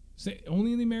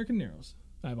 Only in the American Narrows.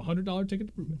 I have a $100 ticket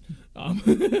to prove it.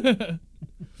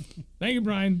 Thank you,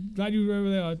 Brian. Glad you were over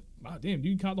there. Wow, damn,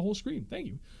 dude, caught the whole screen. Thank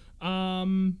you.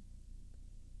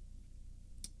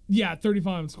 Yeah,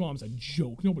 35 on Squam's a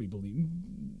joke. Nobody believes.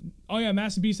 Oh yeah,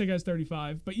 Massabesic has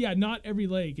 35, but yeah, not every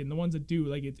lake, and the ones that do,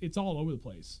 like it's all over the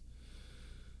place.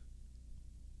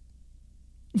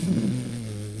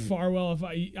 Farwell, if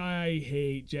I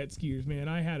hate jet skiers, man.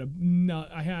 I had You know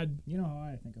how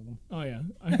I think of them. Oh yeah.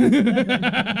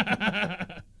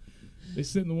 They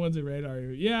sit in the ones that radar.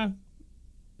 Yeah.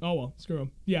 Oh well, screw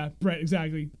them. Yeah, Brett,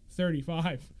 exactly.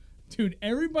 35. Dude,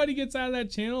 everybody gets out of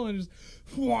that channel and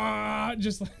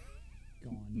just like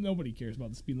Gone. Nobody cares about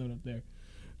the speed limit up there.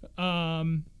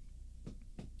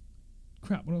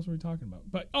 Crap, what else were we talking about?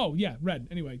 But oh yeah, red.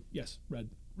 Anyway, yes, red.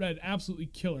 Red, absolutely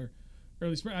killer.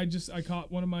 Early spring. I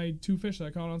caught one of my 2 fish that I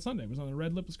caught on Sunday. It was on a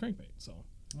red lipless crankbait. So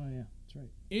Oh yeah, that's right.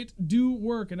 it do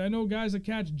work, and I know guys that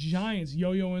catch giants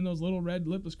yo-yoing those little red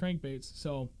lipless crankbaits.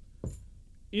 So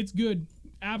it's good.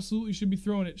 Absolutely should be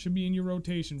throwing it. Should be in your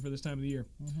rotation for this time of the year.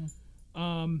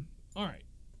 All right.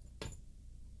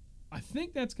 I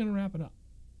think that's gonna wrap it up.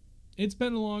 It's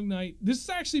been a long night. This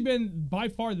has actually been by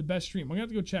far the best stream. I'm gonna have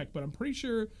to go check, but I'm pretty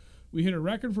sure we hit a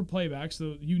record for playbacks,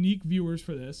 so unique viewers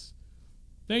for this.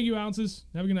 Thank you, Ounces.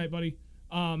 Have a good night, buddy.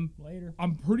 Later.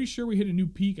 I'm pretty sure we hit a new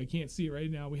peak. I can't see it right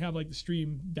now. We have like the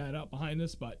stream data up behind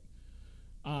us, but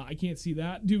I can't see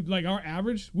that. Dude, like our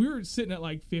average, we were sitting at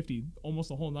like 50 almost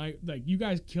the whole night. Like you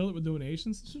guys kill it with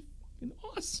donations. This is fucking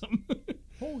awesome.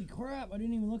 Holy crap, I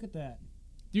didn't even look at that.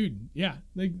 Dude, yeah.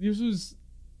 Like this was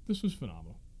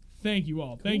phenomenal. Thank you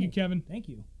all. Cool. Thank you, Kevin. Thank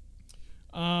you.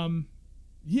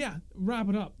 Yeah, wrap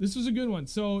it up. This was a good one.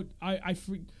 So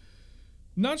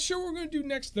not sure what we're going to do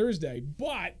next Thursday,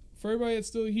 but for everybody that's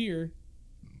still here,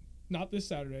 not this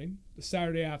Saturday, the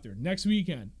Saturday after, next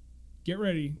weekend, get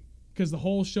ready because the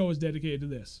whole show is dedicated to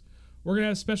this. We're going to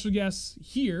have special guests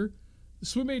here, the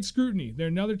Swimbait Scrutiny. They're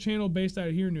another channel based out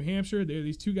of here in New Hampshire. They're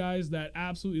these 2 guys that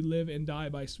absolutely live and die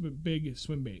by big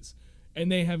swim baits,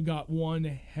 and they have got one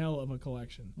hell of a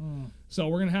collection. So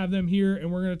we're going to have them here,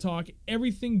 and we're going to talk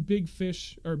everything big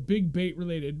fish or big bait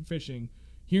related fishing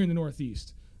here in the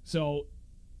Northeast. So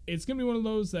it's going to be one of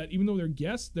those that even though they're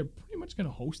guests, they're pretty much going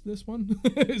to host this one,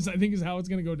 I think is how it's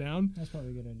going to go down. That's probably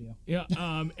a good idea. Yeah,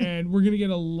 and we're going to get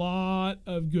a lot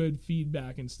of good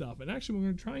feedback and stuff. And actually what we're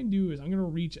going to try and do is I'm going to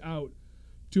reach out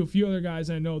to a few other guys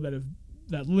I know that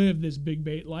live this big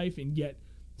bait life and get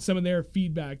some of their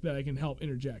feedback that I can help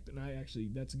interject. And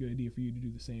that's a good idea for you to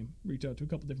do the same. Reach out to a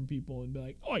couple different people and be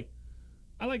like, "Oi,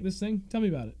 I like this thing. Tell me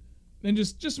about it." And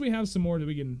just so we have some more that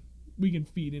we can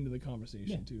feed into the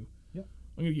conversation too. Yep.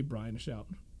 I'm gonna give Brian a shout.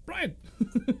 Brian.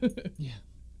 Yeah.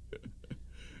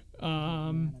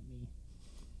 Not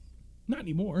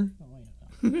anymore. Oh,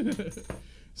 yeah.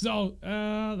 So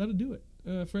that'll do it.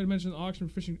 Fred mentioned the auction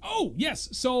for fishing. Oh yes.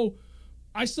 So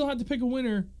I still have to pick a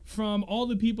winner from all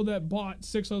the people that bought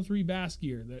 603 Bass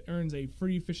gear that earns a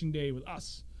free fishing day with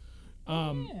us.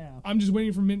 Yeah. I'm just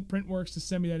waiting for Mint Printworks to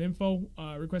send me that info.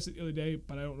 I requested it the other day,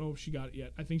 but I don't know if she got it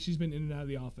yet. I think she's been in and out of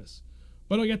the office.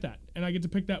 But I'll get that, and I get to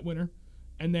pick that winner.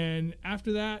 And then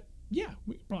after that, yeah,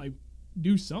 we could probably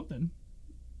do something.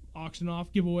 Auction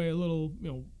off, give away a little,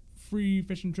 free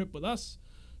fishing trip with us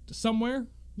to somewhere.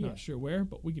 Yeah. Not sure where,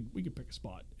 but we could pick a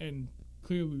spot. And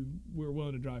clearly we're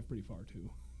willing to drive pretty far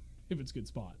too, if it's a good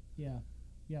spot. Yeah.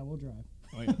 Yeah, we'll drive.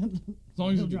 Oh, yeah. As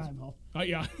long as You'll it's drive, Paul.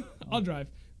 yeah, I'll drive.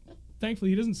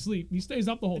 Thankfully, he doesn't sleep. He stays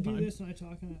up the whole I do time. this and I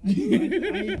talk. And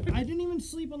I didn't even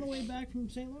sleep on the way back from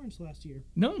St. Lawrence last year.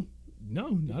 No,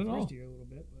 not at all. First year a little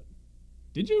bit, but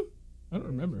Did you? I don't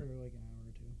remember. for like an hour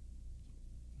or two.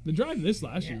 The drive this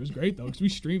last year was great though, because we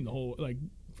streamed the whole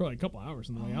for like a couple hours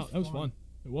on the way out. That was fun.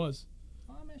 It was.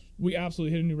 Amish. We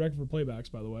absolutely hit a new record for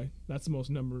playbacks, by the way. That's the most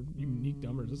unique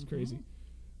numbers. That's crazy.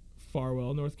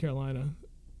 Farwell, North Carolina.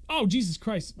 Oh, Jesus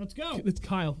Christ. Let's go. It's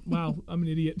Kyle. Wow, I'm an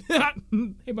idiot.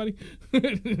 Hey, buddy.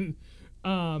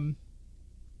 I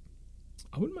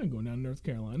wouldn't mind going down to North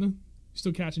Carolina.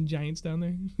 Still catching giants down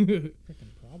there? Frickin'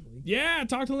 probably. Yeah,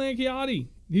 talk to Lanchiotti.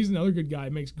 He's another good guy.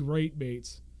 Makes great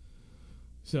baits.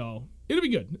 So it'll be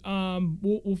good.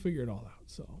 We'll figure it all out.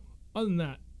 So other than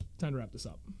that, time to wrap this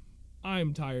up.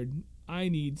 I'm tired. I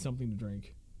need something to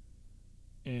drink.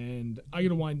 And I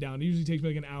gotta wind down. It usually takes me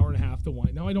like an hour and a half to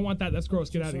wind. No, I don't want that. That's gross.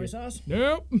 Get out of Soy here. sauce?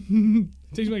 Nope. It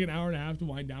takes me like an hour and a half to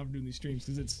wind down from doing these streams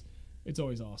because it's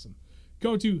always awesome.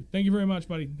 Go-To, thank you very much,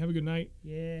 buddy. Have a good night.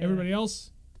 Yeah. Everybody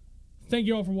else, thank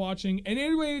you all for watching. And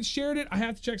anybody that shared it, I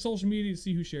have to check social media to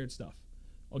see who shared stuff.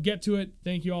 I'll get to it.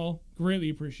 Thank you all.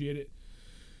 Greatly appreciate it.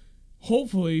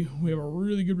 Hopefully, we have a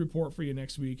really good report for you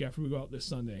next week after we go out this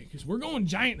Sunday because we're going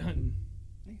giant hunting.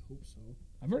 I hope so.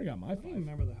 I've already got my I don't 5.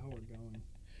 remember the Howard going.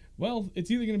 Well, it's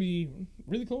either going to be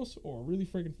really close or really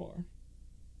friggin' far.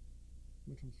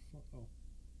 Which one's oh.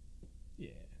 Yeah.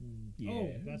 Yeah.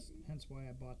 Oh, that's hence why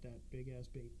I bought that big ass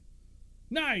bait.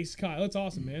 Nice, Kyle. That's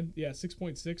awesome, man. Yeah,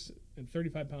 6.6 and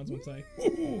 35 pounds one side.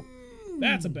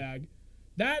 That's a bag.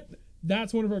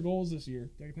 That's one of our goals this year.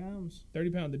 30 pounds.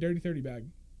 30 pound, the dirty 30 bag.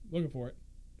 Looking for it.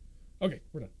 Okay,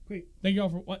 we're done. Wait. Thank you all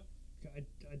for what? What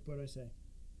did I say?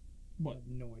 What? I have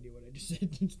no idea what I just said.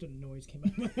 Just a noise came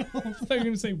out of my mouth. I thought you were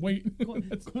gonna say wait.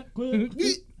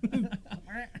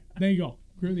 Thank you all.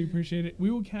 Greatly appreciate it.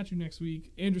 We will catch you next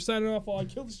week. Andrew, signing off while I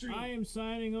kill the stream. I am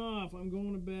signing off. I'm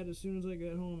going to bed as soon as I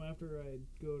get home after I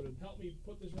go to... Help me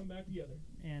put this room back together.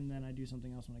 And then I do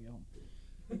something else when I get home.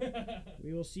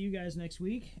 We will see you guys next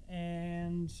week.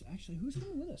 And actually, who's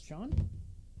coming with us, Sean?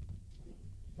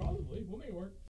 Probably. We'll make it work.